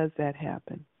 Why does that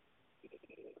happen?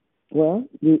 Well,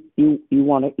 you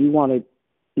want it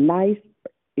nice.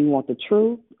 You want the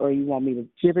truth, or you want me to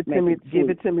give it to me? Give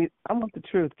it to me. I want the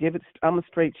truth. Give it. I'm a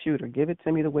straight shooter. Give it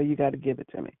to me the way you got to give it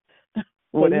to me.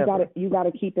 Whatever. Well, you got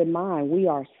to keep in mind we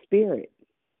are spirit.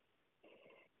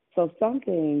 So some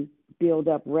things build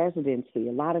up residency.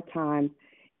 A lot of times,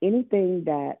 anything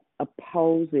that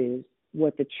opposes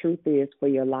what the truth is for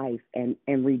your life and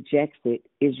rejects it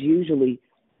is usually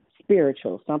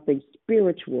spiritual, something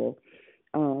spiritual.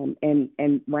 And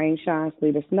rain shines,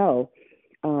 sleet or snow.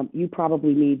 You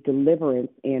probably need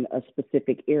deliverance in a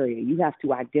specific area. You have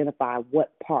to identify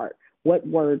what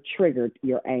word triggered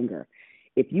your anger.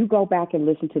 If you go back and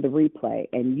listen to the replay,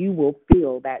 and you will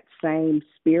feel that same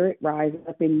spirit rise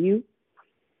up in you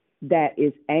that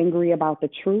is angry about the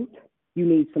truth, you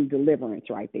need some deliverance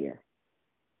right there.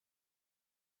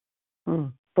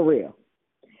 for real.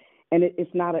 And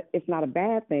it's not a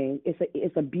bad thing.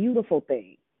 It's a beautiful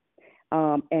thing.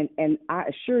 And I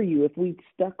assure you, if we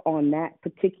stuck on that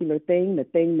particular thing, the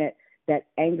thing that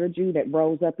angered you, that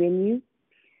rose up in you,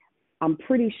 I'm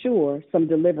pretty sure some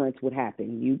deliverance would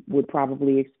happen. You would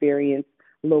probably experience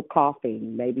a little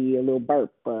coughing, maybe a little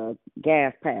burp,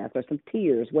 gas pass, or some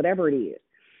tears, whatever it is.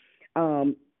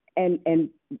 And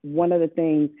one of the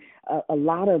things, a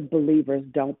lot of believers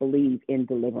don't believe in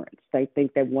deliverance. They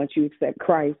think that once you accept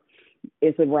Christ,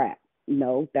 it's a wrap.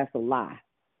 No, that's a lie.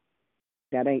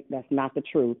 That's not the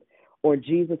truth. Or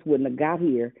Jesus wouldn't have got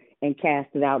here and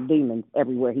casted out demons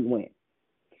everywhere he went.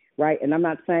 Right? And I'm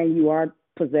not saying you are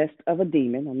possessed of a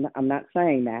demon. I'm not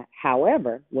saying that.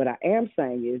 However, what I am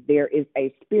saying is there is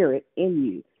a spirit in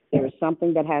you. There is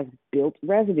something that has built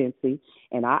residency,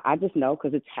 and I just know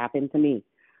because it's happened to me.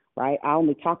 Right? I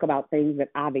only talk about things that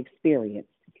I've experienced.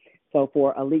 So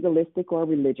for a legalistic or a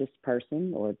religious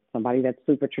person or somebody that's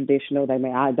super traditional,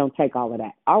 I don't take all of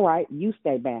that. All right, you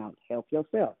stay bound. Help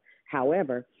yourself.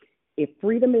 However, if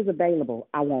freedom is available,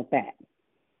 I want that.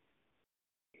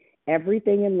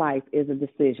 Everything in life is a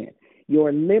decision.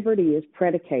 Your liberty is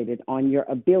predicated on your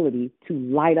ability to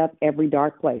light up every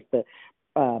dark place. The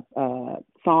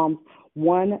Psalms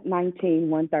 119,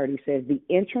 130 says, the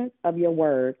entrance of your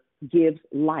word gives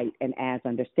light and adds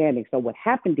understanding. So what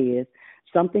happened is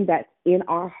something that's in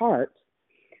our hearts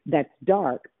that's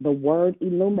dark, the word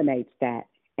illuminates that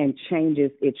and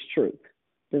changes its truth.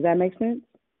 Does that make sense?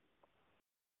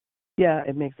 Yeah,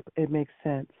 it makes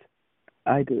sense.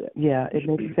 Yeah, it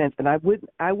makes sense. And I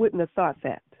wouldn't have thought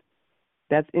that.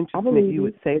 That's interesting that you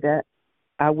would say that.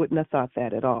 I wouldn't have thought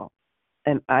that at all.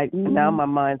 And now my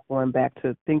mind's going back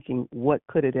to thinking, what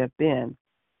could it have been?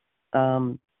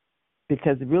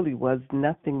 Because it really was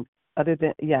nothing other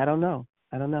than, I don't know.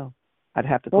 I'd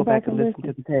have to go back and listen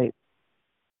to the tape.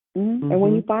 And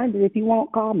when you find it, if you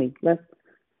won't, call me.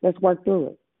 Let's work through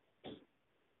it.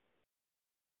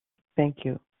 Thank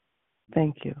you.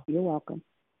 You're welcome.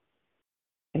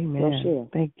 Amen.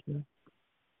 Thank you.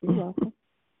 You're welcome.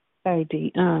 Hey,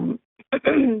 Dee,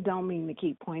 don't mean to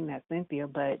keep pointing at Cynthia,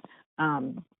 but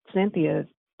Cynthia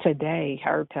today,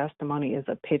 her testimony is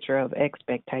a picture of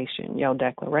expectation, your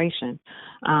declaration.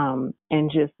 And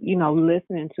just,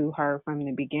 listening to her from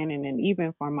the beginning, and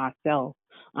even for myself,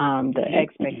 the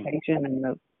expectation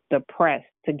and the press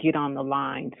to get on the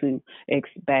line, to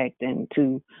expect and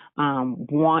to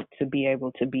want to be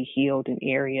able to be healed in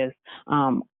areas.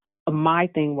 My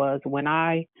thing was when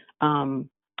I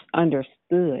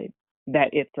understood that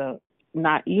it's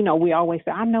we always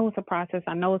say, I know it's a process.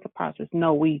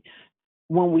 No,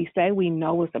 when we say we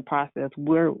know it's a process,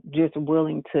 we're just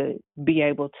willing to be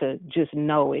able to just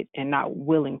know it and not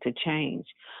willing to change.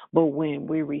 But when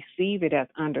we receive it as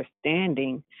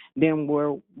understanding, then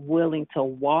we're willing to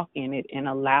walk in it and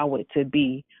allow it to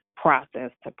be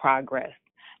processed to progress,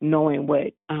 knowing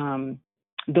what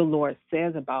the Lord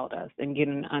says about us and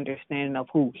getting an understanding of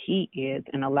who He is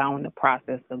and allowing the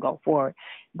process to go forward.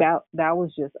 That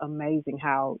was just amazing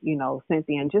how,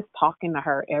 Cynthia, and just talking to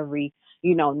her every,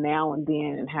 now and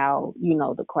then, and how,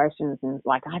 the questions, and it's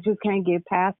like, I just can't get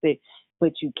past it.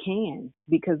 But you can,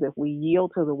 because if we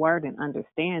yield to the word and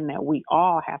understand that we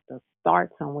all have to start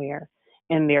somewhere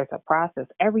and there's a process,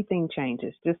 everything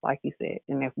changes, just like you said.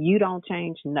 And if you don't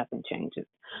change, nothing changes.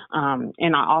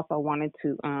 And I also wanted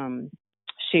to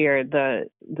share the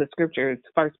scriptures,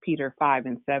 1 Peter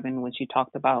 5:7, when she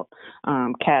talked about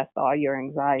cast all your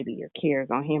anxiety, your cares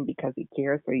on Him because He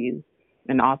cares for you.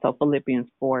 And also Philippians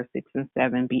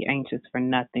 4:6-7, be anxious for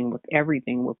nothing, with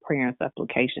everything with prayer and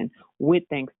supplication, with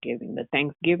thanksgiving. The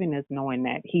thanksgiving is knowing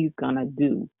that He's going to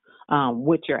do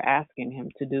what you're asking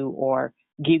Him to do, or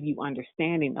give you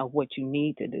understanding of what you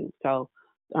need to do. So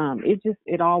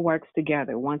it all works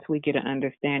together once we get an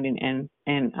understanding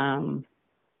and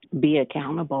be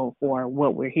accountable for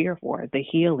what we're here for, the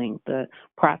healing, the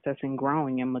processing,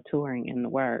 growing, and maturing in the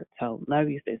word. So love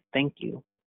you, sis. Thank you.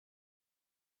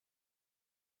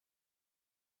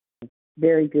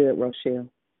 Very good, Rochelle.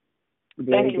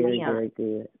 Very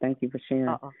good. Thank you for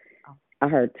sharing. I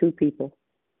heard two people.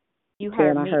 You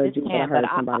heard me. I heard you, but I heard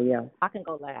somebody else. I can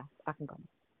go last.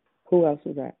 Who else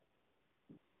was that?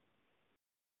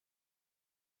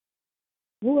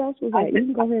 Who else was that? You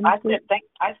can go ahead.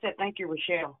 I said thank you,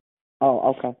 Rochelle.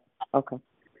 Oh, okay.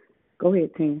 Go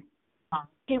ahead, Tina.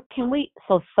 Can we?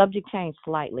 So subject change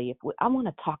slightly. I want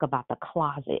to talk about the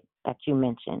closet that you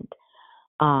mentioned,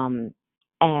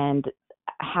 and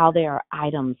how there are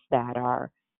items that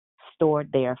are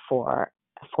stored there for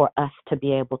us to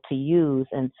be able to use.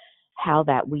 And how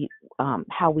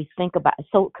we think about.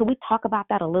 So can we talk about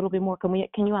that a little bit more?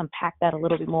 Can you unpack that a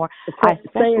little bit more? Say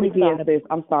it again, sis.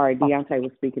 I'm sorry, Deontay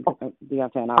was speaking.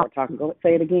 Deontay and I were talking. Go ahead,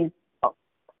 say it again.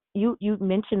 You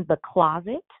mentioned the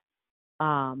closet,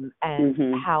 and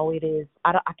how it is.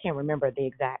 I can't remember the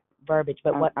exact verbiage,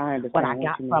 but what I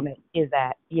got from it is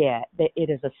that that it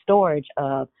is a storage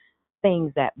of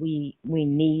things that we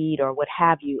need or what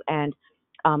have you. And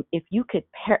if you could,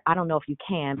 I don't know if you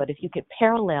can, but if you could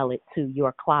parallel it to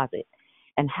your closet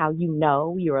and how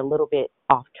you're a little bit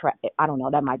off track. I don't know,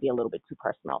 that might be a little bit too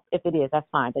personal. If it is, that's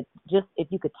fine. But just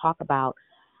if you could talk about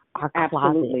our closet.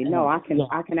 Absolutely. No, I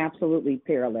can absolutely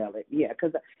parallel it. Yeah,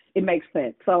 because it makes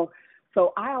sense. So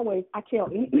I tell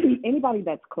anybody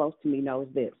that's close to me knows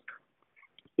this.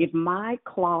 If my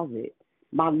closet,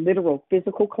 my literal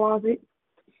physical closet,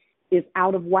 is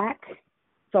out of whack,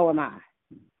 so am I.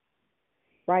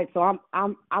 Right? So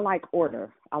I like order.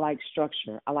 I like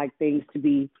structure. I like things to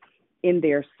be in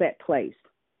their set place.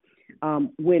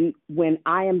 When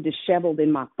I am disheveled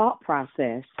in my thought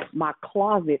process, my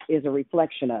closet is a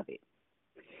reflection of it.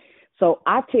 So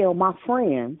I tell my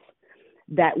friends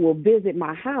that will visit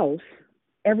my house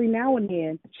every now and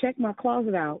then, check my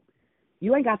closet out.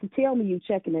 You ain't got to tell me you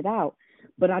checking it out,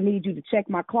 but I need you to check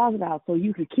my closet out so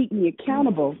you can keep me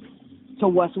accountable to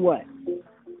what's what.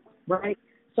 Right?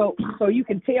 So you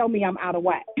can tell me I'm out of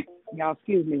whack. Y'all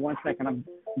excuse me 1 second. I'm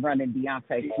running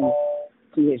Deontay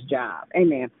to his job.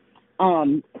 Amen.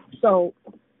 So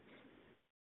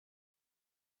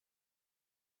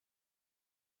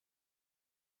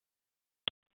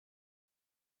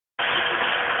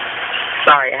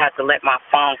sorry, I had to let my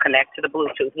phone connect to the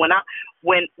Bluetooth. When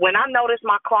I notice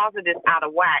my closet is out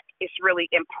of whack, it's really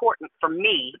important for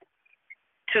me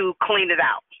to clean it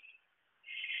out.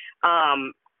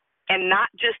 And not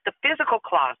just the physical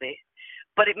closet,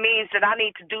 but it means that I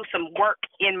need to do some work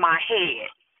in my head.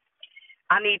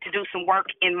 I need to do some work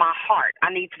in my heart.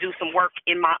 I need to do some work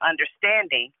in my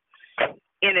understanding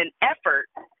in an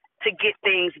effort to get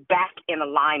things back in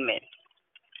alignment.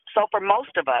 So for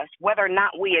most of us, whether or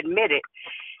not we admit it,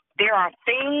 there are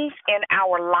things in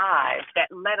our lives that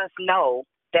let us know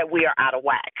that we are out of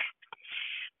whack.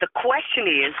 The question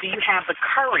is, do you have the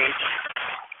courage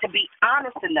to be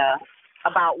honest enough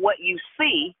about what you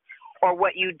see or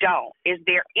what you don't? Is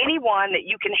there anyone that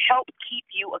you can help keep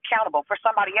you accountable? For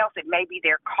somebody else, it may be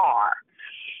their car.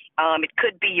 It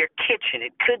could be your kitchen.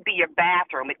 It could be your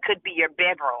bathroom. It could be your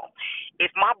bedroom.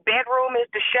 If my bedroom is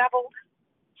disheveled,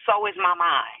 so is my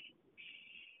mind,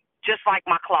 just like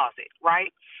my closet,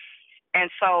 right? And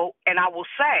I will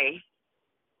say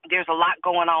there's a lot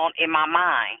going on in my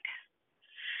mind,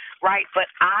 right? But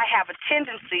I have a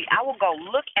tendency, I will go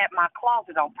look at my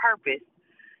closet on purpose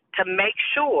to make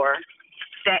sure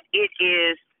that it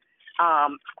is,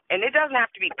 and it doesn't have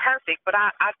to be perfect, but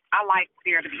I like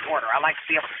there to be order. I like to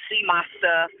be able to see my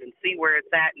stuff and see where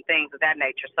it's at and things of that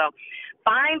nature. So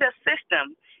find a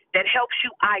system that helps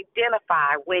you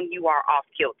identify when you are off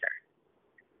kilter,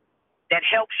 that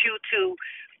helps you to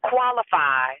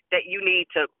qualify that you need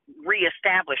to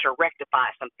reestablish or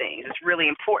rectify some things. It's really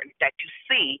important that you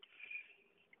see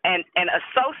and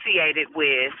associate it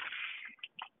with,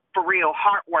 for real,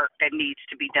 heart work that needs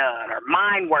to be done or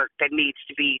mind work that needs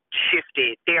to be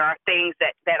shifted. There are things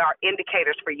that are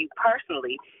indicators for you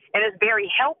personally, and it's very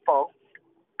helpful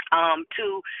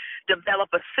to develop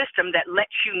a system that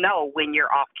lets you know when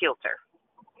you're off kilter.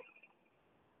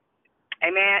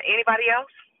 Amen. Anybody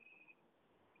else?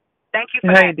 Thank you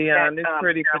for that. Hey, Dion, it's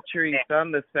Pretty Patrice.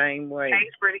 I'm the same way. Hey,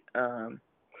 it's Pretty.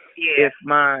 If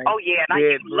my and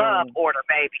you love order,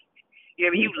 baby.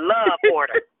 You love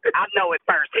order. I know it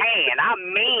firsthand.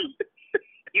 I'm mean.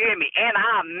 You hear me? And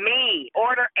I'm mean.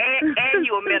 Order, and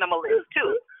you a minimalist,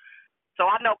 too. So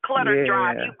I know clutter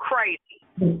drive you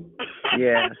crazy.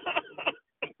 Yeah.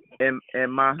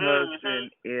 And my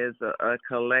husband is a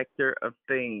collector of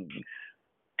things.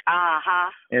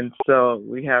 And so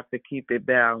we have to keep it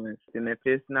balanced. And if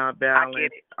it's not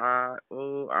balanced,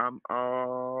 I'm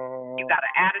all you got an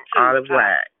attitude out of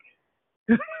whack.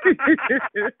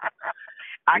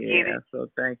 I get it. So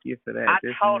thank you for that. I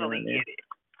totally get it.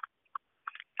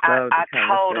 I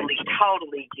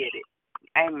totally get it.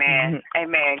 Amen.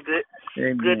 Amen.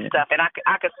 Good stuff. And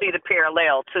I could see the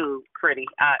parallel too, Pretty.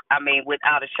 I mean,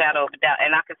 without a shadow of a doubt.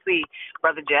 And I could see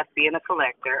Brother Jeff being a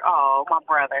collector. Oh, my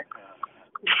brother.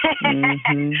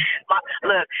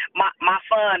 Look, my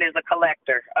son is a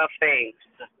collector of things.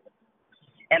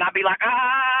 And I'll be like,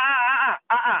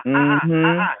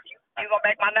 you gonna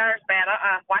make my nerves bad.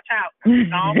 Watch out.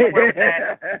 Don't worry with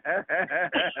that.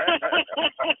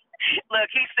 Look,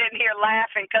 he's sitting here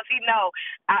laughing because he know.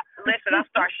 Listen, I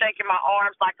start shaking my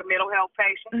arms like a mental health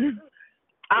patient.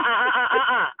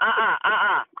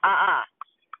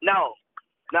 No.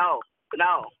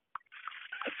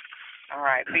 All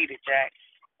right, beat it, Jack.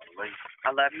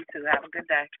 I love you too. Have a good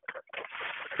day.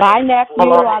 Bye, nephew.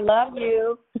 I love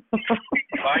you. Bye,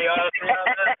 y'all.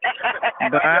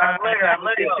 Bye. Later. Have a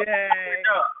good day.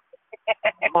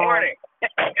 Good morning.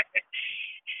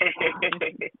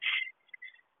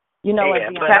 You know what, Yeah,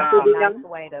 Deanna, a nice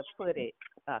way to put it,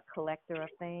 a collector of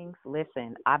things.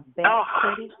 Listen, I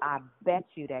bet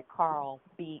you that Carl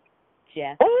beat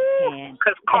Jeff hands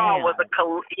because Carl down. was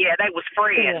they was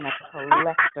friends. Being a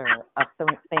collector of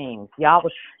things. Y'all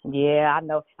was, I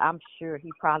know, I'm sure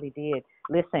he probably did.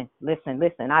 Listen.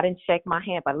 I didn't shake my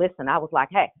hand, but listen, I was like,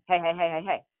 hey.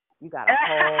 You got a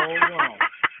whole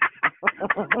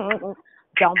room.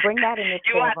 Don't bring that in this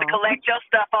You have to collect your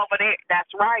stuff over there. That's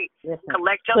right. Listen,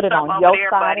 collect your put it stuff on over your there,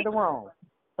 side buddy. of the room,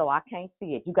 so I can't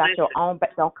see it. You got your own.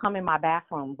 Don't come in my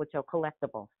bathroom with your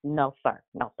collectibles. No, sir.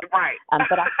 Right.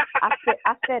 But I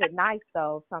said it nice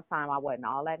though. Sometimes I wasn't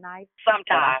all that nice.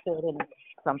 Sometimes.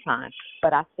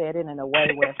 But I said it in a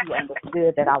way where he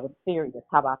understood that I was serious.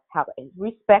 How about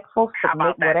respectful,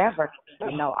 submit, whatever.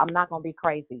 I'm not gonna be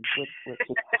crazy with you.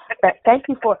 But thank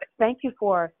you for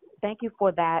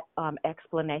that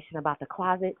explanation about the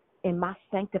closet. In my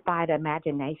sanctified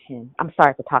imagination, I'm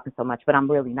sorry for talking so much, but I'm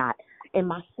really not. In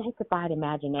my sanctified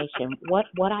imagination,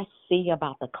 what I see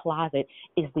about the closet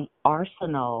is the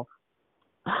arsenal.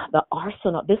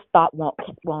 This thought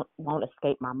won't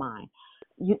escape my mind.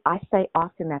 I say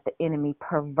often that the enemy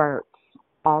perverts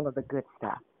all of the good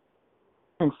stuff.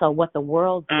 And so what the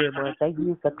world did was they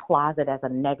used the closet as a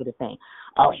negative thing.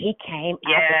 Oh, he came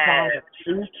out the closet.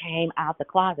 She came out the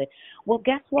closet. Well,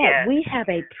 guess what? Yes. We have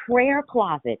a prayer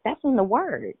closet. That's in the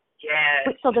Word.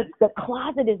 Yes. So the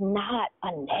closet is not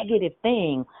a negative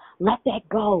thing. Let that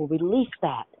go. Release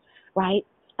that, right?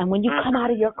 And when you come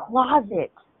out of your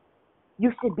closet,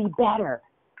 you should be better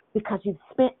because you've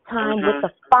spent time with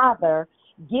the Father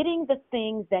getting the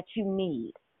things that you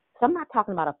need. So I'm not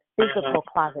talking about a physical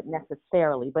closet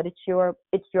necessarily, but it's your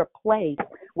place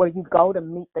where you go to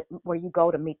meet the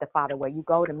Father, where you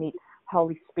go to meet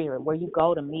Holy Spirit, where you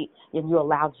go to meet and you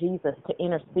allow Jesus to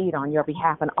intercede on your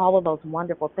behalf, and all of those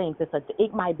wonderful things.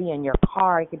 It might be in your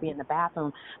car, it could be in the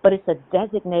bathroom, but it's a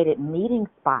designated meeting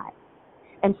spot.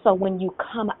 And so when you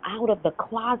come out of the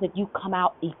closet, you come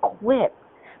out equipped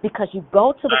because you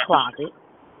go to the closet.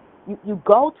 You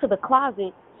go to the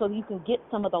closet so you can get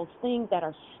some of those things that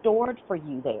are stored for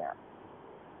you there.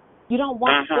 You don't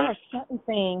want there are certain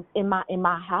things in my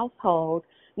household.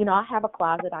 I have a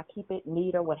closet, I keep it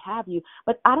neat or what have you,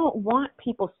 but I don't want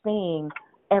people seeing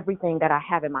everything that I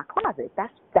have in my closet.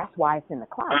 That's why it's in the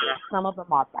closet. Some of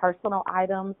them are personal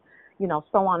items,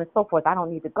 so on and so forth. I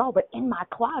don't need to go, but in my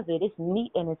closet, it's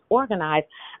neat and it's organized.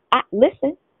 I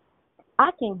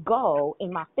can go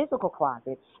in my physical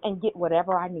closet and get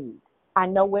whatever I need. I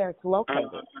know where it's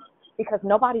located because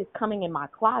nobody's coming in my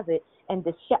closet and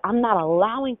I'm not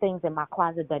allowing things in my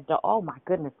closet that don't, oh my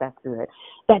goodness, that's good,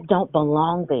 that don't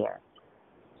belong there.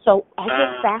 So as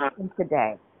you're fasting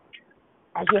today,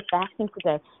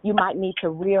 you might need to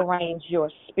rearrange your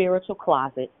spiritual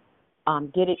closet,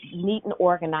 get it neat and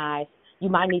organized. You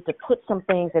might need to put some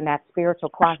things in that spiritual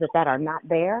closet that are not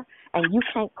there, and you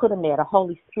can't put them there. The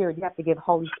Holy Spirit, you have to give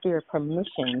Holy Spirit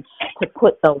permission to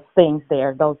put those things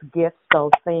there, those gifts, those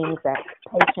things, that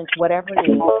patience, whatever it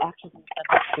is, attributes of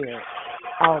the Spirit.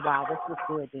 Oh, wow, this is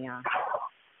good, Dion.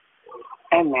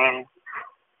 Amen.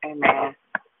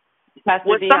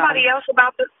 Was somebody else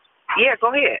about this? Yeah,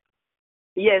 go ahead.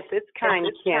 Yes, it's kind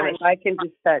of Kim. If I can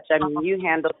just touch. I mean, you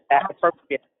handled that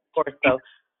appropriately, of course, so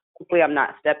hopefully I'm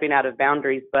not stepping out of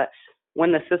boundaries. But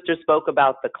when the sister spoke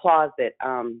about the closet,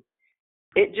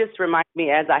 it just reminds me,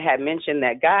 as I had mentioned,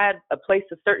 that God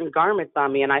places certain garments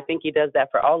on me, and I think he does that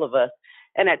for all of us.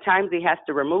 And at times he has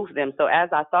to remove them. So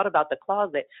as I thought about the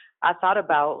closet, I thought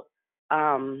about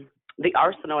the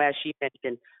arsenal, as she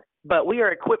mentioned. But we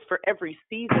are equipped for every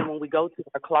season when we go to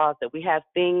our closet. We have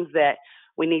things that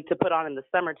we need to put on in the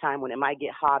summertime when it might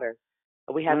get hotter.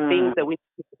 We have things that we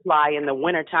need to apply in the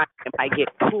wintertime when it might get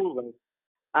cooler.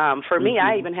 For me,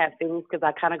 I even have things because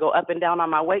I kind of go up and down on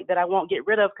my weight that I won't get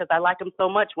rid of because I like them so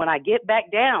much. When I get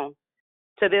back down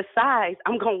to this size,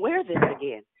 I'm going to wear this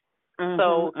again.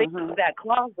 So thinking of that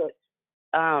closet,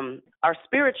 our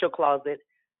spiritual closet,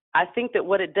 I think that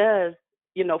what it does,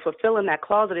 fulfilling that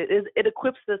closet, it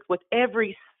equips us with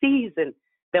every season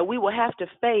that we will have to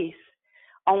face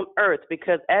on earth,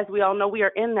 because as we all know, we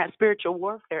are in that spiritual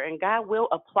warfare, and God will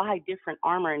apply different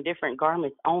armor and different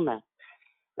garments on us.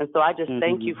 And so I just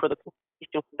thank you for the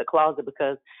closet,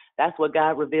 because that's what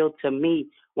God revealed to me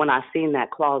when I seen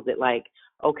that closet. Like,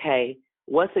 okay,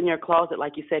 what's in your closet?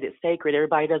 Like you said, it's sacred.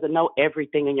 Everybody doesn't know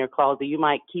everything in your closet. You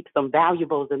might keep some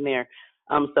valuables in there,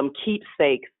 some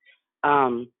keepsakes,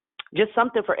 just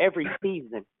something for every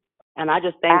season. And I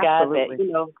just thank Absolutely. God that,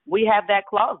 you know, we have that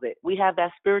closet. We have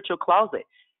that spiritual closet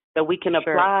that we can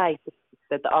Sure. apply,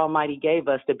 that the Almighty gave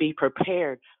us to be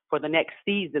prepared for the next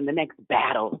season, the next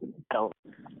battle. So,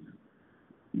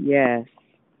 Yes.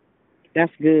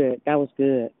 That's good. That was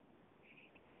good.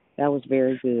 That was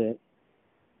very good.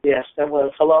 Yes, that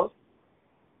was. Hello?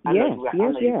 I know Yes, you got, yes,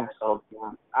 I know you yes. got a cold.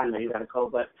 I know you got a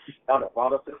cold, but y'all done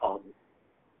brought up the closet.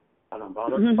 Y'all done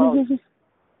brought up the closet.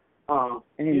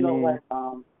 You know what?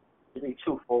 To be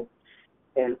truthful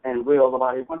and real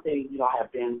about it, one thing, you know, I have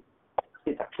been,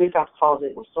 since I cleaned out the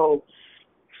closet, was so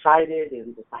excited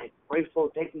and just like grateful,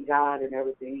 thanking God and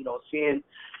everything, you know, seeing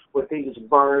where things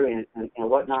were and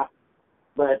whatnot.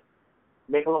 But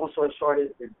make a long story short,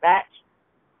 it's back.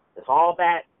 It's all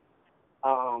back,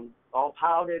 all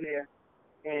piled in there.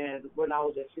 And when I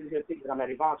was just sitting here thinking, I'm at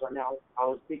Yvonne's right now, I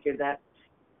was thinking that,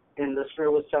 and the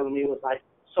Spirit was telling me it was like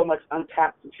so much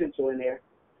untapped potential in there.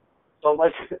 So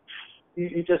much,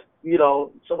 you just, you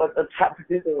know, so much untapped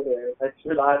potential in there that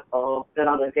you know, that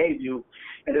I done gave you.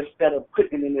 And instead of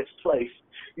putting it in its place,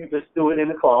 you just threw it in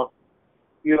the closet,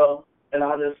 you know. And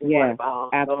I just was like,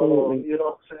 wow, absolutely. so, you know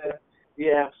what I'm saying?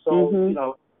 Yeah, so, you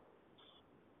know,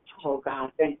 oh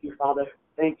God, thank you, Father.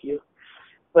 Thank you.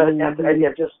 But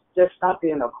yeah, just stop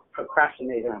being a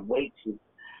procrastinator and wait to.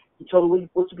 You told me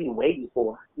what you be waiting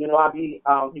for. You know,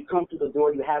 you come through the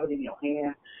door, you have it in your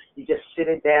hand, you just sit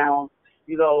it down.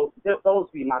 You know, those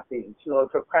be my things. You know,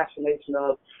 procrastination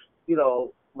of, you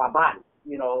know, my body.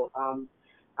 You know,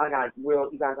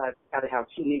 you guys got to have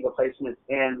 2 knee replacements,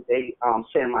 and they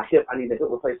saying my hip, I need a hip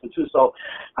replacement too. So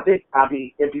I think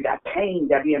if you got pain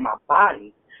that be in my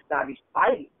body, that I be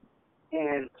fighting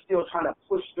and still trying to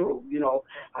push through. You know,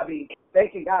 I be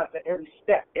thanking God for every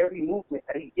step, every movement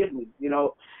that He gives me. You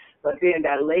know. But then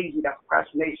that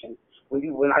procrastination,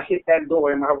 when I hit that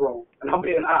door in my room, and I'm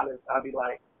being honest, I'll be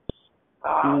like,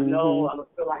 no, I don't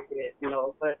feel like it, you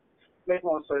know. But make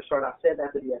long story short, I said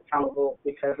that to be accountable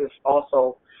because it's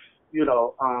also, you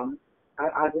know, I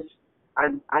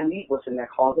need what's in that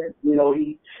closet. You know,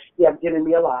 he has given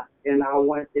me a lot, and I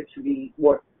want it to be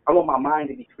more. I want my mind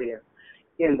to be clear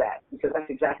in that, because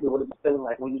that's exactly what it's feeling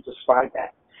like when you describe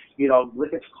that. You know,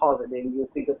 look at your closet and you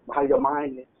think of how your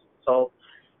mind is. So,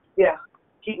 yeah,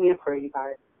 keep me in prayer, you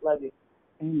guys. Love you.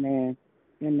 Amen.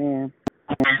 Amen.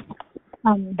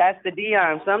 Pastor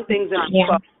Dion, some things in the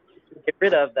closet we can get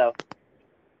rid of, though.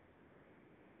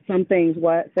 Some things,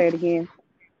 what? Say it again.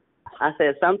 I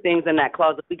said some things in that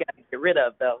closet we got to get rid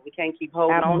of, though. We can't keep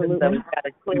holding on to stuff. We got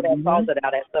to clear that closet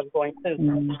out at some point,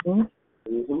 too.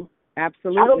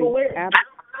 Absolutely.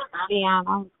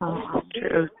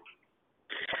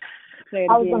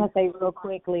 I was going to say real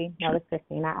quickly, no, it's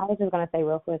Christina. I was just going to say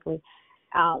real quickly,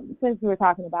 since we were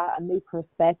talking about a new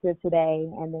perspective today,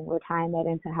 and then we're tying that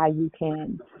into how you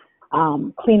can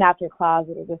clean out your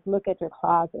closet or just look at your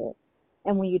closet.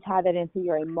 And when you tie that into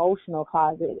your emotional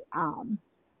closet,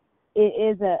 it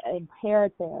is an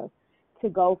imperative to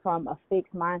go from a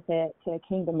fixed mindset to a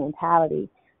kingdom mentality,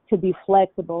 to be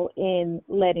flexible in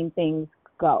letting things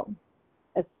go,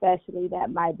 especially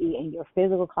that might be in your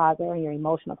physical closet or in your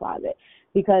emotional closet.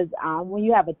 Because when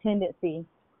you have a tendency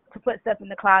to put stuff in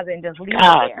the closet and just leave it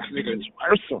there,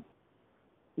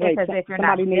 it's as if you're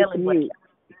not dealing with it.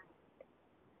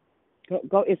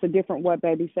 Go. It's a different what,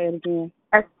 baby? Say it again.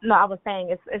 No, I was saying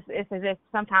it's as if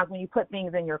sometimes when you put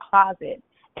things in your closet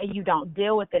and you don't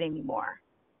deal with it anymore,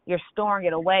 you're storing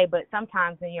it away. But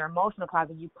sometimes in your emotional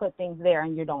closet, you put things there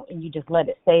and you just let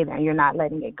it stay there and you're not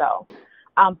letting it go.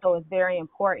 So it's very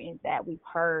important that we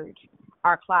purge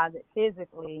our closet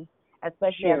physically,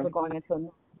 especially as we're going into a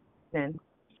new season,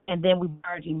 and then we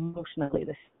purge emotionally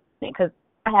this thing. Because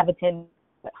I have a tendency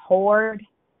to hoard.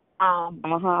 I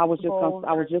was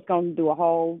just going to do a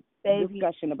whole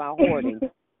discussion about hoarding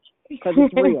because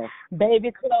it's real.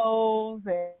 Baby clothes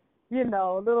and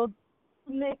little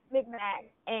knick-knack,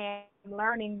 and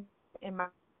learning in my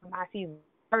season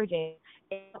purging,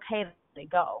 it's okay to let it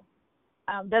go.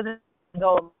 Doesn't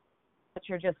go, but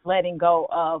you're just letting go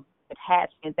of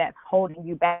attachment that's holding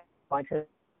you back onto.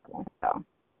 So.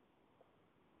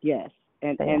 Yes,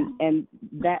 and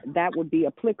that would be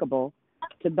applicable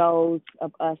to those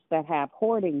of us that have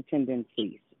hoarding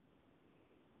tendencies.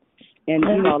 And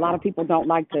a lot of people don't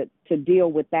like to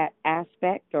deal with that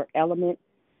aspect or element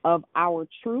of our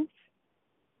truth,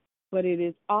 but it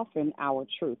is often our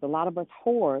truth. A lot of us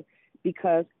hoard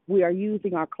because we are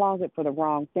using our closet for the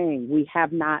wrong thing. We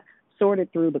have not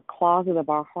sorted through the closet of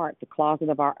our heart, the closet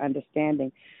of our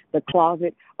understanding, the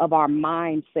closet of our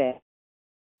mindset,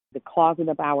 the closet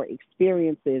of our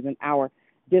experiences and our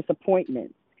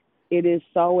disappointments. It is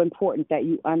so important that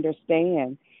you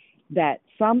understand that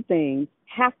some things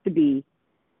have to be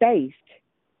faced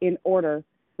in order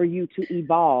for you to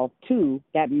evolve to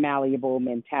that malleable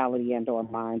mentality and or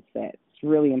mindset. It's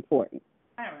really important.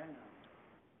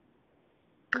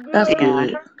 That's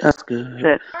good. That's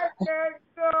good.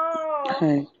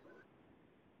 Hey,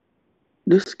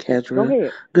 this is Go Kedra.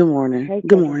 ahead. Good morning. Hey,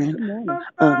 Good Kedra. morning. Good morning.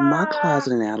 My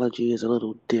closet analogy is a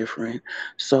little different.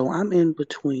 So I'm in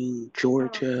between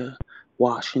Georgia,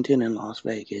 Washington, and Las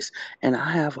Vegas, and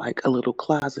I have like a little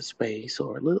closet space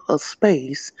or a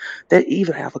space that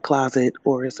either have a closet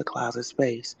or it's a closet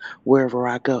space wherever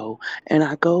I go. And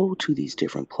I go to these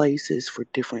different places for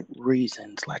different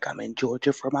reasons. Like I'm in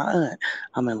Georgia for my aunt.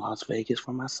 I'm in Las Vegas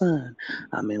for my son.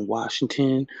 I'm in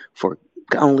Washington for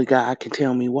only God can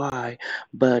tell me why.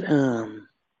 But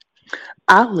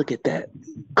I look at that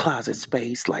closet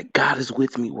space like God is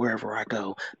with me wherever I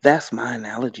go. That's my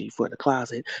analogy for the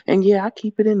closet. And yeah, I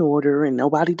keep it in order and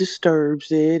nobody disturbs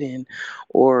it. And,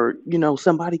 or,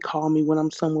 somebody call me when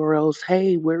I'm somewhere else.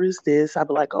 Hey, where is this? I'll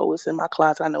be like, oh, it's in my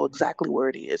closet. I know exactly where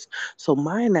it is. So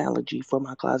my analogy for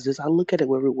my closet is I look at it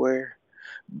everywhere.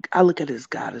 I look at it as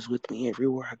God is with me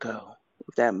everywhere I go,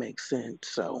 if that makes sense.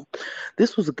 So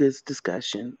this was a good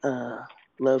discussion.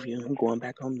 Love you. I'm going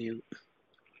back on mute.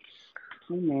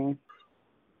 Amen.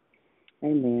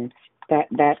 Amen.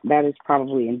 That is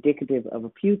probably indicative of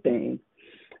a few things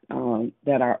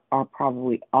that are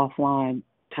probably offline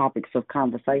topics of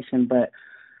conversation, but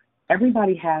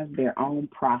everybody has their own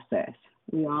process.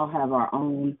 We all have our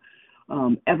own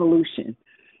evolution.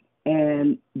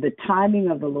 And the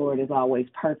timing of the Lord is always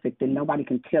perfect, and nobody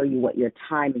can tell you what your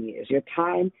timing is. Your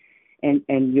time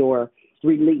and your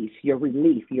release, your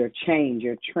relief, your change,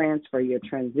 your transfer, your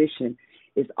transition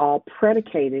is all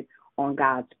predicated on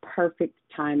God's perfect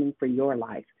timing for your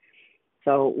life.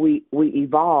 So we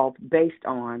evolve based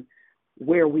on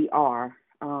where we are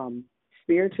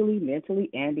spiritually, mentally,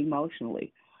 and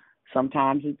emotionally.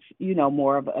 Sometimes it's,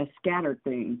 more of a scattered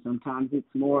thing. Sometimes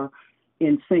it's more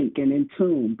in sync and in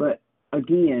tune. But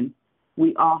again,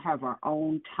 we all have our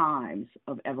own times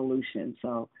of evolution.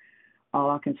 So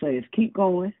all I can say is keep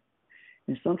going.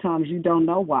 And sometimes you don't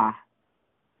know why.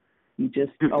 You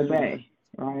just obey,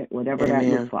 right? Whatever that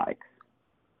looks like.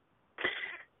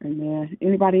 Amen.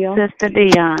 Anybody else? Sister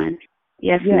Dion.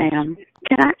 Yes, ma'am.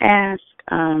 Can I ask,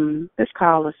 this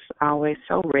call is always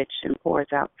so rich and pours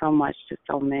out so much to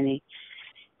so many.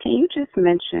 Can you just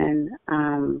mention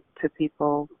to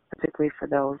people, particularly for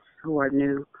those who are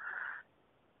new,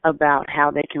 about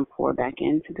how they can pour back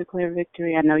into Declare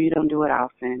Victory? I know you don't do it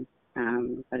often,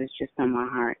 but it's just on my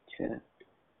heart to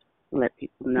let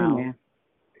people know.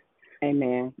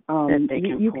 Amen. That they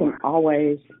you can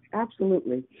always,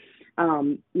 absolutely.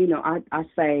 I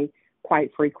say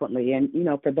quite frequently, and,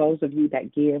 for those of you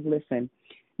that give, listen,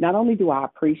 not only do I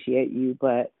appreciate you,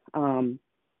 but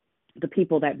the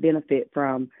people that benefit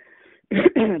from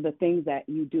the things that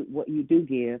you do, what you do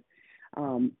give,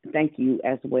 thank you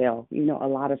as well. A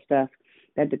lot of stuff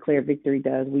that Declare Victory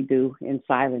does, we do in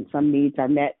silence. Some needs are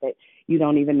met that you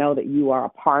don't even know that you are a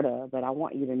part of, but I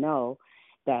want you to know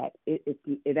that it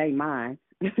ain't mine.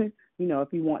 If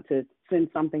you want to send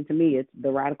something to me, it's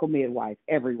the Radical Midwife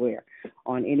everywhere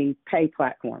on any pay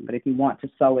platform. But if you want to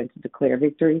sow into Declare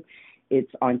Victory,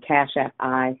 it's on Cash App,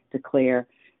 I Declare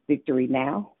Victory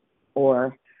Now,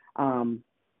 or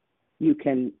you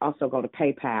can also go to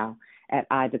PayPal at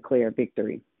I Declare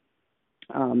Victory.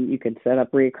 You can set up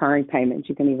recurring payments.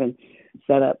 You can even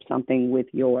set up something with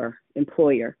your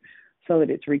employer so that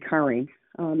it's recurring,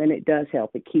 and it does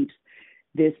help. It keeps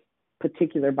this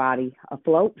particular body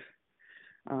afloat,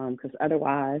 because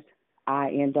otherwise I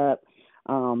end up,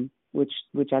 which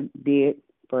I did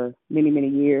for many, many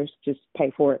years, just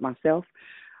pay for it myself.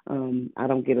 I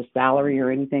don't get a salary or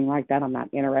anything like that. I'm not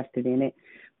interested in it,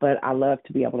 but I love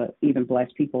to be able to even bless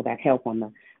people that help on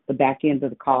the back end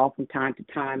of the call from time to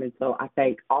time. And so I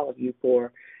thank all of you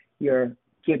for your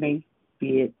giving,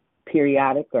 be it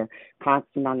periodic or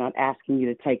constant. I'm not asking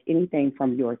you to take anything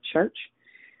from your church.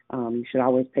 You should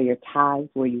always pay your tithes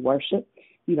where you worship.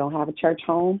 You don't have a church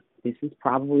home, this is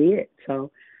probably it.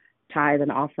 So tithe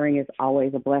and offering is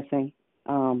always a blessing.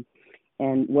 And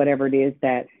whatever it is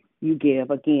that you give,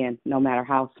 again, no matter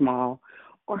how small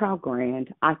or how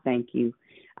grand, I thank you.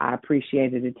 I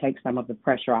appreciate it. It takes some of the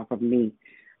pressure off of me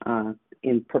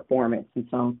in performance. And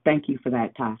so thank you for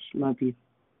that, Tosh. Love you.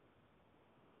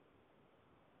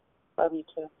 Love you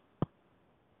too.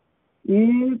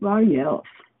 Anybody else?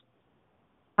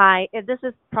 Hi, this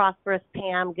is Prosperous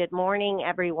Pam. Good morning,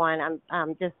 everyone.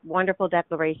 I'm just wonderful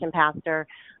declaration, Pastor.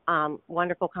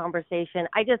 Wonderful conversation.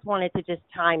 I just wanted to just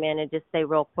chime in and just say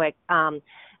real quick.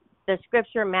 The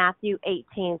scripture Matthew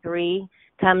 18:3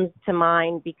 comes to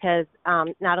mind because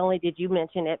not only did you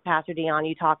mention it, Pastor Dion,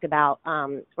 you talked about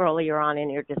earlier on in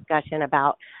your discussion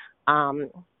about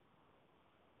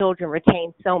children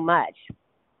retain so much.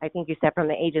 I think you said from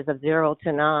the ages of 0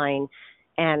 to 9,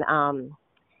 and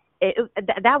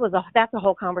that's a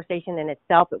whole conversation in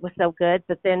itself. It was so good.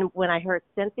 But then when I heard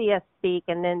Cynthia speak,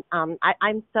 and then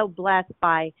I'm so blessed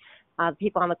by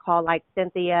people on the call like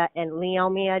Cynthia and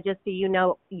Leomia. Just so you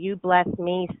know, you bless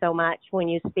me so much when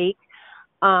you speak.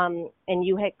 And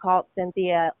you had called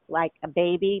Cynthia like a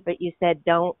baby, but you said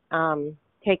don't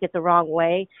take it the wrong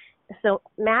way. So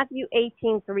Matthew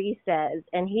 18:3 says,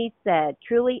 and he said,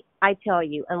 truly I tell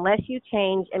you, unless you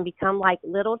change and become like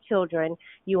little children,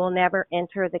 you will never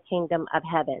enter the kingdom of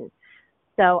heaven.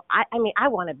 So, I mean, I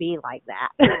want to be like that.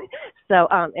 So,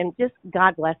 and just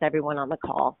God bless everyone on the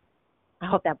call. I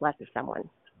hope that blesses someone.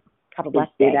 Have a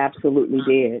blessed day. It absolutely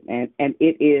did. And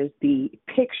it is the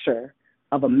picture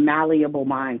of a malleable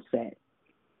mindset.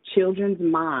 Children's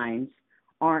minds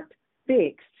aren't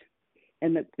fixed.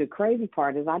 And the crazy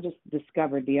part is I just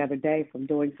discovered the other day from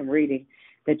doing some reading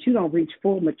that you don't reach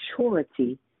full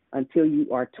maturity until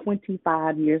you are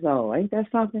 25 years old. Ain't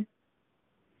that something?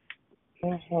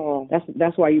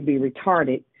 That's why you be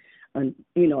retarded, and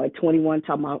at 21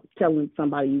 telling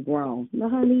somebody you grown. No,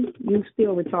 honey, you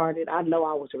still retarded. I know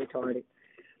I was retarded.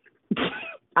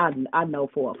 I know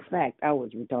for a fact I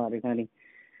was retarded, honey.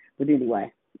 But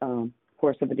anyway,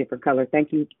 horse of a different color.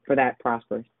 Thank you for that,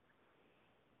 Prosper.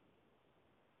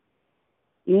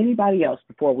 Anybody else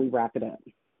before we wrap it up?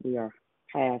 We are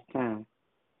past time.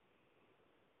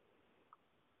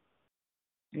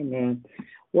 Amen.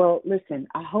 Well, listen,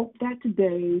 I hope that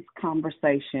today's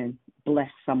conversation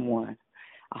blessed someone.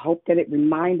 I hope that it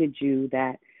reminded you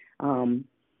that,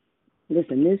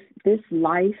 listen, this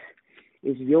life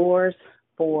is yours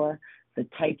for the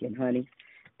taking, honey.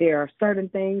 There are certain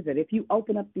things that if you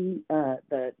open up the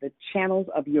channels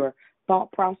of your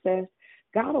thought process,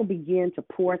 God will begin to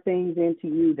pour things into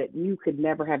you that you could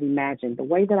never have imagined. The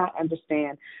way that I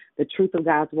understand the truth of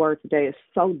God's word today is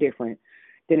so different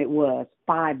than it was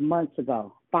 5 months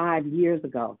ago, 5 years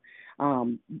ago,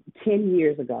 10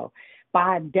 years ago,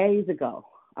 5 days ago.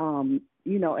 And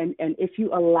if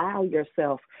you allow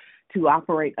yourself to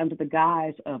operate under the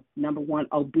guise of, number one,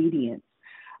 obedience,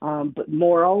 but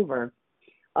moreover,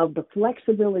 of the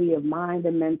flexibility of mind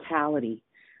and mentality,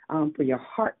 for your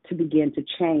heart to begin to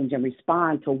change and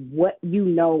respond to what you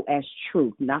know as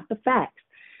truth, not the facts.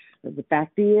 The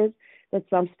fact is that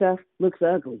some stuff looks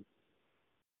ugly.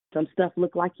 Some stuff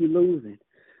look like you're losing.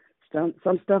 Some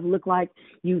stuff look like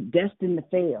you destined to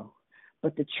fail.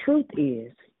 But the truth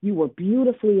is you were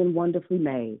beautifully and wonderfully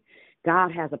made.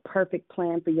 God has a perfect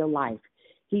plan for your life.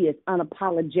 He is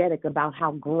unapologetic about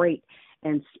how great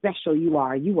and special you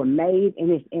are. You were made in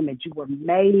his image. You were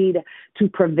made to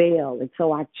prevail. And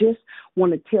so I just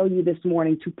want to tell you this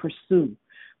morning to pursue.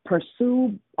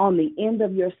 Pursue on the end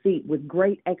of your seat with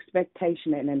great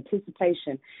expectation and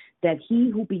anticipation that he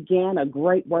who began a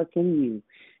great work in you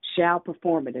shall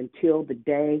perform it until the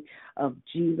day of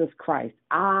Jesus Christ.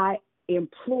 I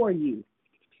implore you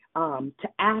to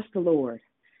ask the Lord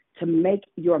to make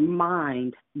your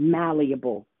mind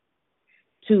malleable,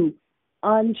 to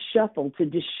unshuffle, to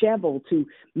dishevel, to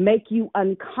make you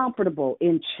uncomfortable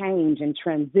in change and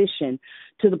transition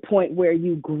to the point where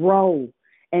you grow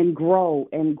and grow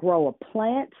and grow. A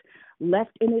plant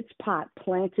left in its pot,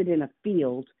 planted in a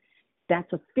field,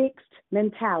 that's a fixed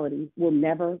mentality, will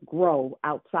never grow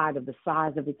outside of the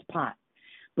size of its pot.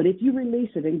 But if you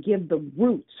release it and give the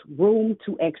roots room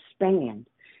to expand,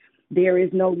 there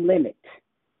is no limit.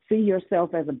 See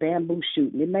yourself as a bamboo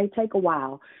shoot, and it may take a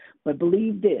while, but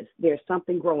believe this, there's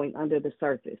something growing under the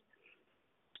surface,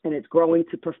 and it's growing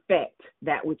to perfect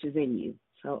that which is in you.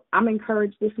 So I'm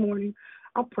encouraged this morning.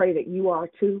 I pray that you are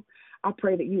too. I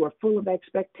pray that you are full of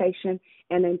expectation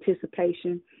and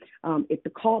anticipation. If the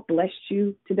call blessed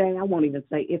you today, I won't even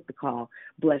say if the call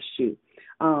blessed you.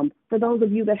 For those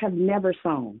of you that have never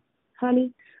sown,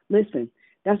 honey, listen,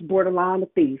 that's borderline a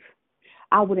thief.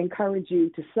 I would encourage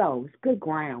you to sow. It's good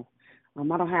ground. I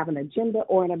don't have an agenda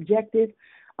or an objective,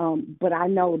 but I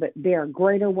know that there are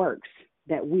greater works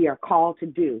that we are called to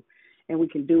do, and we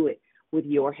can do it with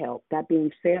your help. That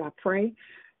being said, I pray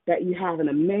that you have an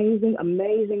amazing,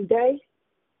 amazing day,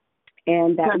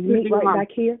 and that we meet right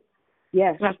back here.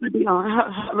 Yes. Hallelujah.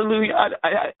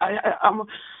 I'm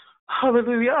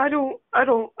hallelujah. I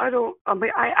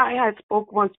had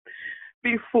spoke once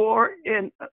before,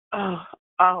 and I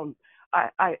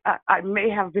may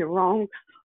have been wrong,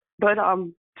 but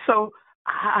so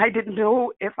I didn't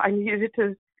know if I needed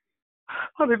to.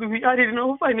 Hallelujah! I didn't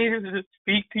know if I needed to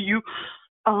speak to you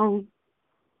online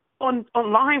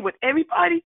with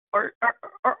everybody, or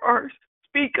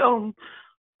speak Oh,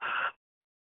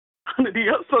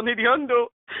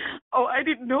 I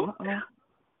didn't know.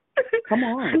 Come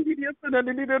on.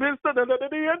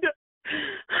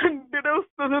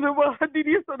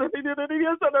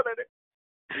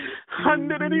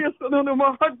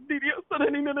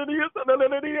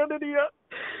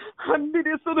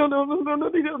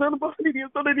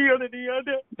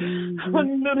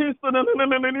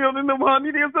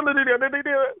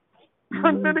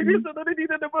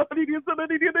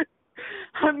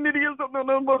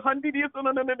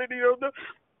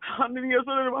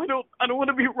 I don't want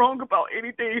to be wrong about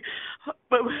anything,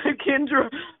 but Kendra,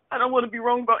 I don't want to be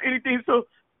wrong about anything. So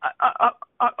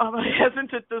I'm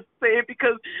hesitant to say it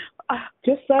because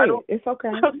just say it. It's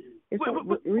okay. It's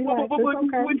relax. It's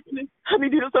okay.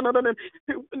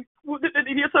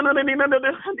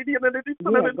 Yeah,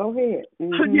 go ahead.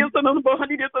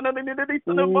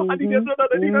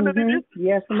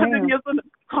 Yes, ma'am.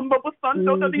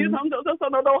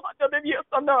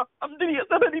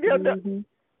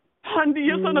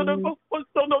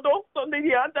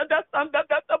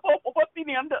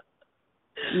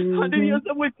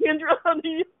 With Kendra,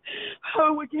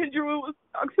 when Kendra was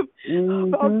talking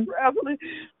about traveling,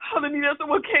 hallelujah,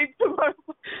 someone came to her,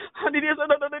 hallelujah,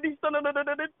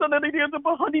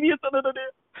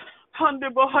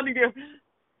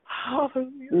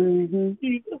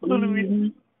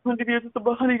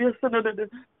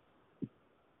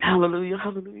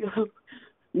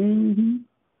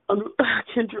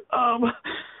 Kendra,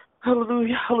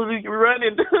 hallelujah,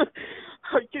 running.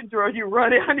 Kendra, are you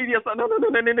running?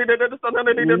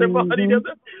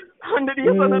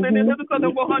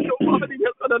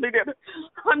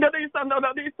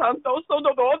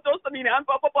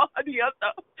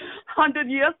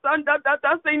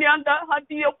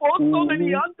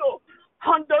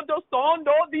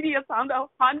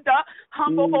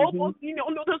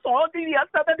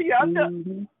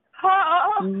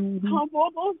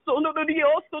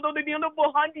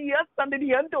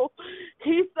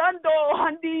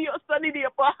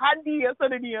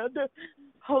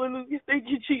 Hallelujah. Thank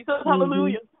you, Jesus.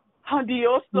 Hallelujah.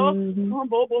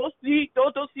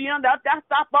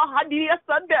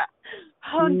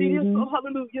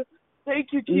 Hallelujah. Thank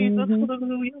you, Jesus.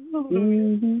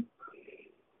 Hallelujah.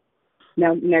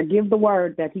 Now give the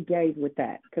word that he gave with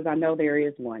that, because I know there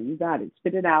is one. You got it.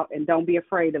 Spit it out, and don't be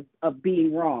afraid of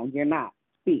being wrong. You're not.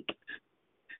 Speak.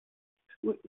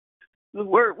 The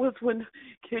word was when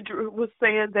Kendra was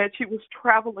saying that she was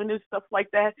traveling and stuff like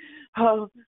that.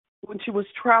 When she was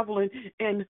traveling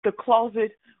in the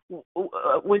closet,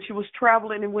 when she was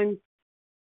traveling,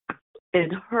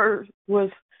 and her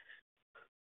was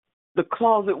the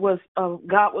closet was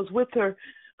God was with her.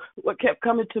 What kept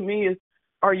coming to me is,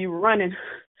 are you running?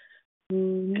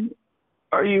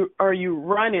 Are you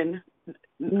running?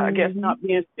 I guess not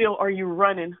being still. Are you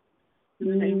running?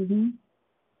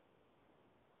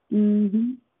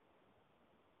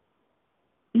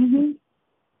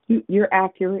 You're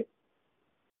accurate,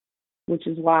 which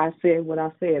is why I said what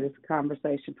I said. It's a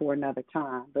conversation for another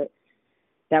time, but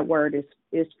that word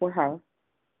is for her.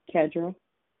 Kedra,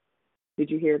 did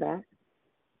you hear that?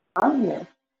 I'm here.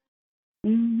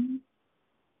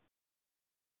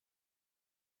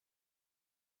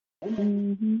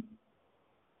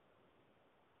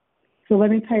 So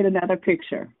let me paint another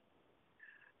picture.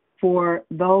 For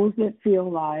those that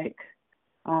feel like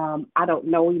I don't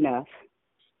know enough,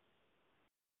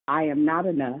 I am not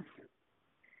enough,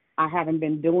 I haven't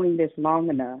been doing this long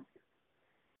enough,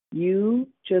 you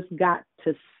just got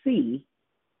to see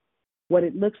what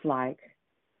it looks like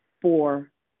for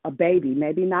a baby,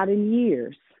 maybe not in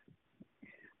years,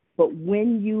 but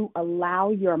when you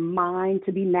allow your mind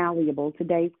to be malleable.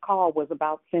 Today's call was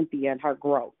about Cynthia and her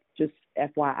growth, just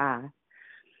FYI.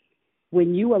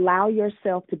 When you allow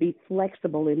yourself to be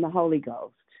flexible in the Holy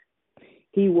Ghost,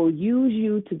 he will use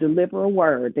you to deliver a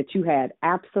word that you had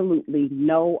absolutely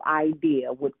no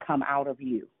idea would come out of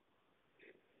you.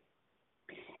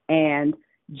 And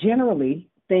generally,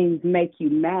 things make you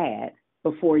mad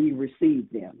before you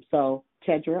receive them. So,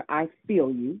 Kedra, I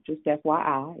feel you, just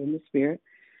FYI, in the spirit.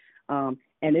 And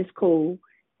it's cool.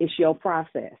 It's your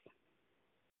process.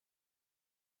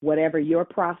 Whatever your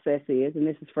process is, and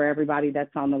this is for everybody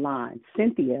that's on the line.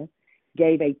 Cynthia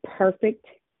gave a perfect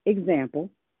example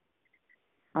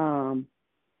of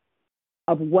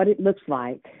what it looks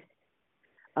like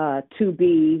to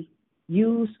be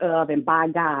used of and by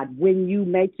God when you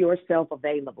make yourself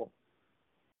available.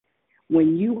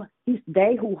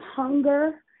 They who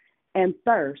hunger and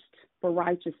thirst for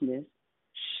righteousness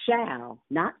shall,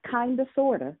 not kind of,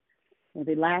 sort of.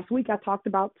 Last week I talked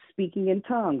about speaking in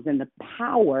tongues and the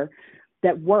power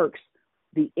that works,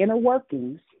 the inner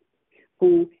workings,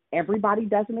 who everybody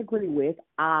doesn't agree with.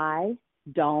 I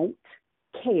don't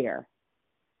care.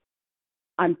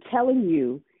 I'm telling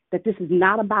you that this is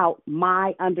not about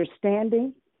my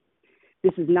understanding.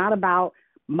 This is not about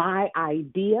my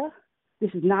idea.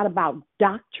 This is not about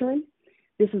doctrine.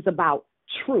 This is about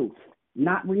truth,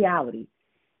 not reality.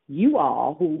 You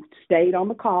all who stayed on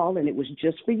the call, and it was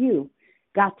just for you,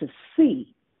 got to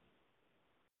see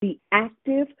the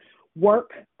active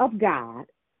work of God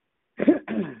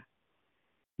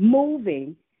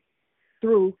moving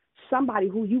through somebody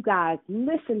who you guys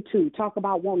listen to talk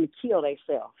about wanting to kill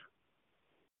themselves,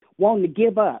 wanting to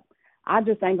give up. I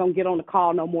just ain't going to get on the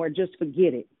call no more, just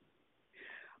forget it.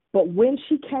 But when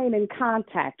she came in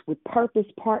contact with purpose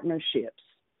partnerships,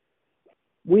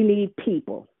 we need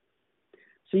people.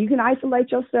 So you can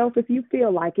isolate yourself if you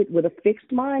feel like it with a fixed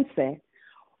mindset,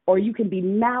 or you can be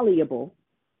malleable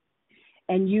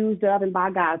and used of and by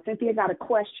God. Cynthia got a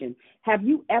question. Have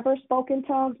you ever spoken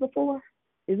tongues before?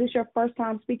 Is this your first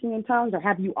time speaking in tongues, or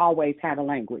have you always had a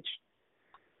language?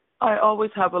 I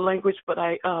always have a language, but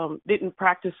I didn't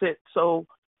practice it. So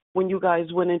when you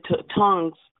guys went into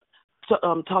tongues,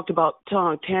 talked about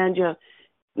tongue, Tanja,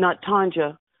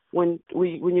 when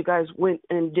you guys went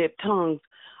and did tongues,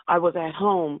 I was at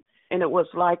home, and it was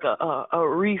like a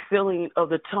refilling of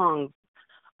the tongues.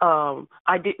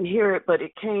 I didn't hear it, but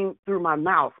it came through my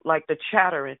mouth, like the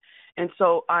chattering. And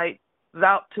so I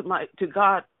vowed to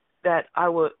God that I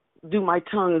would do my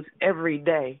tongues every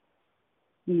day.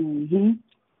 Mm-hmm.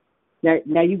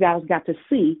 Now you guys got to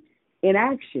see in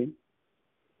action,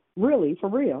 really, for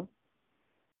real,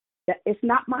 that it's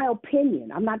not my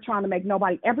opinion. I'm not trying to make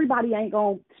everybody ain't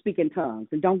going to speak in tongues,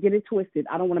 and don't get it twisted.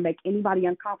 I don't want to make anybody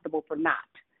uncomfortable for not.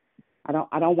 I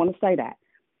don't want to say that.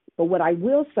 But what I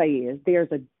will say is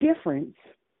there's a difference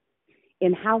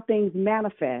in how things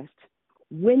manifest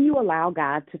when you allow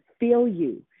God to fill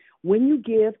you, when you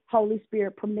give Holy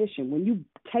Spirit permission, when you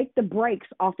take the brakes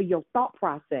off of your thought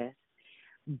process,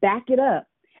 back it up,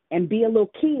 and be a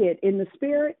little kid in the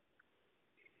spirit.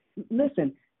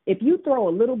 Listen, if you throw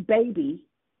a little baby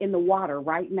in the water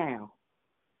right now,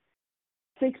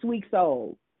 6 weeks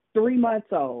old, 3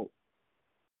 months old,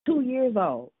 2 years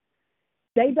old,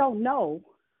 they don't know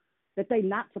that they're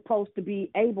not supposed to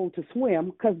be able to swim,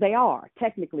 because they are,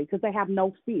 technically, because they have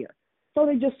no fear. So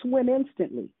they just swim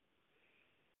instantly.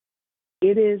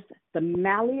 It is the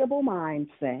malleable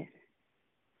mindset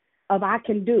of I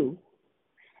can do,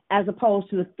 as opposed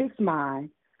to the fixed mind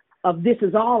of this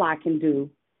is all I can do,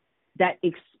 that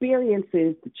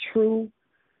experiences the true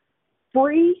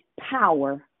free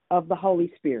power of the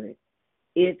Holy Spirit.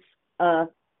 It's a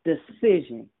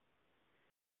decision.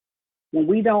 When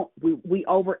we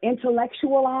over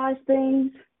intellectualize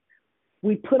things,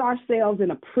 we put ourselves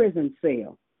in a prison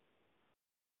cell.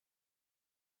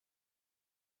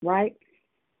 Right?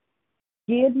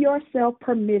 Give yourself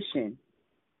permission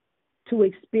to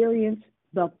experience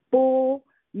the full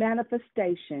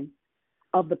manifestation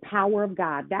of the power of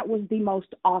God. That was the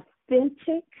most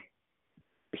authentic,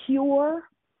 pure,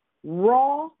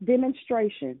 raw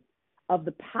demonstration of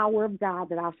the power of God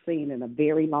that I've seen in a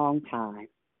very long time.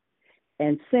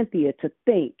 And Cynthia, to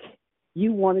think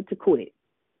you wanted to quit,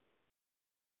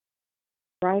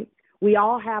 right? We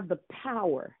all have the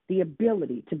power, the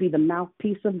ability to be the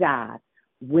mouthpiece of God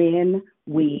when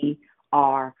we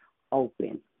are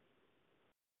open.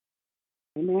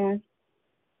 Amen.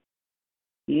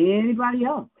 Anybody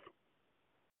else?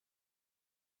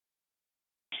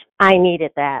 I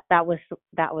needed that. That was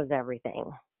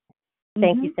everything.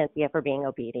 Thank you, Mm-hmm. Cynthia, for being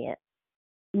obedient.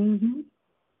 Mm-hmm.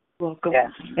 Welcome.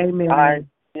 Yes. Amen. I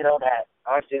ditto that.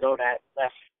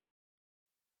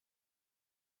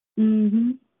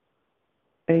 Mm-hmm.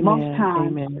 Amen. Most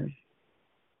times, Amen.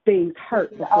 things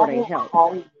hurt before they help.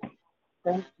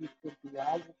 Thank you, Cynthia.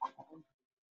 I will call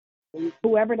you.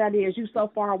 Whoever that is, you so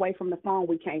far away from the phone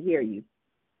we can't hear you.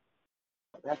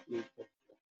 That's me.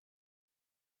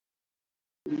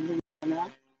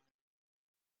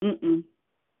 Mm-mm.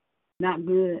 Not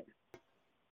good.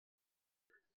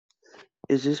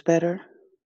 Is this better?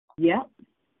 Yep.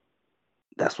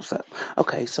 That's what's up.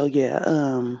 Okay, so yeah,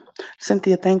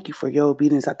 Cynthia, thank you for your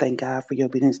obedience. I thank God for your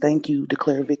obedience. Thank you,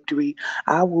 Declare Victory.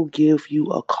 I will give you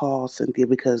a call, Cynthia,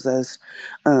 because that's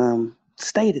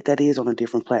stated, that is on a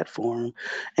different platform.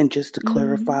 And just to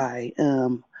clarify,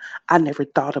 I never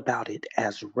thought about it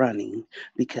as running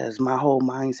because my whole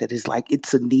mindset is like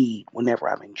it's a need whenever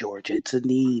I'm in Georgia. It's a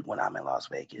need when I'm in Las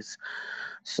Vegas.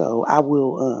 So I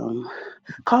will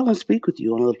call and speak with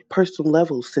you on a personal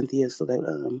level, Cynthia, so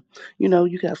that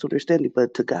you can have some understanding.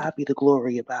 But to God be the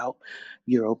glory about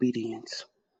your obedience.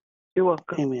 You're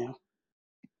welcome. Amen.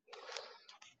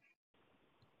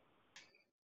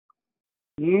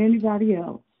 Anybody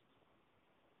else?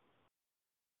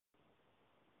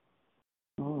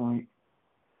 All right.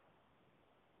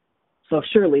 So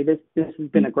surely this has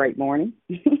been a great morning.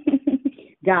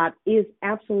 God is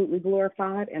absolutely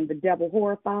glorified and the devil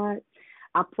horrified.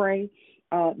 I pray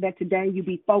that today you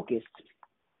be focused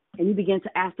and you begin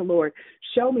to ask the Lord,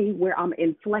 show me where I'm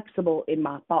inflexible in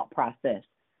my thought process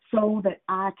so that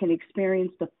I can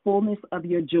experience the fullness of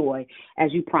your joy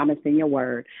as you promised in your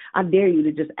word. I dare you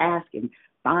to just ask Him,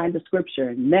 find the scripture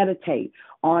and meditate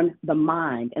on the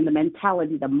mind and the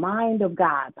mentality, the mind of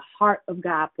God, the heart of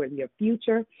God for your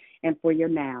future and for your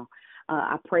now.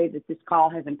 I pray that this call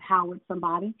has empowered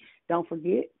somebody. Don't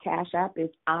forget, Cash App is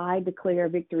I Declare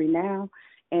Victory Now.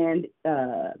 And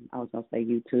I was going to say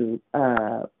YouTube.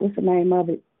 What's the name of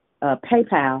it?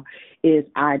 PayPal is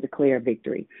I Declare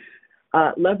Victory.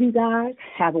 Love you guys.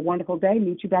 Have a wonderful day.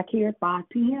 Meet you back here at 5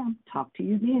 p.m. Talk to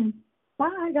you then.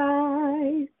 Bye,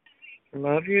 guys.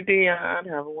 Love you, Dion.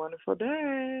 Have a wonderful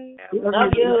day.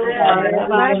 Love you.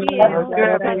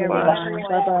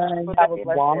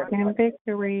 Bye-bye. Walk in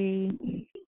victory.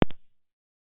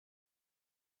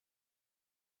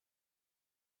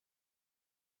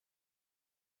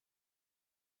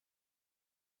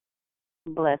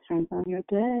 Blessings on your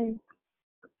day.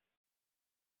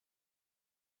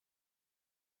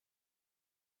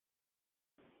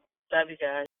 Love you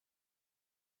guys.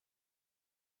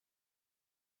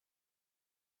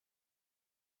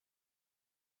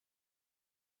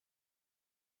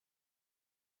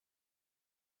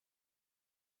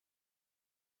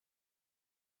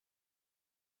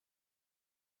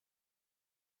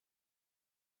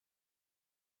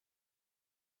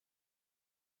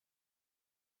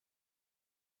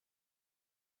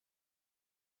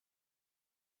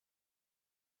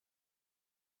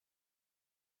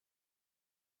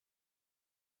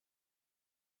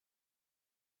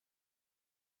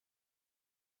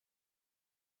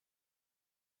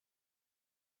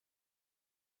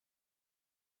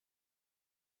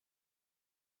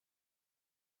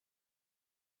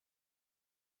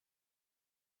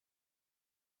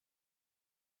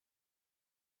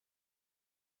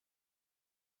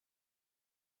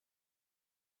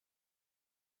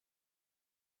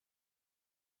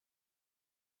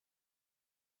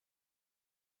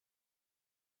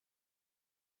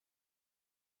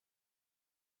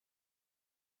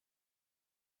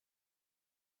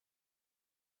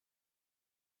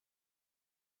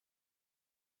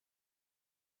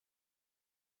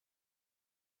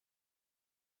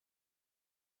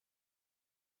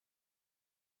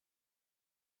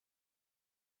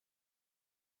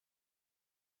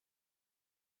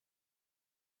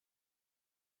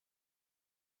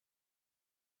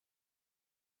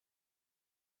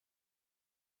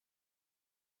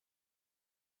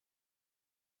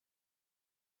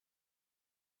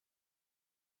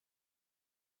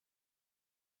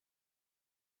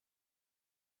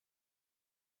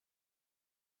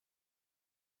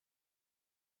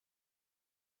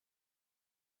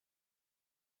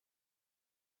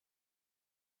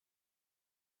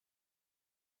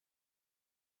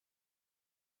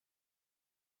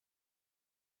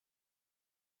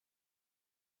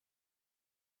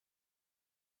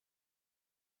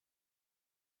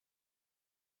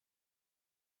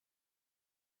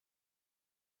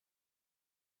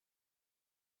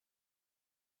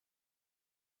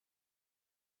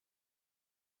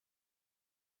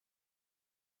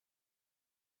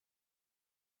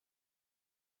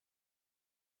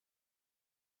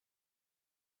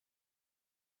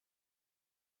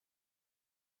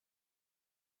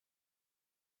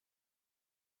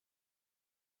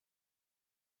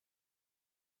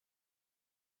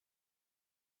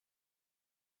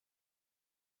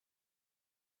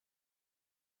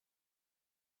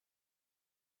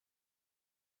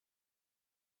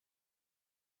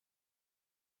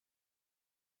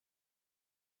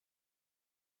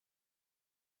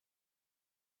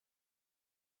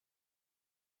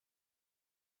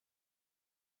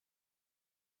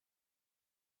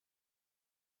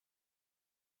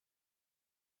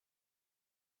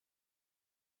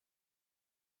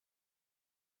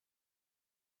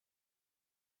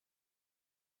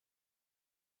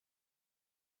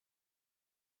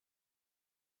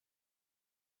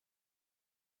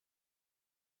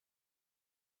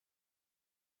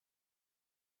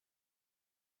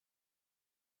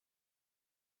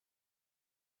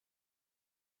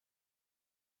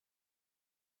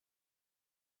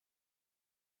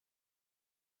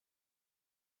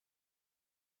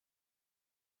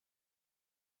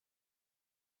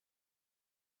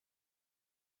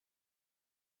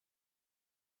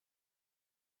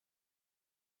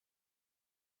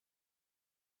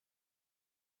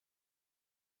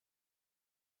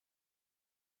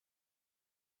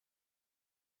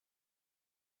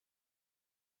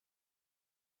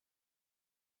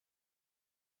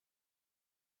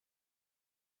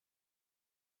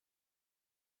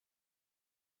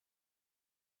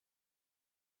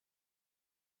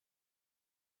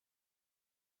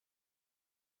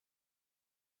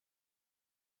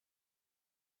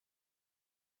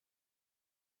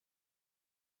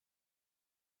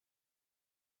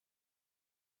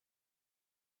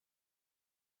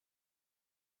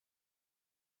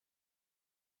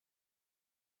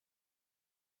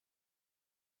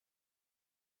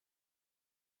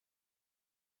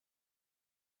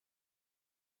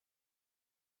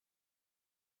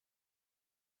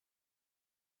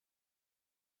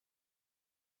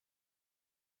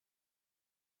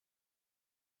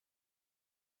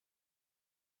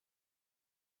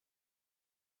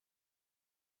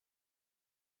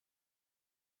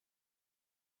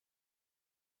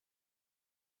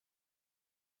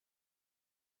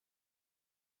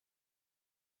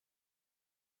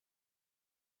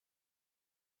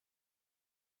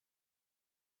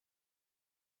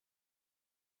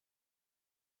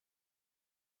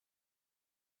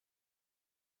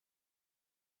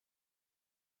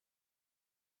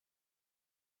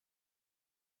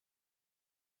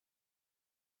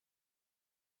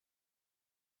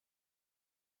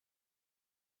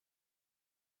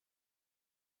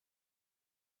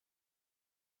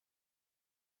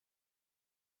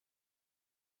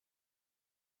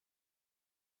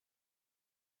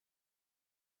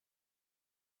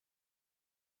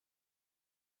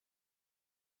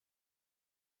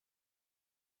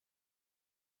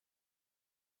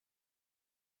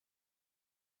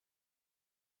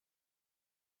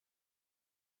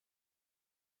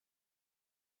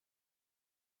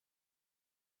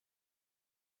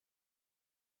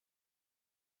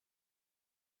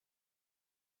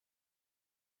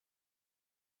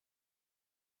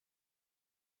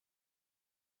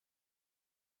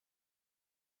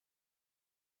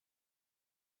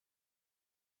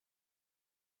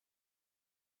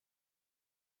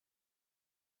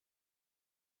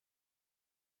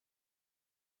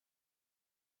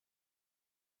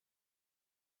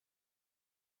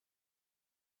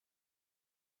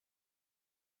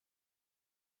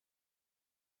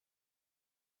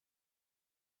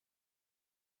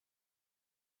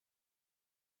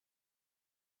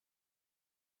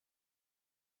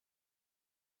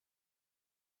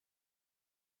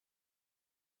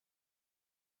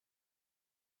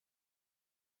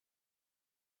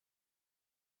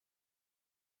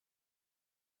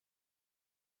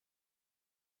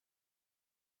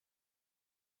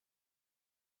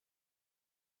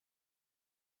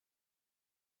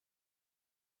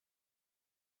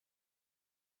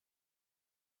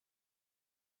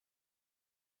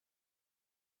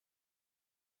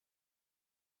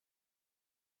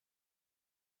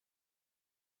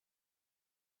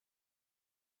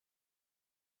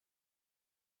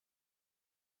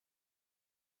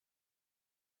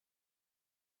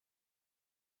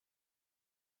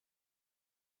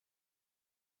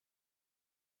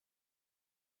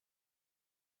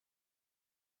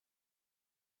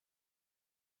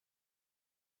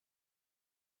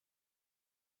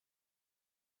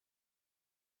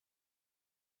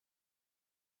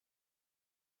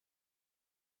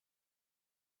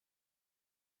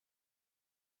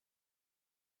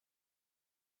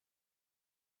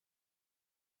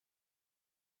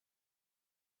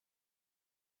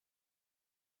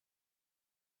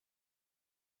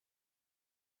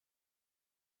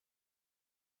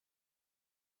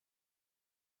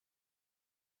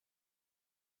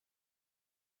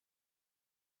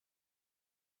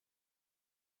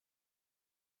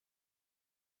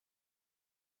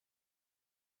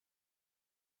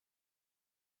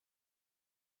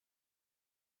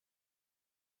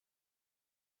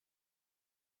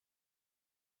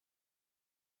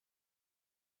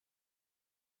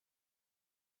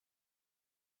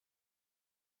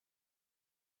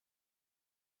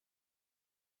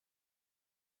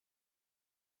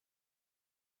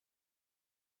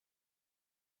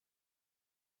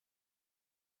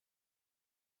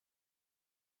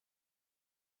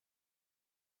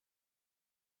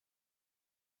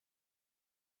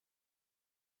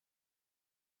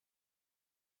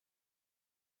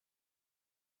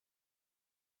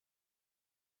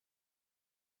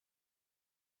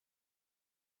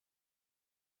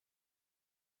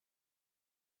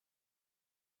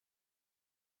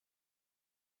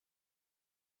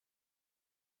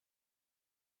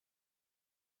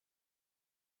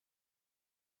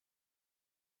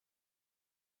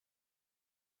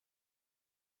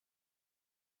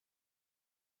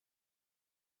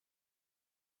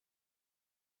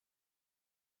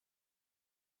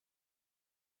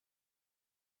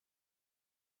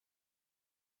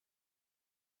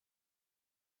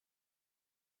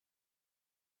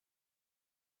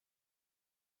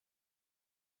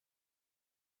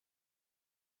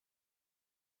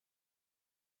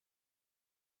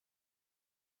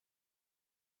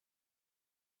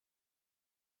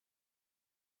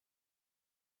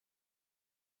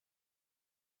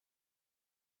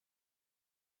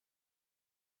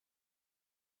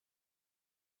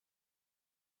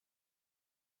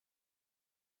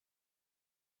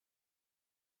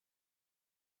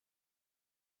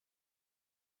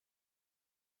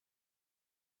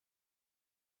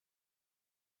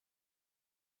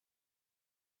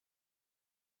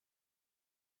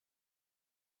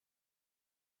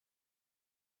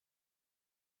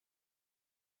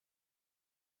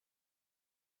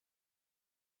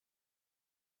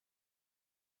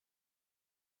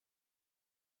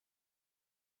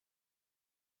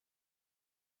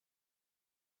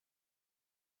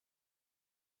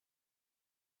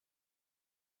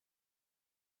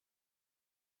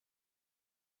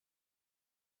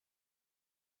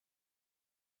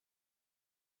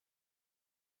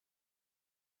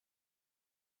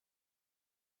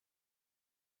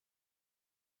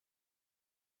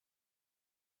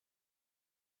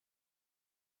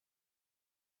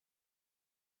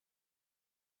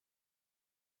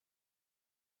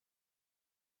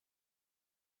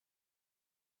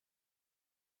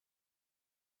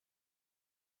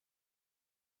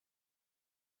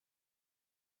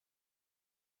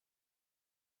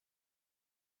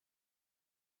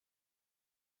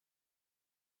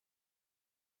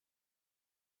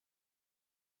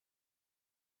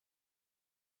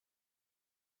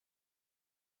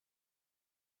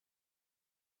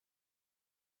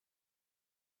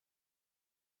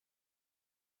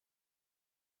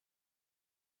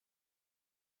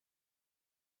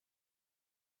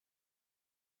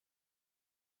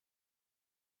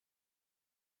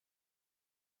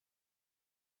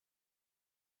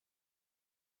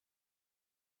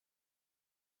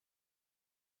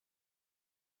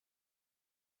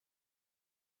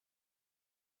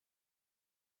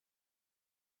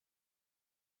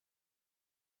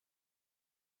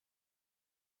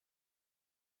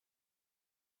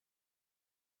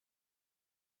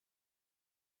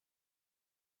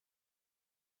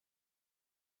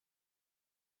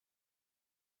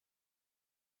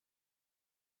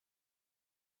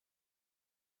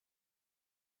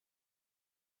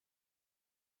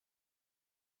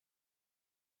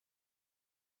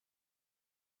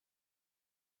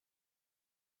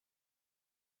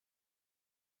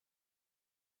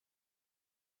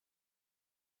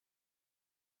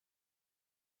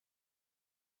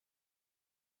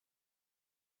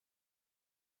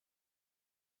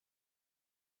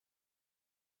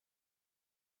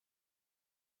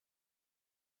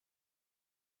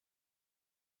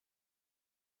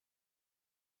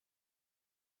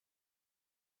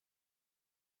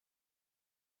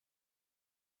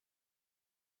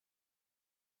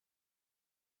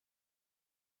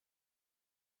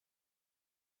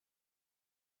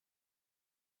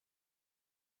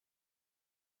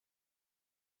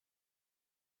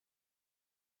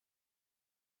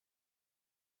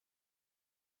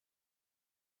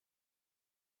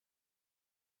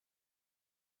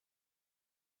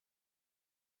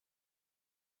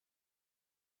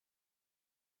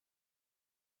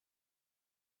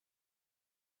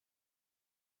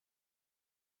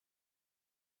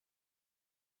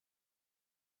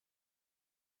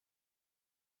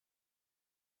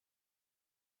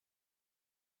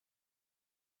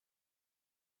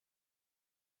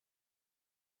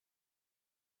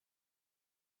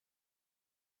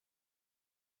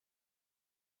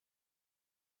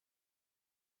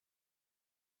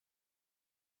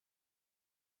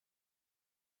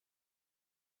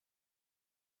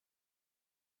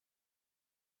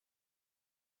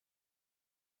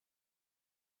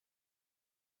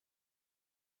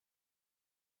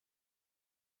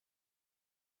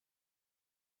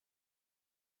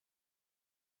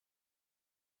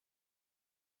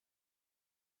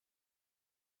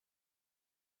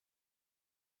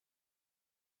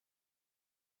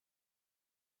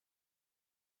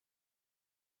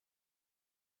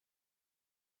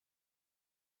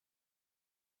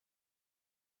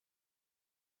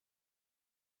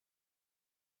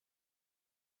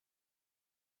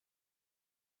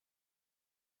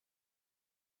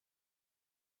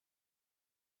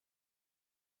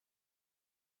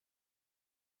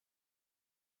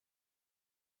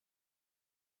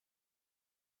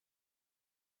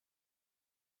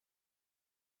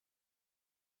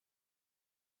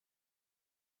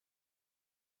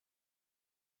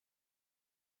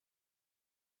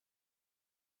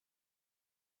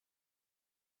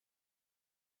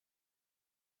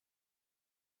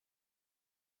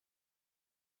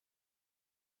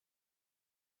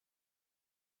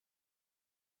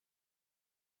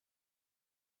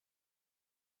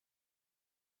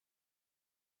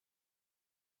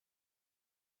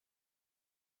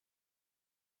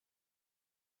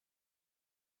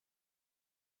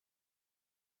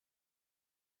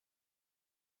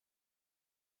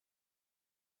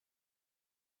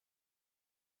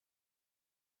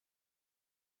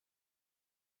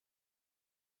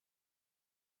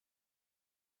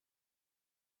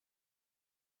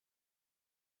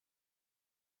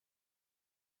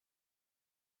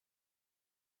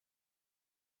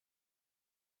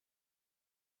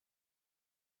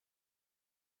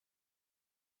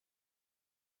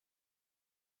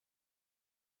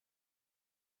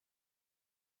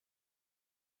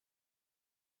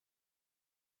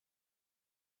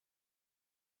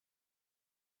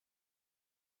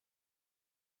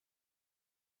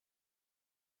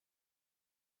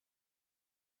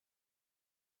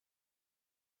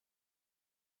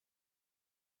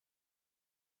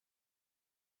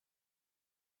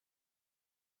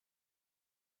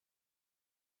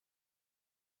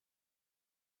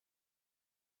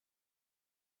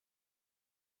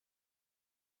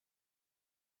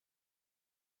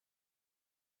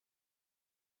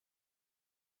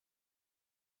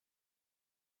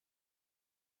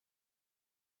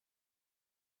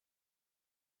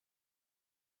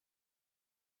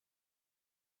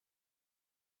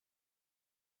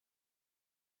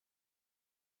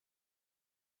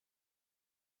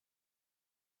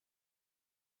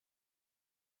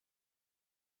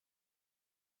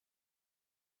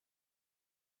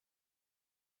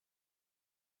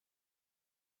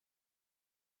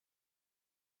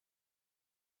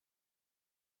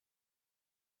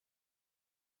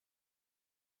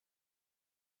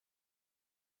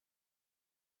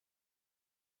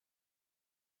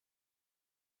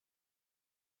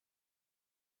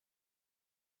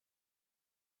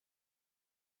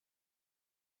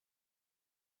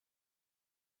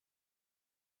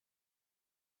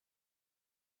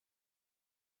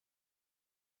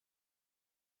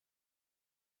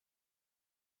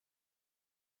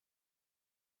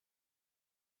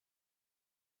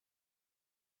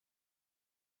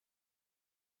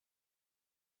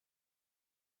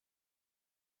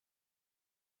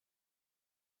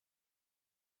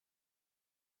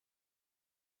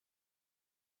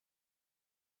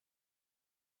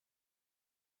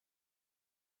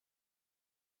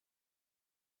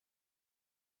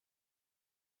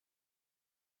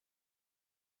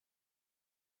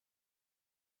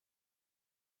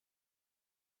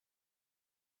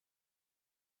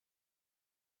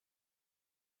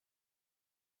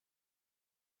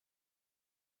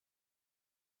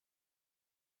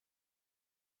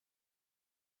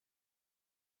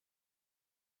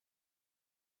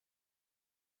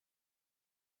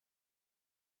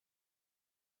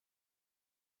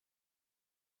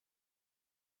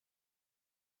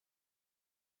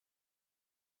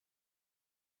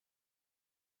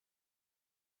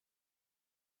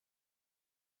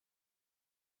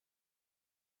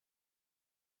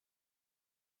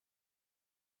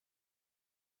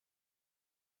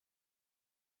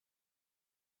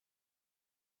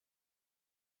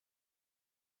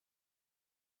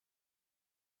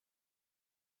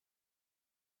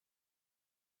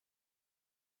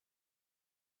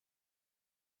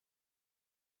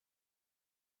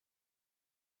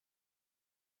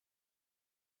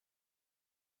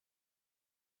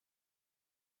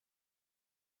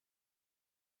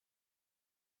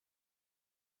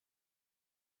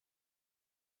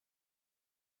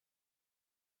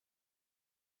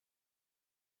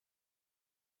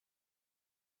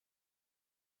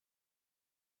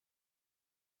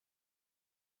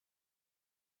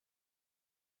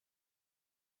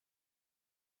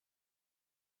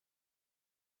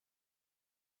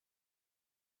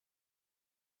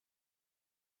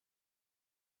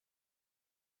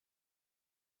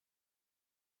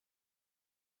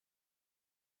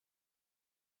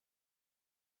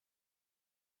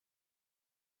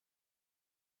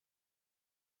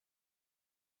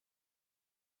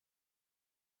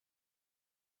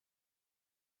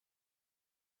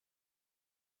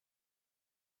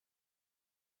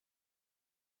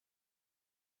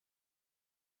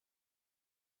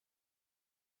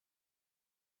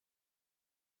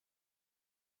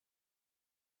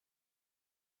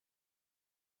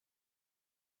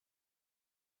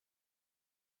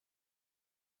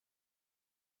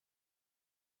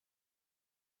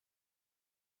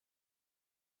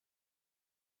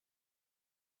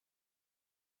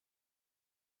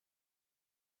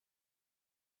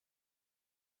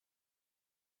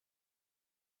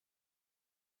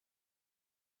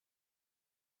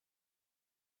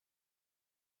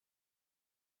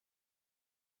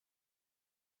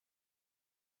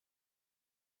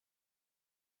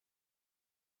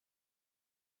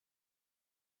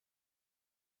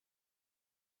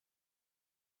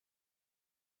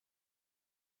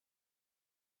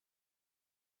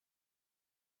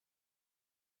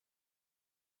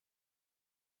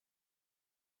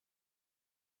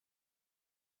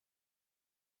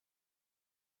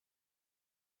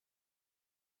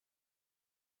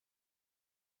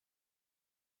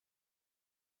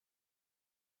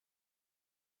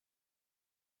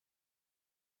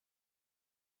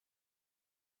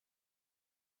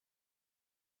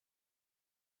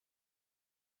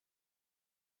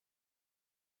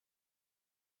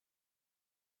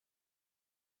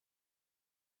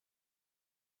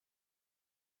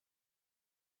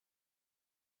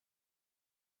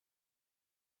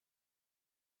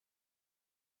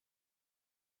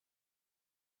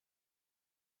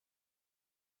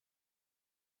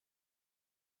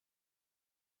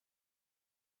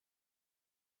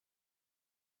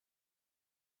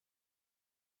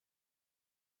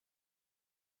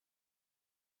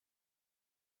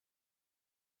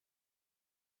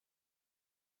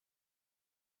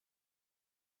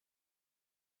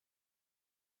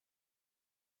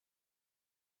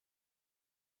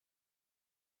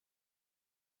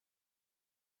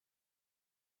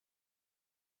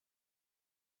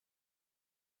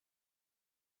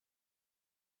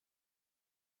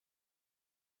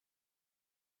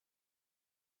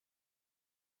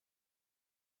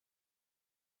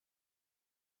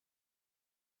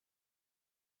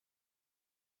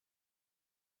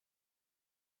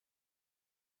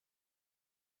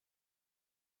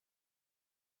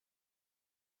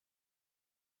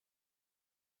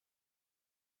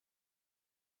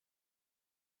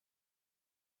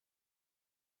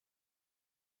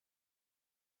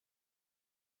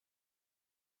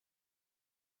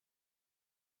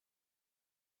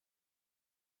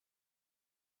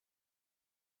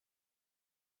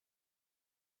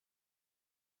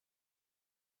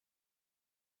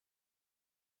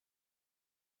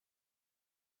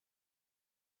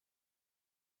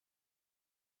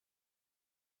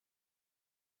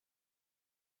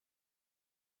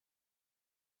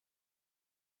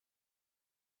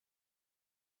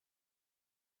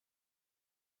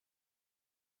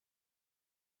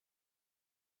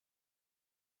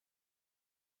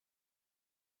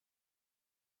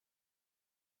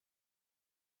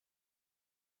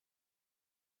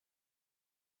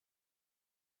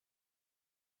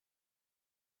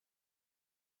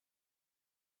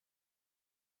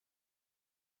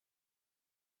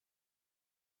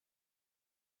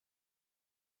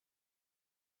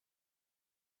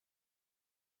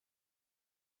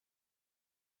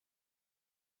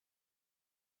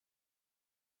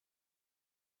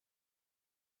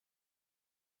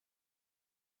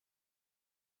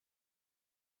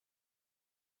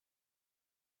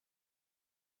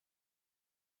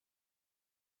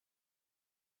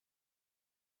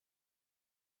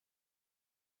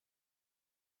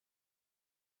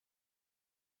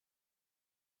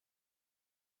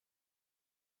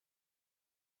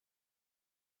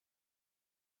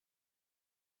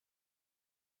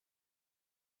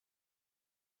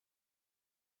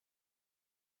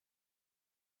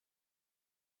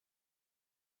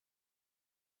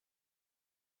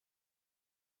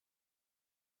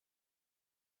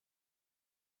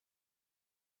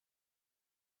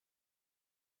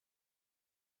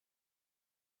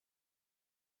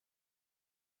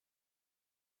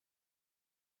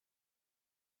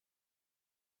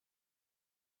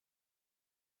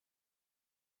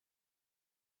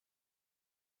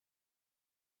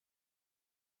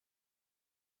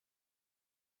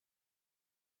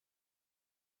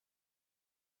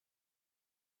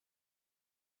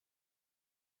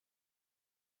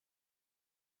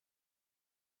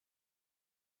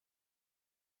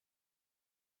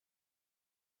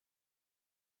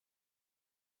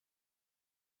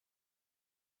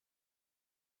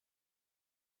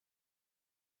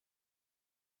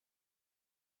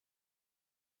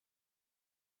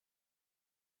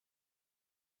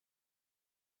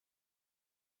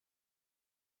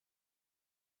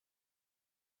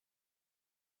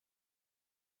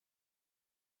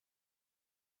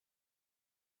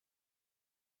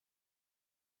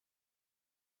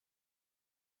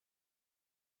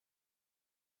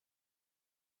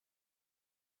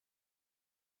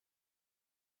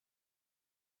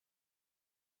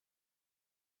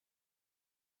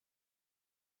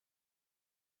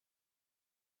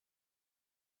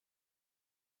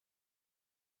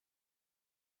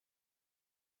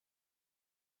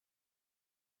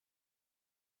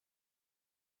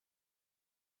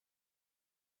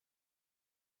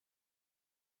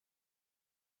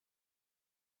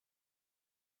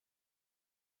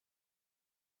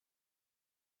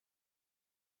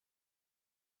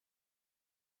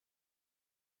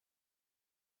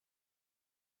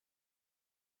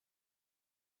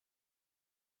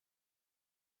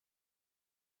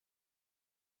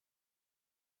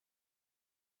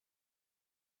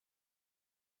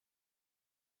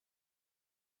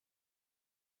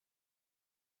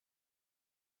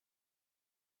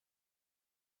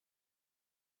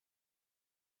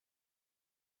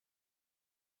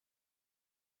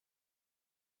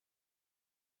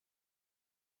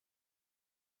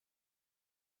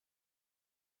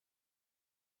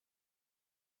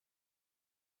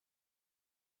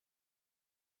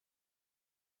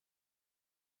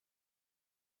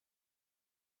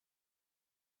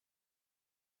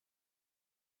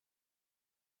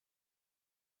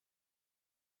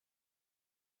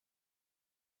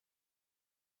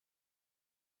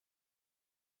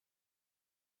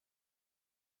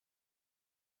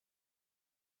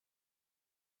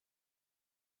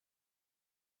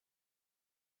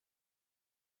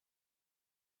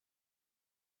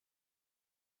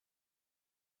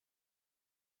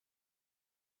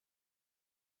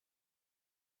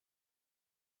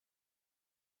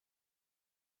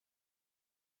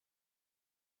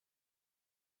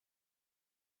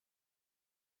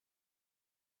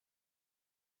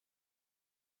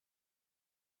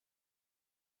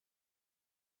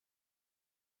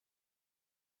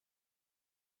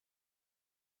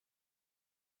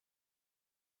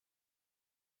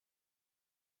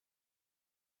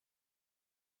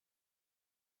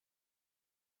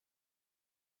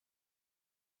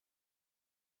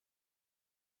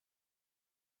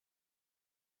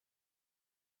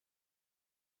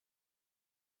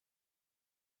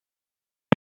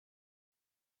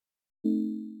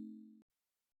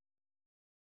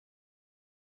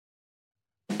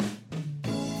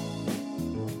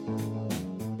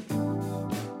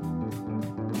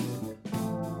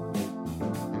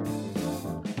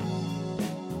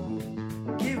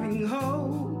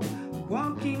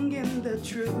 the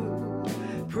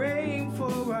truth, praying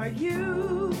for our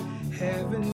youth. Heaven